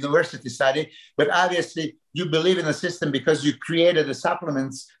the university study, but obviously you believe in the system because you created the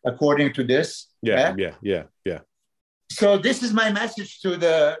supplements according to this. Yeah. So this is my message to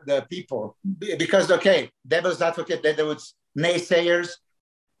the people, because, devil's advocate, there was naysayers.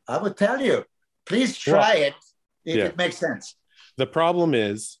 I would tell you, please try it if it makes sense. The problem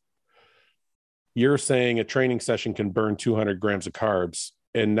is you're saying a training session can burn 200 grams of carbs,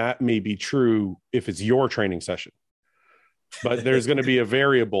 and that may be true if it's your training session. But there's going to be a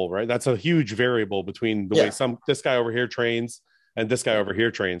variable, right? That's a huge variable between the way this guy over here trains and this guy over here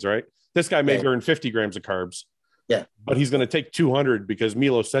trains, right? This guy may burn 50 grams of carbs. Yeah, but he's going to take 200 because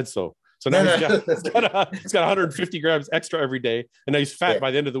Milo said so. So now he's got 150 grams extra every day, and now he's fat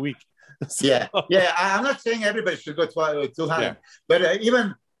by the end of the week. So. Yeah. I'm not saying everybody should go to 200, but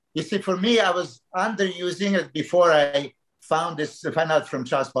even you see, for me, I was underusing it before I found out from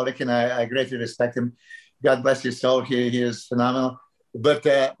Charles Poliquin, and I greatly respect him. God bless his soul. He is phenomenal. But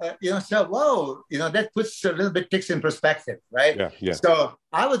that puts a little bit things in perspective, right? Yeah. So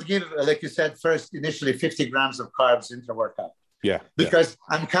I would give, like you said, first initially 50 grams of carbs intra-workout. Yeah. Because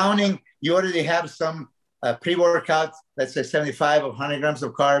I'm counting, you already have some pre-workout, let's say 75 or 100 grams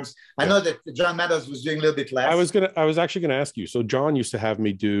of carbs. I know that John Meadows was doing a little bit less. I was actually going to ask you. So John used to have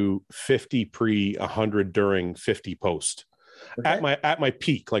me do 50 pre, 100 during, 50 post. Okay. At my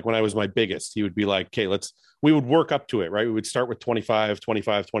peak, like when I was my biggest, he would be like, okay, we would work up to it, right? We would start with 25,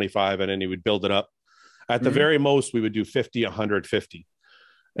 25, 25, and then he would build it up. At the very most, we would do 50, 150.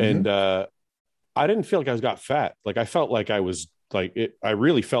 And I didn't feel like I got fat. Like I felt like I was like it. I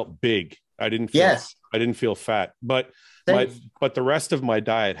really felt big. I didn't feel fat, but the rest of my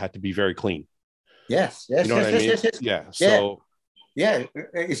diet had to be very clean. Yes. You know what I mean? Yeah. So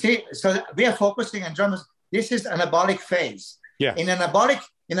you see, so we are focusing on John. This is anabolic phase. Yeah. In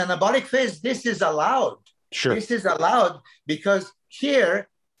anabolic phase, this is allowed. Sure. This is allowed because here,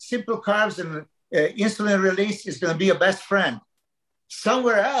 simple carbs and insulin release is going to be your best friend.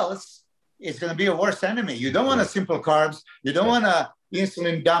 Somewhere else, it's going to be a worst enemy. You don't want a simple carbs. You don't want a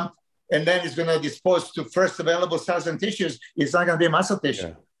insulin dump, and then it's going to dispose to first available cells and tissues. It's not going to be muscle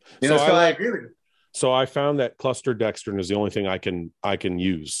tissue. Yeah. I agree with you. So I found that cluster dextrin is the only thing I can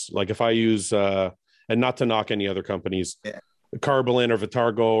use. Like if I use and not to knock any other companies, Carbolin or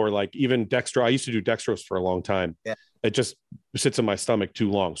Vitargo or like even Dextro. I used to do dextrose for a long time. Yeah. It just sits in my stomach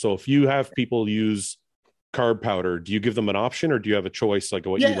too long. So if you have people use carb powder, do you give them an option or do you have a choice like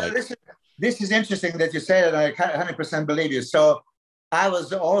what you like? This is interesting that you say that. I 100% believe you. So I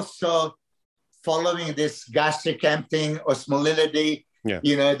was also following this gastric emptying osmolality,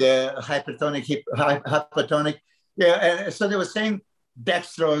 the hypertonic. Yeah. And so they were saying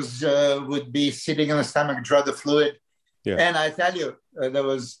dextrose would be sitting in the stomach, draw the fluid. Yeah. And I tell you, there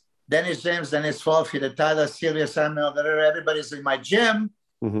was Dennis James, Dennis Wolf, Tyler, Sylvia Samuel, everybody's in my gym,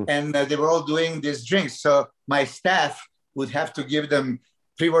 and they were all doing these drinks. So my staff would have to give them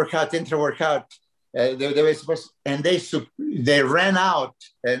pre-workout, intra-workout They were supposed, and they ran out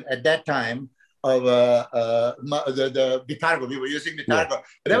at that time of the Vitargo. We were using Vitargo,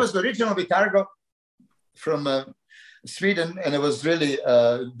 but that was the original Vitargo from Sweden, and it was really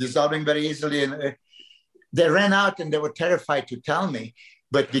dissolving very easily. And they ran out, and they were terrified to tell me,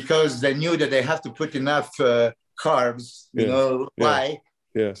 but because they knew that they have to put enough carbs, why?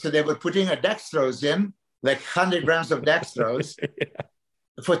 Yeah. So they were putting a dextrose in, like 100 grams of dextrose.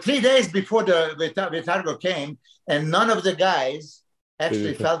 For 3 days before the Vitargo came, and none of the guys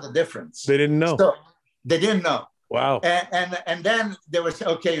actually felt the difference. They didn't know. So they didn't know. Wow. And then they were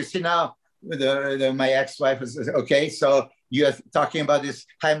okay. You see now, my ex-wife was okay. So you're talking about this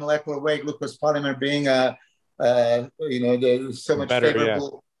high molecular weight glucose polymer being so much better,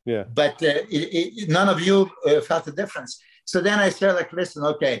 favorable. Yeah. But none of you felt the difference. So then I said, like, listen,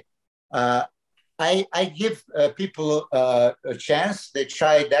 okay. I give people a chance. They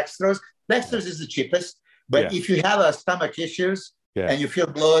try dextrose. Dextrose is the cheapest, but if you have stomach issues and you feel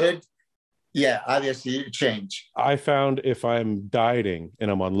bloated, obviously you change. I found if I'm dieting and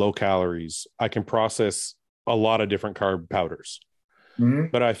I'm on low calories, I can process a lot of different carb powders. Mm-hmm.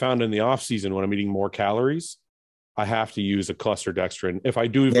 But I found in the off season when I'm eating more calories, I have to use a cluster dextrin. If I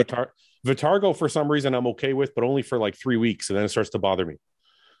do Vitargo for some reason, I'm okay with, but only for like 3 weeks, and then it starts to bother me.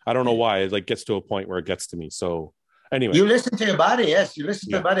 I don't know why. It like gets to a point where it gets to me. So anyway. You listen to your body. Yes, you listen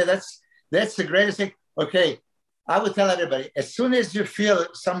to your body. That's the greatest thing. Okay. I would tell everybody, as soon as you feel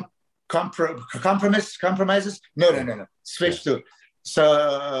some compromises, no. Switch to.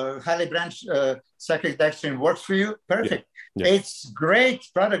 So highly branched cyclic dextrin works for you. Perfect. Yeah. It's great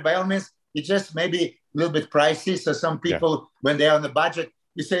product by all means. It's just maybe a little bit pricey. So some people, when they're on the budget,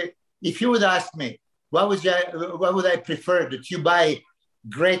 you say, if you would ask me, what would I prefer that you buy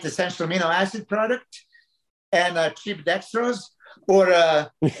great essential amino acid product and a cheap dextrose or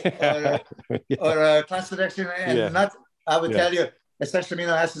a cluster dextrin and not, I would tell you essential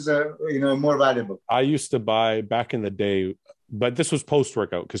amino acids are more valuable. I used to buy back in the day, but this was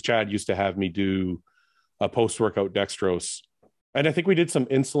post-workout because Chad used to have me do a post-workout dextrose. And I think we did some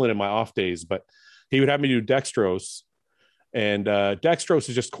insulin in my off days, but he would have me do dextrose, and dextrose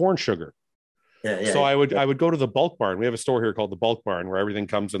is just corn sugar. So I would go to the Bulk Barn. We have a store here called the Bulk Barn where everything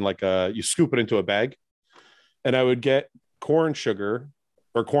comes in like you scoop it into a bag, and I would get corn sugar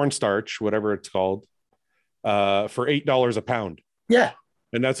or cornstarch, whatever it's called, for $8 a pound. Yeah.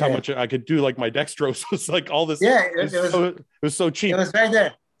 And that's how much I could do. Like my dextrose was like all this. Yeah. It was so cheap. It was right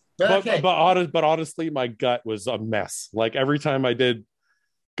there. But honestly, my gut was a mess. Like every time I did,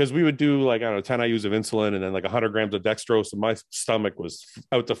 because we would do like, I don't know, 10 IUs of insulin and then like 100 grams of dextrose, and my stomach was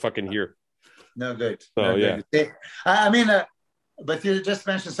out to fucking here. No good. So good. I mean, but you just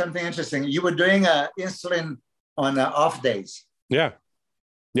mentioned something interesting. You were doing insulin on off days. Yeah.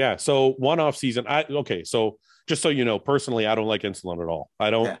 So one off season. So just so you know, personally, I don't like insulin at all. I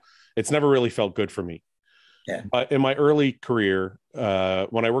don't. Yeah. It's never really felt good for me. Yeah. But in my early career,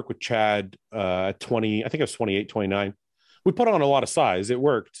 when I worked with Chad at 20, I think I was 28, 29, we put on a lot of size. It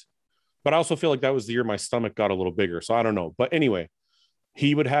worked. But I also feel like that was the year my stomach got a little bigger. So I don't know. But anyway,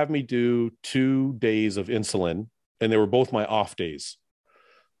 he would have me do 2 days of insulin, and they were both my off days.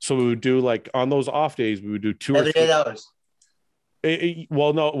 So we would do like on those off days, we would do 2 every 8 hours. We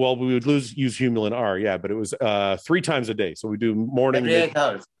would use Humulin R, but it was 3 times a day. So we do morning, every 8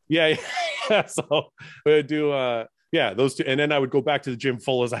 hours. Yeah. So we would do those 2, and then I would go back to the gym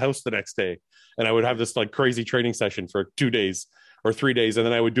full as a house the next day, and I would have this like crazy training session for 2 days or 3 days, and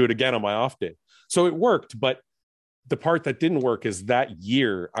then I would do it again on my off day. So it worked, but the part that didn't work is that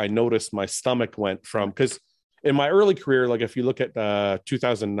year I noticed my stomach went from, because in my early career, like if you look at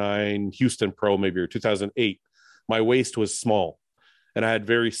 2009 Houston Pro maybe, or 2008, my waist was small and I had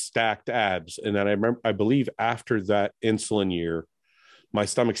very stacked abs. And then I believe after that insulin year, my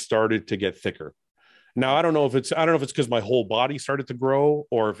stomach started to get thicker. Now, I don't know if it's because my whole body started to grow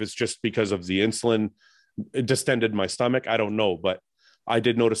or if it's just because of the insulin distended my stomach. I don't know, but I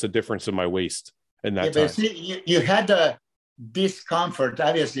did notice a difference in my waist in that time. But see, you had a discomfort,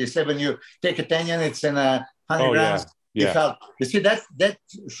 obviously. You said when you take a 10 units and 100 grams, you felt. You see, that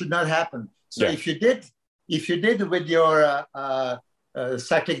should not happen. So if you did with your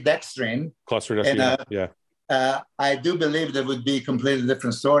cyclic dextrin, cluster dextrin, I do believe that would be a completely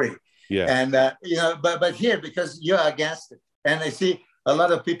different story. Yeah. And but here, because you're against it, and I see a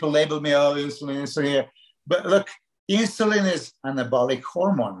lot of people label me, insulin here. But look, insulin is anabolic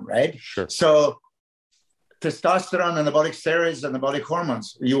hormone, right? Sure. So testosterone, anabolic steroids, anabolic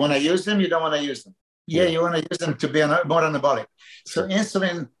hormones. You want to use them? You don't want to use them? Yeah, you want to use them to be more anabolic. So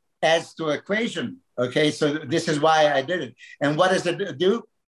insulin adds to equation. Okay, so this is why I did it. And what does it do?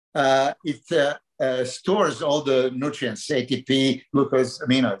 It stores all the nutrients, ATP, glucose,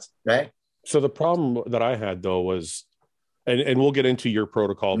 aminos, right? So the problem that I had though was, and we'll get into your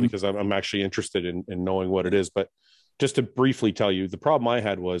protocol because I'm actually interested in knowing what it is. But just to briefly tell you, the problem I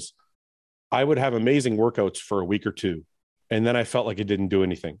had was I would have amazing workouts for a week or two, and then I felt like it didn't do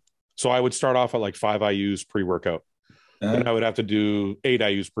anything. So I would start off at like 5 IUs pre-workout. Then I would have to do 8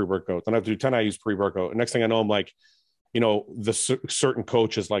 IUs pre-workout. Then I have to do 10 IUs pre-workout. And next thing I know, I'm like, the certain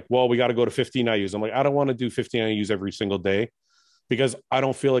coach is like, well, we got to go to 15 IUs. I'm like, I don't want to do 15 IUs every single day because I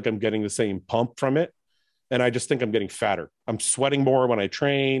don't feel like I'm getting the same pump from it. And I just think I'm getting fatter. I'm sweating more when I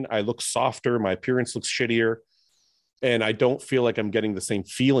train. I look softer. My appearance looks shittier. And I don't feel like I'm getting the same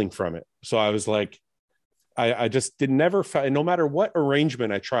feeling from it. So I was like, I just no matter what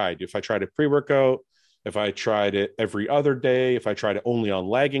arrangement I tried, if I tried it pre-workout, if I tried it every other day, if I tried it only on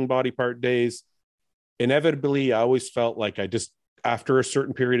lagging body part days, inevitably, I always felt like after a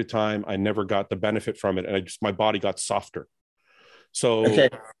certain period of time, I never got the benefit from it. And my body got softer. So, okay.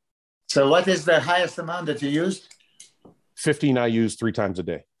 So what is the highest amount that you used? 15 IUs 3 times a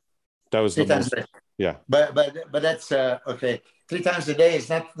day. That was the most. Yeah. But that's okay. 3 times a day is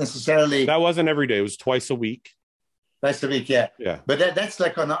not necessarily. That wasn't every day. It was twice a week. Twice a week, yeah. Yeah. But that's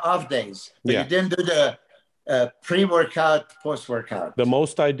like on the off days. But yeah. You didn't do the pre-workout, post-workout. The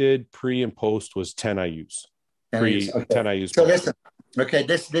most I did pre and post was 10 IUs. 10 IUs. So listen, okay,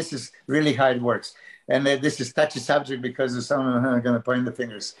 this is really how it works. And this is touchy subject because someone are going to point the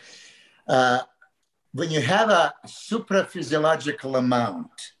fingers. When you have a supraphysiological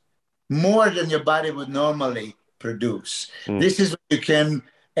amount, more than your body would normally produce, this is when you can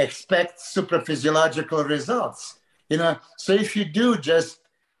expect supraphysiological results. So if you do just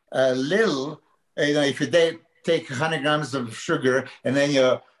a little, if you take 100 grams of sugar and then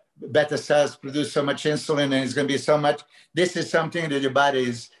your beta cells produce so much insulin and it's going to be so much, this is something that your body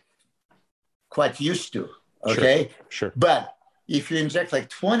is quite used to, okay? Sure. But if you inject like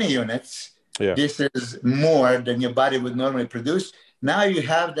 20 units, this is more than your body would normally produce. Now you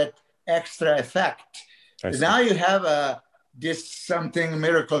have that extra effect. Now you have this something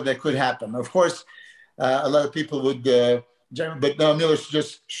miracle that could happen. Of course, a lot of people would, but no, Miller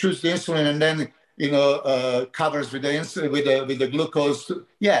just shoots the insulin and then covers with the insulin with the glucose.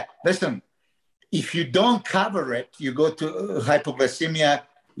 Yeah, listen, if you don't cover it, you go to hypoglycemia.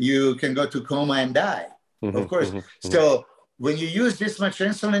 You can go to coma and die. Of course. So when you use this much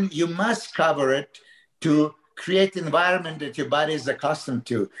insulin, you must cover it to create an environment that your body is accustomed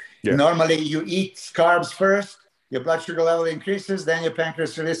to. Yeah. Normally, you eat carbs first, your blood sugar level increases, then your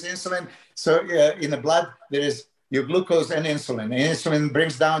pancreas releases insulin. So in the blood, there is your glucose and insulin. And insulin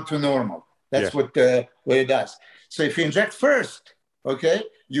brings down to normal. That's what it does. So if you inject first, okay,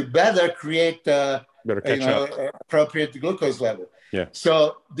 you better create appropriate glucose level. Yeah.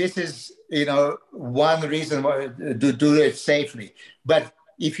 So this is, one reason why to do it safely. But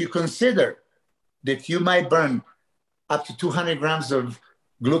if you consider that you might burn up to 200 grams of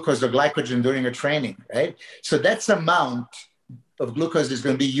glucose or glycogen during a training, right? So that's amount of glucose is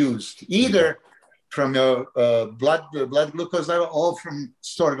going to be used either from your blood glucose level or from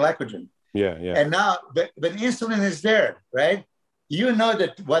stored glycogen. Yeah. And now, but insulin is there, right? You know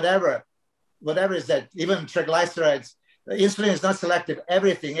that whatever is that, even triglycerides, insulin is not selective.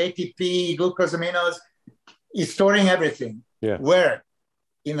 Everything, ATP, glucose, aminos, is storing everything. Yeah. Where?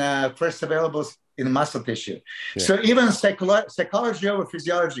 In first available in muscle tissue. Yeah. So even psychology over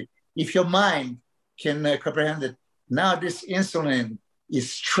physiology, if your mind can comprehend it, now this insulin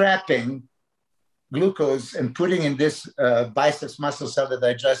is trapping glucose and putting in this biceps muscle cell that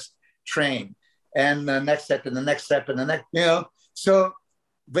I just trained. And the next step and the next step and the next, So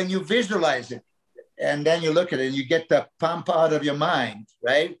when you visualize it and then you look at it and you get the pump out of your mind,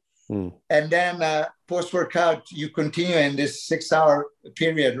 right? And then post-workout, you continue in this 6-hour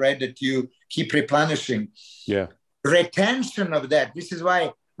period, right, that you keep replenishing. Yeah. Retention of that. This is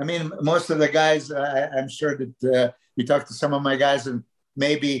why, most of the guys, I'm sure that you talk to some of my guys and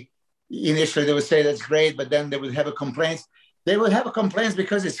maybe initially they would say that's great, but then they would have a complaint. They would have a complaint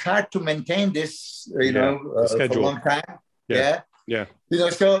because it's hard to maintain this, for a long time. Yeah.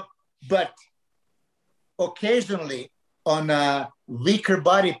 But occasionally on a weaker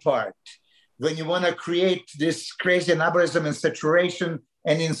body part, when you want to create this crazy anabolism and saturation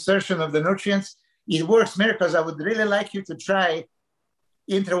and insertion of the nutrients, it works miracles. I would really like you to try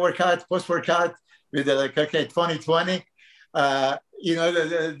intra-workout, post-workout with 2020.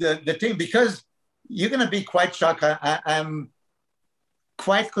 The thing, because you're going to be quite shocked. I'm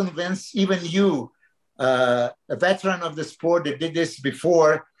quite convinced, even you, a veteran of the sport that did this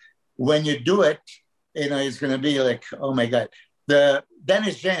before, when you do it, it's going to be like, oh my God.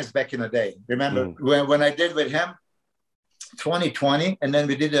 Dennis James back in the day. Remember Mm. when I did with him 2020, and then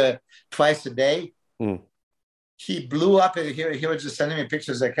we did a twice a day. Mm. He blew up, and he was just sending me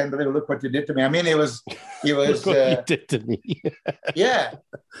pictures. I can't believe, look what you did to me. I mean, he was Look what you did to me. yeah.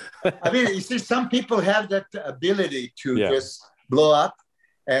 I mean, you see, some people have that ability to Yeah. just blow up,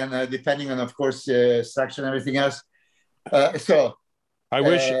 and depending on, of course, structure and everything else. So I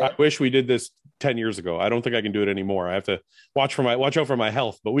wish we did this 10 years ago. I don't think I can do it anymore. I have to watch out for my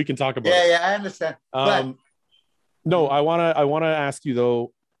health, but we can talk about it. yeah, I understand. But No, I wanna ask you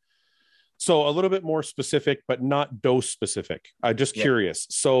though. So a little bit more specific, but not dose specific. I'm just curious.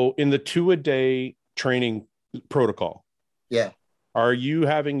 So in the 2-a-day training protocol, yeah, are you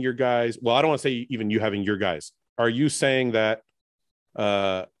having your guys? Well, I don't want to say even you having your guys. Are you saying that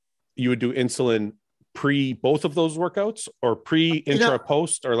you would do insulin pre both of those workouts, or pre, intra,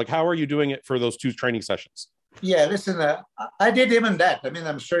 post, or like how are you doing it for those 2 training sessions? yeah. Listen, I did even that. I mean,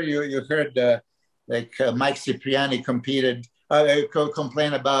 I'm sure you heard Mike Cipriani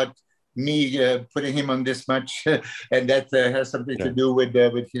complain about me putting him on this much, and that has something to do with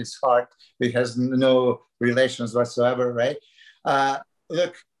his heart. It has no relations whatsoever, right?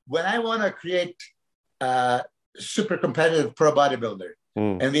 Look, when I want to create a super competitive pro bodybuilder,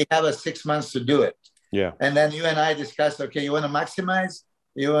 and we have 6 months to do it, and then you and I discuss, okay, you want to maximize,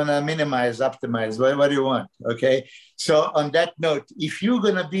 you want to minimize, optimize, what do you want? Okay, so on that note, if you're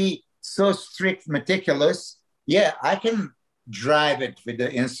going to be so strict, meticulous, I can drive it with the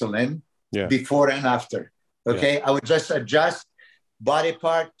insulin before and after. Okay, I would just adjust body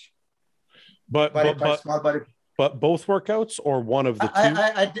part, small body. But both workouts or one of the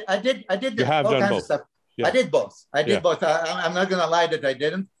two? I did you have all done kinds both. of stuff. Yeah. I did both. Both. I'm not going to lie that I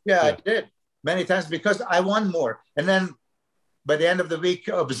didn't. I did many times because I want more. And then by the end of the week,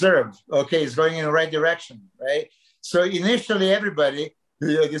 observe, okay, it's going in the right direction, right? So initially, everybody,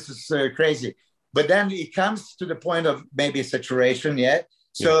 this is crazy. But then it comes to the point of maybe saturation,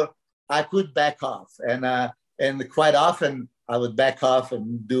 So I could back off. And quite often, I would back off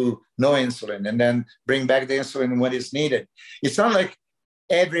and do no insulin and then bring back the insulin when it's needed. It's not like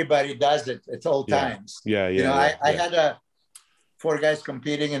everybody does it at all times. I had 4 guys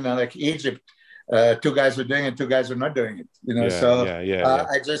competing in like Egypt. 2 guys were doing it, 2 guys were not doing it.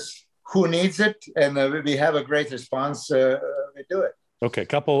 I just, who needs it? And we have a great response. We do it. Okay,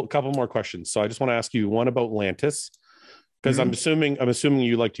 couple more questions. So I just want to ask you one about Lantus, because I'm assuming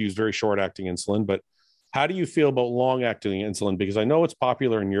you like to use very short acting insulin, but how do you feel about long acting insulin? Because I know it's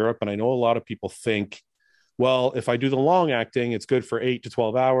popular in Europe, and I know a lot of people think, well, if I do the long acting, it's good for 8 to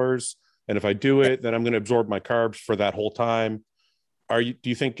 12 hours. And if I do it, then I'm going to absorb my carbs for that whole time. Do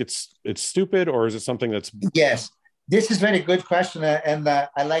you think it's stupid, or is it something that's... Yes, this is a very good question. And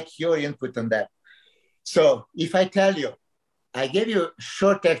I like your input on that. So if I tell you, I gave you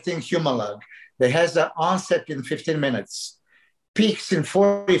short acting Humalog that has an onset in 15 minutes, peaks in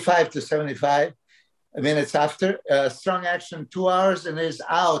 45 to 75 minutes after, strong action 2 hours, and is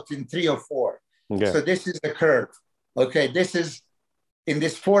out in 3 or 4. Okay. So this is the curve. Okay, this is in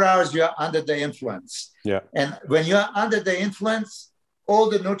this 4 hours you are under the influence. And when you are under the influence, all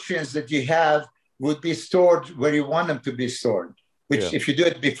the nutrients that you have would be stored where you want them to be stored. Which, if you do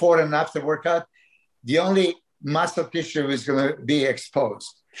it before and after workout, the only muscle tissue is going to be exposed.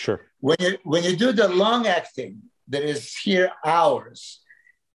 Sure. When you do the long acting, that is here hours,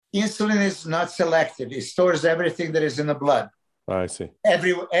 insulin is not selected. It stores everything that is in the blood. I see.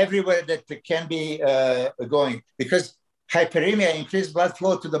 Everywhere that can be going, because hyperemia, increased blood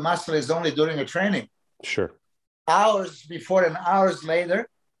flow to the muscle, is only during a training. Sure. Hours before and hours later,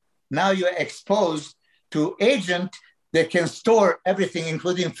 now you're exposed to agent that can store everything,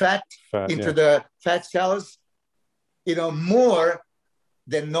 including fat into the fat cells, more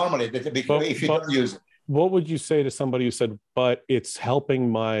than normally, if you don't use it. What would you say to somebody who said, but it's helping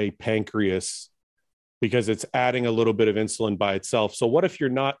my pancreas because it's adding a little bit of insulin by itself? So what if you're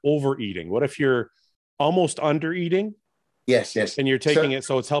not overeating? What if you're almost under eating? Yes. And you're taking it,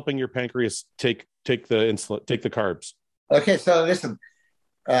 so it's helping your pancreas take the insulin, take the carbs. Okay, so listen,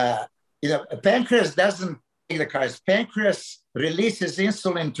 pancreas doesn't take the carbs. Pancreas releases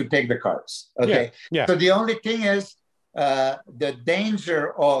insulin to take the carbs. Okay. Yeah. So the only thing is the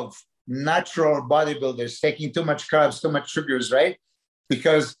danger of natural bodybuilders taking too much carbs, too much sugars, right?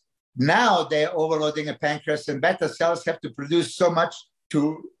 Because now they're overloading a pancreas, and beta cells have to produce so much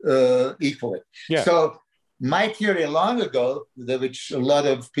to equal it. Yeah. So my theory long ago, which a lot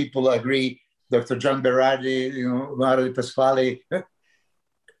of people agree, Dr. John Berardi, Mauro Di Pasquale,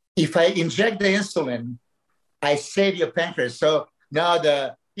 if I inject the insulin, I save your pancreas. So now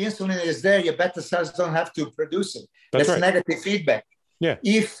the insulin is there, your beta cells don't have to produce it. That's right. Negative feedback. Yeah.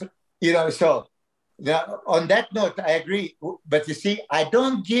 If, so now, on that note, I agree. But you see, I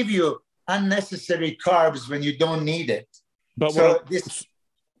don't give you unnecessary carbs when you don't need it. But So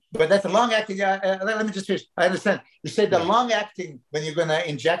but that's a long acting. Let me just finish. I understand. You say the long acting, when you're going to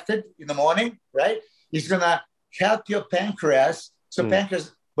inject it in the morning, right? It's going to help your pancreas. So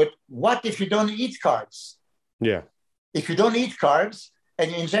pancreas, but what if you don't eat carbs? Yeah. If you don't eat carbs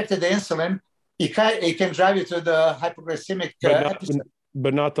and you injected the insulin, it can drive you to the hypoglycemic episode.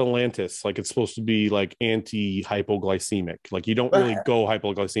 But not the Lantus. Like, it's supposed to be like anti-hypoglycemic. Like, you don't really go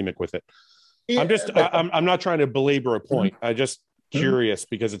hypoglycemic with it. I'm not trying to belabor a point. I just curious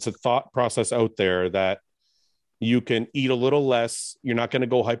because it's a thought process out there that you can eat a little less. You're not going to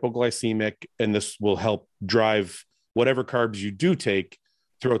go hypoglycemic, and this will help drive whatever carbs you do take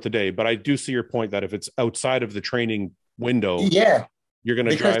throughout the day. But I do see your point that if it's outside of the training window, you're going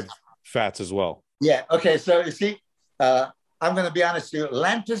to drive fats as well. Yeah. Okay. So you see, I'm going to be honest with you.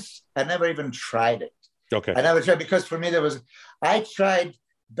 Lantus, I never even tried it. Okay. I never tried because for me I tried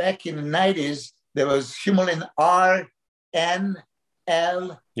back in the 90s. There was Humulin R, N,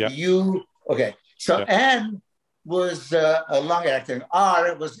 L, U. Okay. So N was a long acting.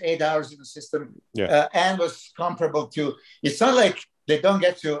 R was 8 hours in the system. N was comparable to. It's not like they don't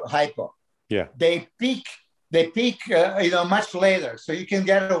get to hypo. Yeah. They peak. Much later, so you can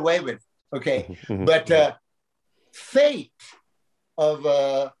get away with it. Okay. But fate of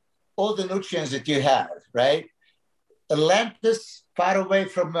all the nutrients that you have, right? Atlantis, far away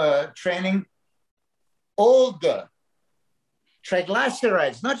from training, all the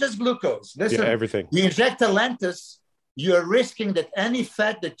triglycerides, not just glucose. Listen, everything. You inject Atlantis, you're risking that any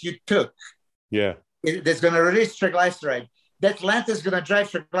fat that you took, that's going to release triglyceride, that Atlantis is going to drive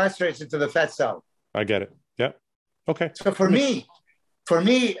triglycerides into the fat cell. I get it. Yeah. Okay. So for me,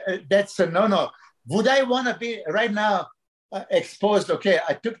 that's a no-no. Would I want to be right now exposed? Okay,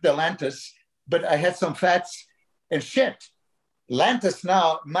 I took the Lantus, but I had some fats and shit. Lantus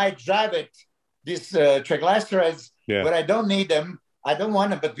now might drive it, these triglycerides, but I don't need them. I don't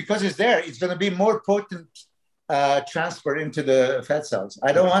want them, but because it's there, it's going to be more potent transfer into the fat cells.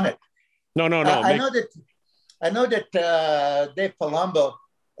 I don't want it. No. I know that Dave Palumbo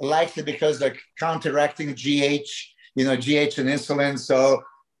likes it because they're counteracting GH, GH and insulin. So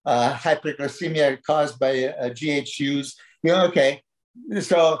hyperglycemia caused by GH use, okay.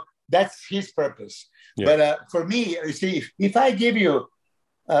 So that's his purpose. But for me, you see, if I give you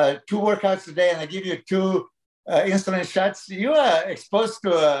 2 workouts a day and I give you 2 insulin shots, you are exposed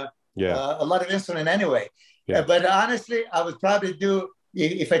to a lot of insulin anyway. But honestly, I would probably do,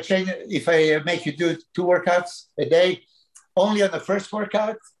 if I make you do 2 workouts a day, only on the first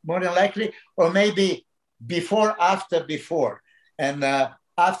workout, more than likely, or maybe before. And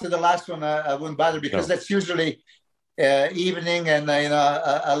after the last one, I wouldn't bother because that's usually evening, and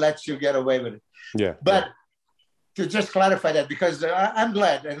I'll let you get away with it. But to just clarify that, because I'm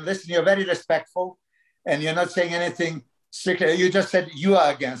glad, and listen, you're very respectful, and you're not saying anything strictly. You just said you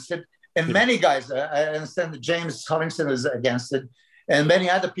are against it, and many guys. I understand that James Hollingston is against it, and many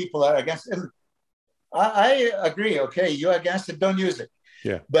other people are against it. And I agree. Okay, you're against it. Don't use it.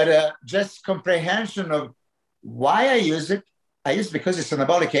 But just comprehension of why I use it. I use it because it's an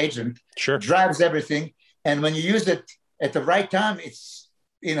anabolic agent. Drives everything. And when you use it at the right time, it's,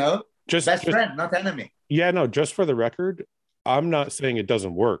 best friend, not enemy. Yeah, no, just for the record, I'm not saying it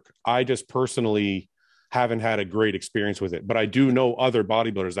doesn't work. I just personally haven't had a great experience with it. But I do know other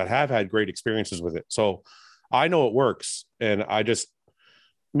bodybuilders that have had great experiences with it. So I know it works. And I just,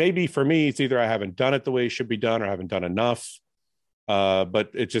 maybe for me, it's either I haven't done it the way it should be done or I haven't done enough.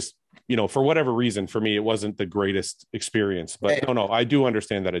 But it just, for whatever reason, for me, it wasn't the greatest experience. But no, I do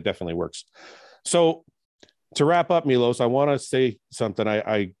understand that it definitely works. So to wrap up, Milos, I want to say something.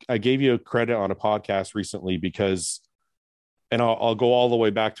 I gave you credit on a podcast recently because, and I'll go all the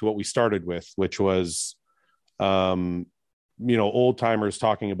way back to what we started with, which was, old timers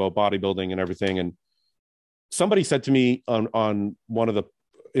talking about bodybuilding and everything. And somebody said to me on one of the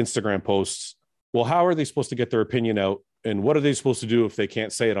Instagram posts, well, how are they supposed to get their opinion out? And what are they supposed to do if they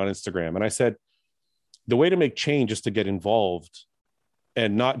can't say it on Instagram? And I said, the way to make change is to get involved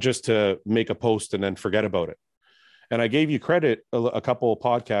and not just to make a post and then forget about it. And I gave you credit a couple of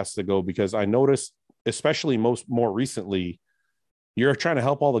podcasts ago because I noticed, especially more recently, you're trying to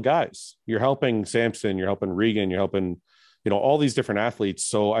help all the guys. You're helping Samson, you're helping Regan, you're helping, all these different athletes.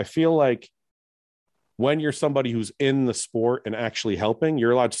 So I feel like when you're somebody who's in the sport and actually helping,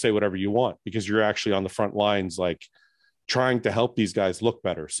 you're allowed to say whatever you want because you're actually on the front lines, like trying to help these guys look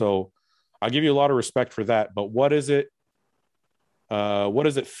better. So I give you a lot of respect for that. But what does it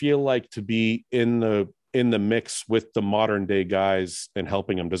feel like to be in the in the mix with the modern day guys and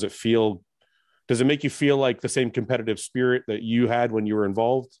helping them? Does it make you feel like the same competitive spirit that you had when you were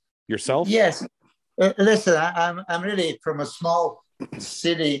involved yourself? Yes. Listen, I'm really from a small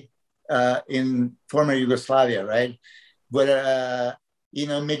city in former Yugoslavia, right? But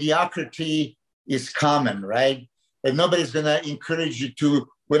mediocrity is common, right? And nobody's going to encourage you to.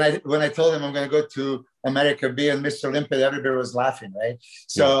 When I told them I'm going to go to America, be in Mr. Olympia, everybody was laughing, right?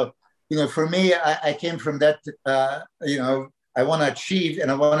 So for me, I came from that. I want to achieve, and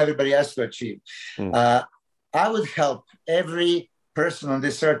I want everybody else to achieve. I would help every person on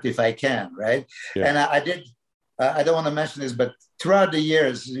this earth if I can, right? Yeah. And I did. I don't want to mention this, but throughout the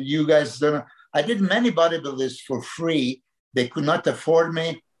years, you guys don't know, I did many bodybuilders for free. They could not afford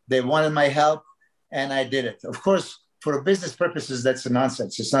me. They wanted my help, and I did it. Of course, for business purposes, that's a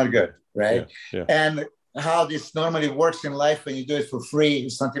nonsense. It's not good, right? Yeah. And how this normally works in life when you do it for free,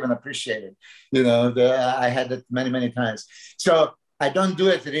 it's not even appreciated. I had that many, many times. So I don't do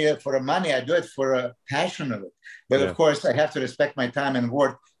it really for money. I do it for a passion of it. But of course, I have to respect my time and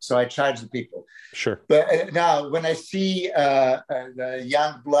work, so I charge the people. Sure. But now, when I see the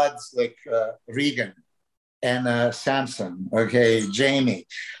young bloods like Regan and Samson, Jamie,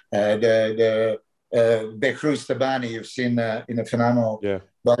 the Behruz Tabani, you've seen in a phenomenal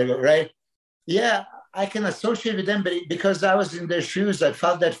bodybuilder, right? Yeah, I can associate with them because I was in their shoes. I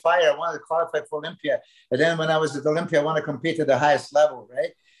felt that fire. I wanted to qualify for Olympia. And then when I was at Olympia, I want to compete at the highest level,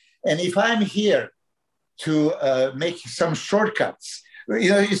 right? And if I'm here to make some shortcuts,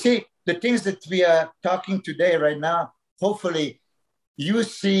 you see, the things that we are talking today right now, hopefully you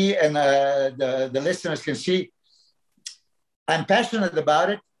see and the listeners can see, I'm passionate about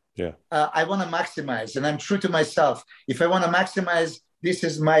it. Yeah. I want to maximize, and I'm true to myself. If I want to maximize, this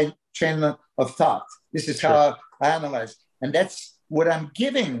is my chain of thought. This is how I analyze. And that's what I'm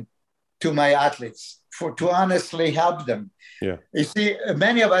giving to my athletes to honestly help them. Yeah. You see,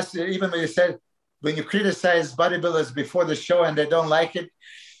 many of us, even when you said, when you criticize bodybuilders before the show and they don't like it,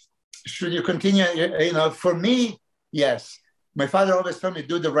 should you continue? For me, yes. My father always told me,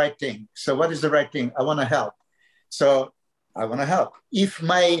 do the right thing. So what is the right thing? I want to help. So I want to help. If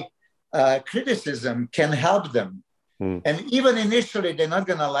my criticism can help them, and even initially they're not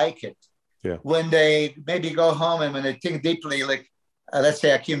going to like it, when they maybe go home and when they think deeply, like let's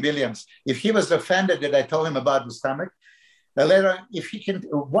say Akim Williams, if he was offended that I told him about the stomach, later, if he can,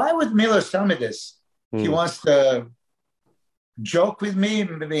 why would Miller tell me this? He wants to joke with me,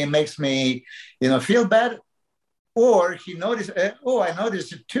 maybe it makes me, feel bad. Or he noticed, I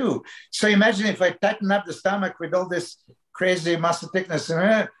noticed it too. So imagine if I tighten up the stomach with all this crazy muscle thickness,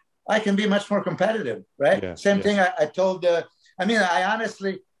 I can be much more competitive, right? Yeah, Same thing I told, I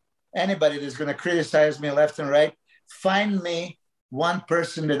honestly, anybody that's going to criticize me left and right, find me one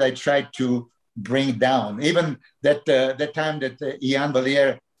person that I tried to bring down. Even that time that Ian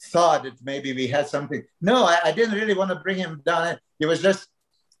Valier thought that maybe we had something. No, I didn't really want to bring him down. It was just,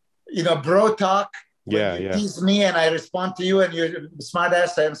 bro talk. You tease me and I respond to you and you're smart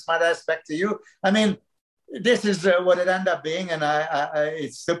ass, I am smart ass back to you. This is what it ended up being, and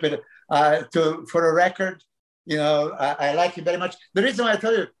it's stupid. For a record, I like him very much. The reason why I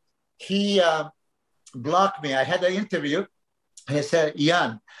tell you, he blocked me. I had an interview. He said,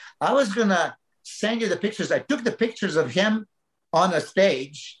 Ian, I was going to send you the pictures. I took the pictures of him on a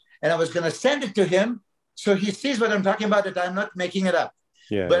stage, and I was going to send it to him so he sees what I'm talking about, that I'm not making it up.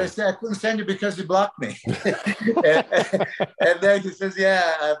 I said, I couldn't send you because you blocked me. and then he says,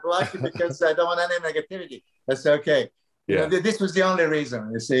 I blocked you because I don't want any negativity. I said, okay. Yeah. This was the only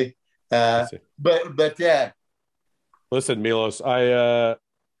reason, you see. But yeah. Listen, Milos, I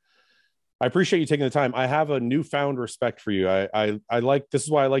appreciate you taking the time. I have a newfound respect for you. I like, this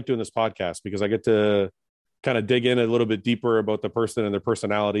is why I like doing this podcast, because I get to kind of dig in a little bit deeper about the person and their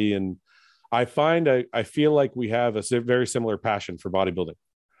personality. And I feel like we have a very similar passion for bodybuilding.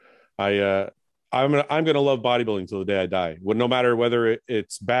 I'm gonna love bodybuilding till the day I die. No matter whether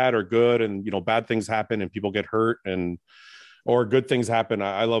it's bad or good, and bad things happen and people get hurt, or good things happen.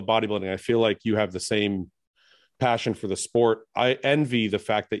 I love bodybuilding. I feel like you have the same passion for the sport. I envy the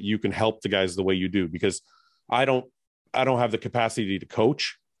fact that you can help the guys the way you do, because I don't have the capacity to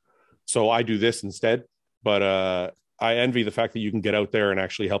coach, so I do this instead. But I envy the fact that you can get out there and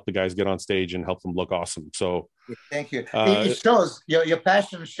actually help the guys get on stage and help them look awesome. So thank you. It shows, your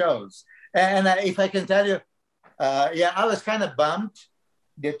passion shows. And if I can tell you, I was kind of bummed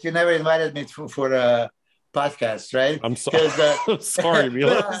that you never invited me for a podcast, right? I'm sorry. I'm sorry,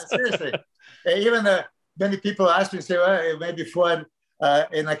 Milos. Seriously. Even many people ask me, say, well, maybe Fouad,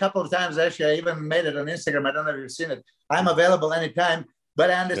 and a couple of times, actually, I even made it on Instagram. I don't know if you've seen it. I'm available anytime. But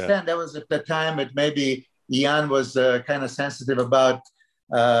I Yeah. understand that was at the time that maybe Ian was kind of sensitive about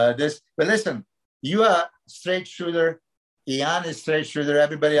this. But listen, you are straight shooter. Ian is straight shooter.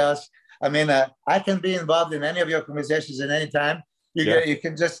 Everybody else. I mean, I can be involved in any of your conversations at any time. Yeah. You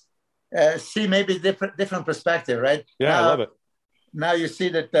can just see maybe different perspective, right? Yeah. I love it. Now you see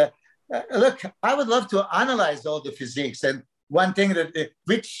that. Look, I would love to analyze all the physiques, and one thing that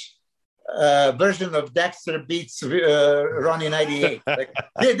which version of Dexter beats Ronnie 98. Like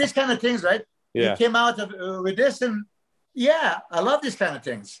this kind of things, right? Yeah. You came out with this, and yeah, I love these kind of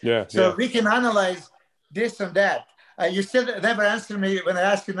things. Yeah. So Yeah. we can analyze this and that. You still never answered me when I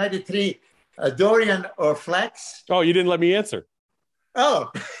asked you 93, Dorian or Flex? Oh, you didn't let me answer. Oh.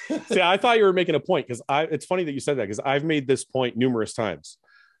 See, I thought you were making a point because it's funny that you said that because I've made this point numerous times.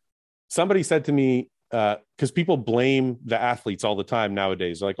 Somebody said to me, because people blame the athletes all the time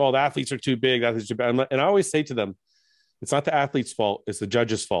nowadays. They're like, oh, the athletes are too big, the athletes are too bad. And I always say to them, it's not the athlete's fault, it's the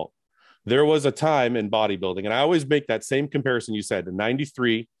judge's fault. There was a time in bodybuilding, and I always make that same comparison you said in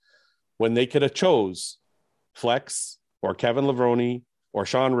 93, when they could have chose Flex or Kevin Levrone or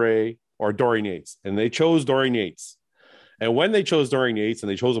Sean Ray or Dorian Yates. And they chose Dorian Yates. And when they chose Dorian Yates and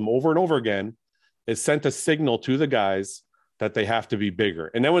they chose him over and over again, it sent a signal to the guys that they have to be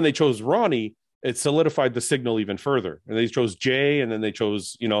bigger. And then when they chose Ronnie, it solidified the signal even further. And they chose Jay, and then they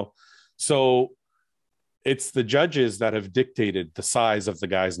chose, so it's the judges that have dictated the size of the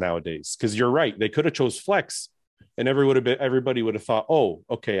guys nowadays. Because you're right, they could have chose Flex, and everybody would have thought, oh,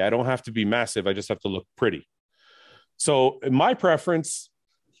 okay, I don't have to be massive, I just have to look pretty. So in my preference,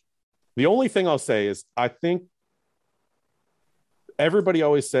 the only thing I'll say is I think everybody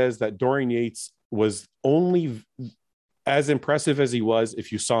always says that Dorian Yates was only as impressive as he was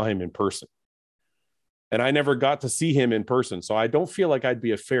if you saw him in person. And I never got to see him in person. So I don't feel like I'd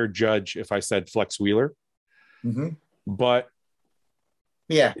be a fair judge if I said Flex Wheeler. Mm-hmm. But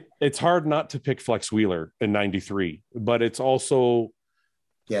yeah, it's hard not to pick Flex Wheeler in 93. But it's also,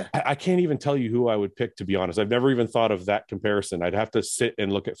 yeah, I can't even tell you who I would pick, to be honest. I've never even thought of that comparison. I'd have to sit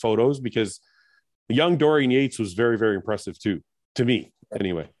and look at photos because young Dorian Yates was very, very impressive too, to me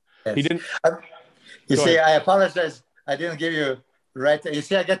anyway. Yes. He didn't. You see, I apologize. I didn't give you right. You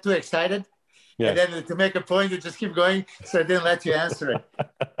see, I got too excited. Yeah. And then to make a point, you just keep going. So I didn't let you answer it.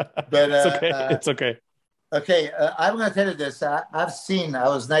 But it's okay. It's okay. Okay. I'm going to tell you this. I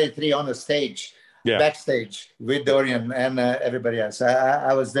was 93 on the stage, backstage with Dorian and everybody else.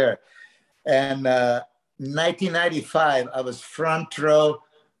 I was there. And 1995, I was front row.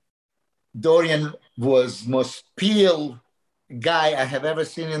 Dorian was most pale guy I have ever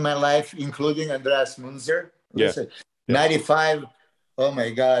seen in my life, including Andreas Munzer. Listen, 95. Oh my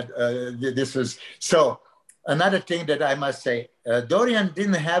God, this was so. Another thing that I must say, Dorian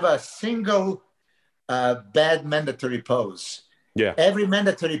didn't have a single bad mandatory pose. Yeah, every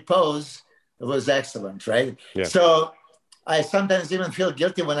mandatory pose was excellent, right? Yeah. So I sometimes even feel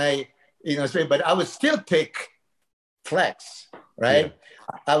guilty when I, but I would still pick Flex, right? Yeah.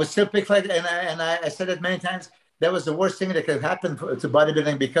 I would still pick Flex, and I said it many times. That was the worst thing that could happen to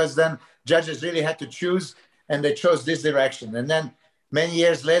bodybuilding because then judges really had to choose, and they chose this direction, and then. Many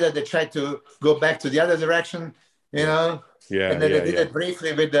years later, they tried to go back to the other direction, Yeah, and then they did it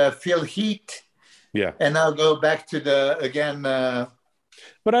briefly with Phil Heath. Yeah. And now go back to again.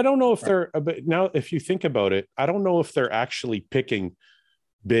 But I don't know if they're, but now if you think about it, I don't know if they're actually picking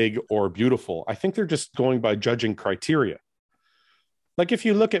big or beautiful. I think they're just going by judging criteria. Like if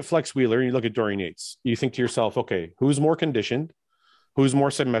you look at Flex Wheeler and you look at Dorian Yates, you think to yourself, okay, who's more conditioned? Who's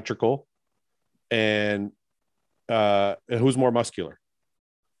more symmetrical? And who's more muscular?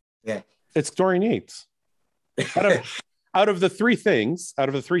 Yeah, it's Dorian Yates. Out of the three things,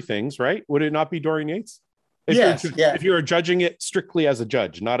 right? Would it not be Dorian Yates? If you're judging it strictly as a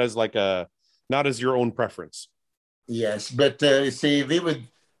judge, not as not as your own preference. Yes, but see, we would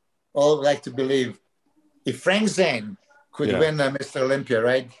all like to believe if Frank Zane could win Mr. Olympia,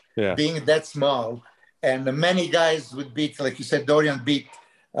 right? Yeah. Being that small, and many guys would beat, like you said, Dorian beat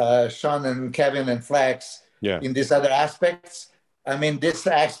Sean and Kevin and Flex in these other aspects. I mean, this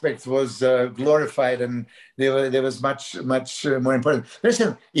aspect was glorified, and there was much more important.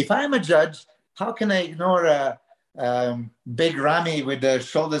 Listen, if I'm a judge, how can I ignore big Rami with the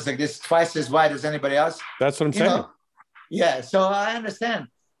shoulders like this, twice as wide as anybody else? That's what I'm saying. Yeah, so I understand.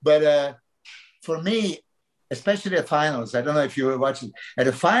 But for me, especially the finals, I don't know if you were watching. At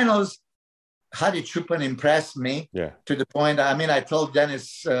the finals, Hadi Choopan impressed me to the point. I mean, I told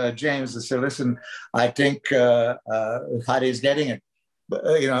Dennis James, I said, listen, I think Hadi is getting it,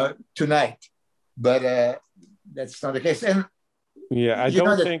 tonight. But that's not the case. And I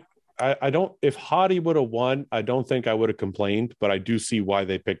don't think I don't, if Hadi would have won, I don't think I would have complained, but I do see why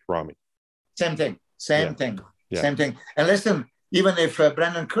they picked Rami. Same thing. Yeah. Yeah. Same thing. And listen, even if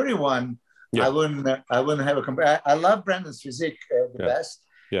Brandon Curry won, Yeah. I wouldn't have a compare. I love Brandon's physique the best.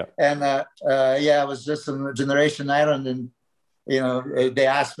 Yeah. And I was just in Generation Ireland, and they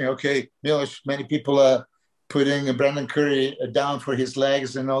asked me, okay, Milos, many people are putting Brandon Curry down for his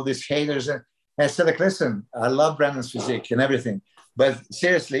legs and all these haters. And I said, like, listen, I love Brandon's physique and everything, but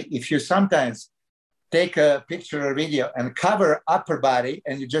seriously, if you sometimes take a picture or video and cover upper body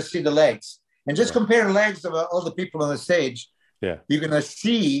and you just see the legs and just compare the legs of all the people on the stage, you're gonna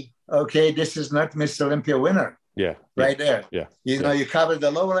see, okay, this is not Miss Olympia winner. Right there. You cover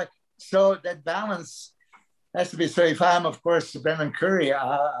the lower leg. So that balance has to be. So if I'm, of course, Brandon Curry,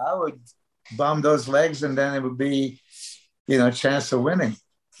 I would bomb those legs, and then it would be, a chance of winning.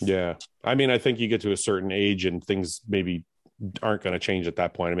 Yeah. I mean, I think you get to a certain age and things maybe aren't going to change at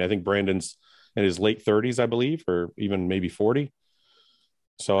that point. I mean, I think Brandon's in his late 30s, I believe, or even maybe 40.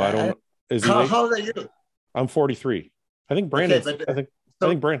 So I don't. Is he? How old are you? I'm 43. I think Brandon's. I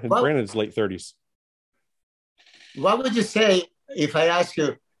think Brandon's late 30s. What would you say if I ask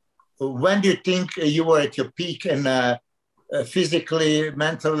you, when do you think you were at your peak and physically,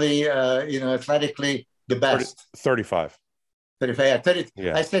 mentally, athletically, the best? 35. 35, yeah, 30.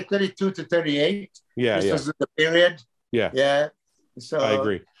 Yeah. I said 32 to 38. Yeah, this was the period. Yeah. So I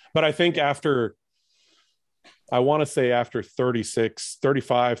agree. But I think after 36,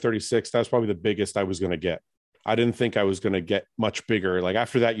 35, 36, that's probably the biggest I was going to get. I didn't think I was going to get much bigger. Like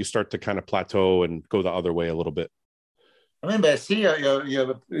after that, you start to kind of plateau and go the other way a little bit. I mean, but I see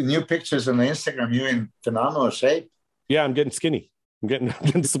your new pictures on the Instagram. You're in phenomenal shape. Yeah, I'm getting skinny. I'm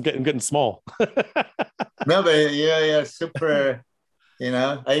getting small. No, but you're super.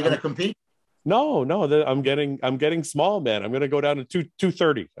 Are you going to compete? No. I'm getting small, man. I'm going to go down to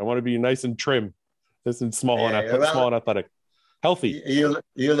 230. I want to be nice and trim, nice and small small and athletic, healthy. You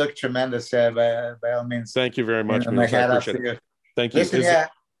look tremendous, by all means. Thank you very much. My hat off to you. Thank you. Listen,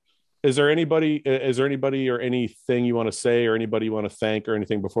 Is there anybody or anything you want to say or anybody you want to thank or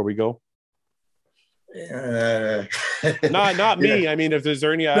anything before we go? Not me. I mean, if there's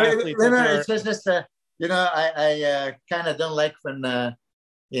any athletes. No, it's just I kind of don't like when the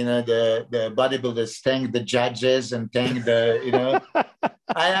bodybuilders thank the judges and thank the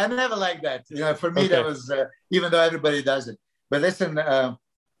I never like that. For me that was even though everybody does it. But listen, I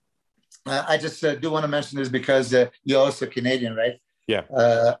just do want to mention this because you're also Canadian, right? Yeah.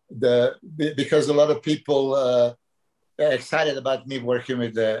 Because a lot of people are excited about me working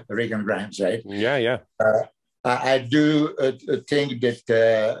with Regan Grimes, right? Yeah. I do think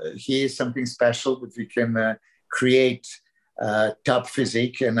that he is something special that we can create top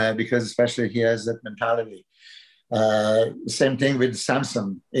physique, and because especially he has that mentality. Same thing with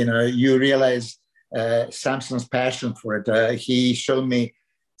Samson. You realize Samson's passion for it. He showed me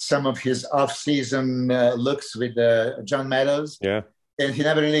some of his off-season looks with John Meadows. Yeah. And he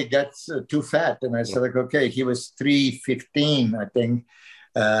never really got too fat. And I said, like, okay, he was 315, I think,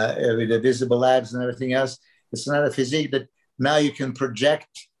 with the visible abs and everything else. It's not a physique that now you can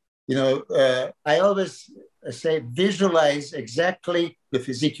project. I always say, visualize exactly the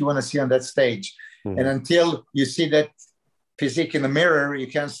physique you want to see on that stage. Mm-hmm. And until you see that physique in the mirror, you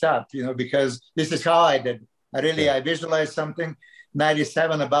can't stop, because this is how I did. I visualized something.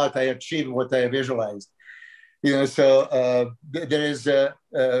 97 about I achieved what I visualized. So there is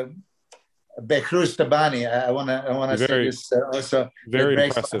Behruz Tabani. I want to say this also. Very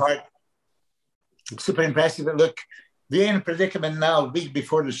impressive. Super impressive. Look, we're in a predicament now, a week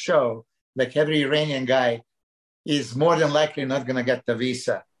before the show. Like every Iranian guy is more than likely not going to get the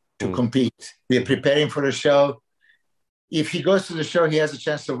visa to compete. We're preparing for the show. If he goes to the show, he has a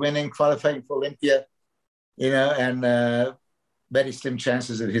chance of winning, qualifying for Olympia, and very slim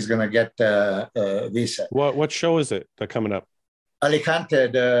chances that he's going to get a visa. What show is it coming up? Alicante,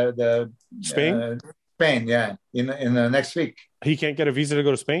 the Spain? Spain, yeah, in the next week. He can't get a visa to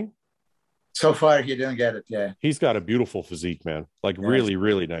go to Spain? So far, he didn't get it, yeah. He's got a beautiful physique, man. Like really,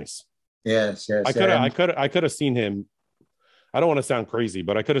 really nice. Yes. I could have seen him. I don't want to sound crazy,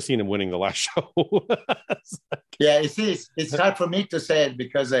 but I could have seen him winning the last show. Yeah, it's hard for me to say it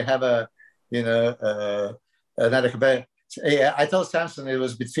because I have another competitor. I told Samson it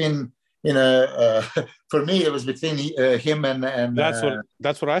was between, for me, it was between him and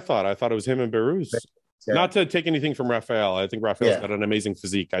that's what I thought. I thought it was him and Behruz. Yeah. Not to take anything from Rafael. I think Rafael's got an amazing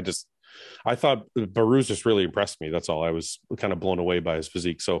physique. I thought Behruz just really impressed me. That's all. I was kind of blown away by his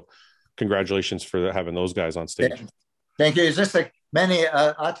physique. So congratulations for having those guys on stage. Yeah. Thank you. It's just like many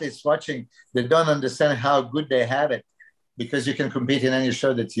athletes watching, they don't understand how good they have it. because you can compete in any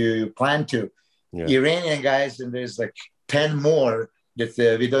show that you plan to. Yeah. Iranian guys, and there's like 10 more that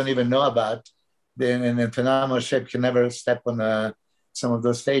we don't even know about, then in phenomenal shape, can never step on some of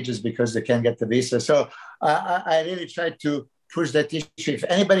those stages because they can't get the visa. So I really try to push that issue. If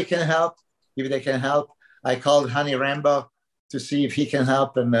anybody can help, if they can help, I called Hani Rambo to see if he can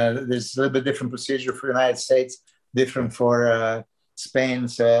help. And there's a little bit different procedure for the United States, different for Spain.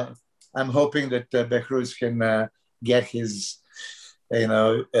 So I'm hoping that Behruz can get his,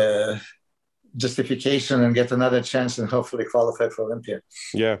 justification and get another chance and hopefully qualify for Olympia.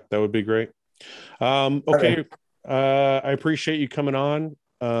 Yeah, that would be great. Okay. I appreciate you coming on,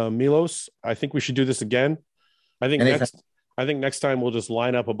 Milos. I think we should do this again. I think next time we'll just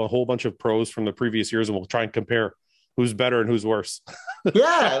line up a whole bunch of pros from the previous years and we'll try and compare who's better and who's worse.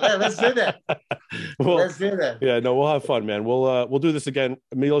 Yeah, let's do that. Let's do that. Yeah, no, we'll have fun, man. We'll do this again.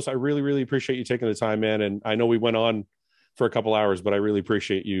 Milos, I really, really appreciate you taking the time, man. And I know we went on for a couple hours, but I really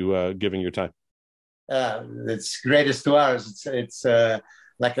appreciate you giving your time. It's greatest 2 hours. It's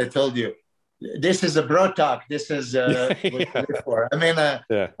like I told you, this is a bro talk. This is what we live for. I mean,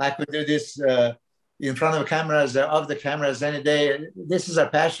 I could do this in front of cameras, off the cameras any day. This is our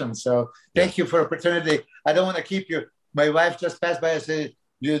passion. So thank you for the opportunity. I don't want to keep you. My wife just passed by and said,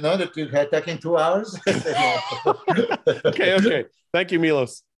 you know that you had taken 2 hours? Okay. Thank you,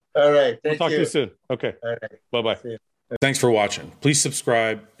 Milos. All right. We'll talk to you soon. Okay. All right. Bye-bye. Thanks for watching. Please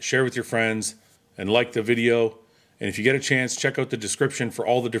subscribe, share with your friends, and like the video. And if you get a chance, check out the description for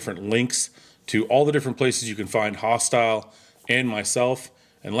all the different links to all the different places you can find Hostile and myself.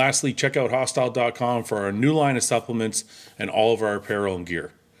 And lastly, check out hostile.com for our new line of supplements and all of our apparel and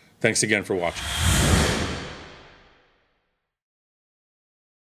gear. Thanks again for watching.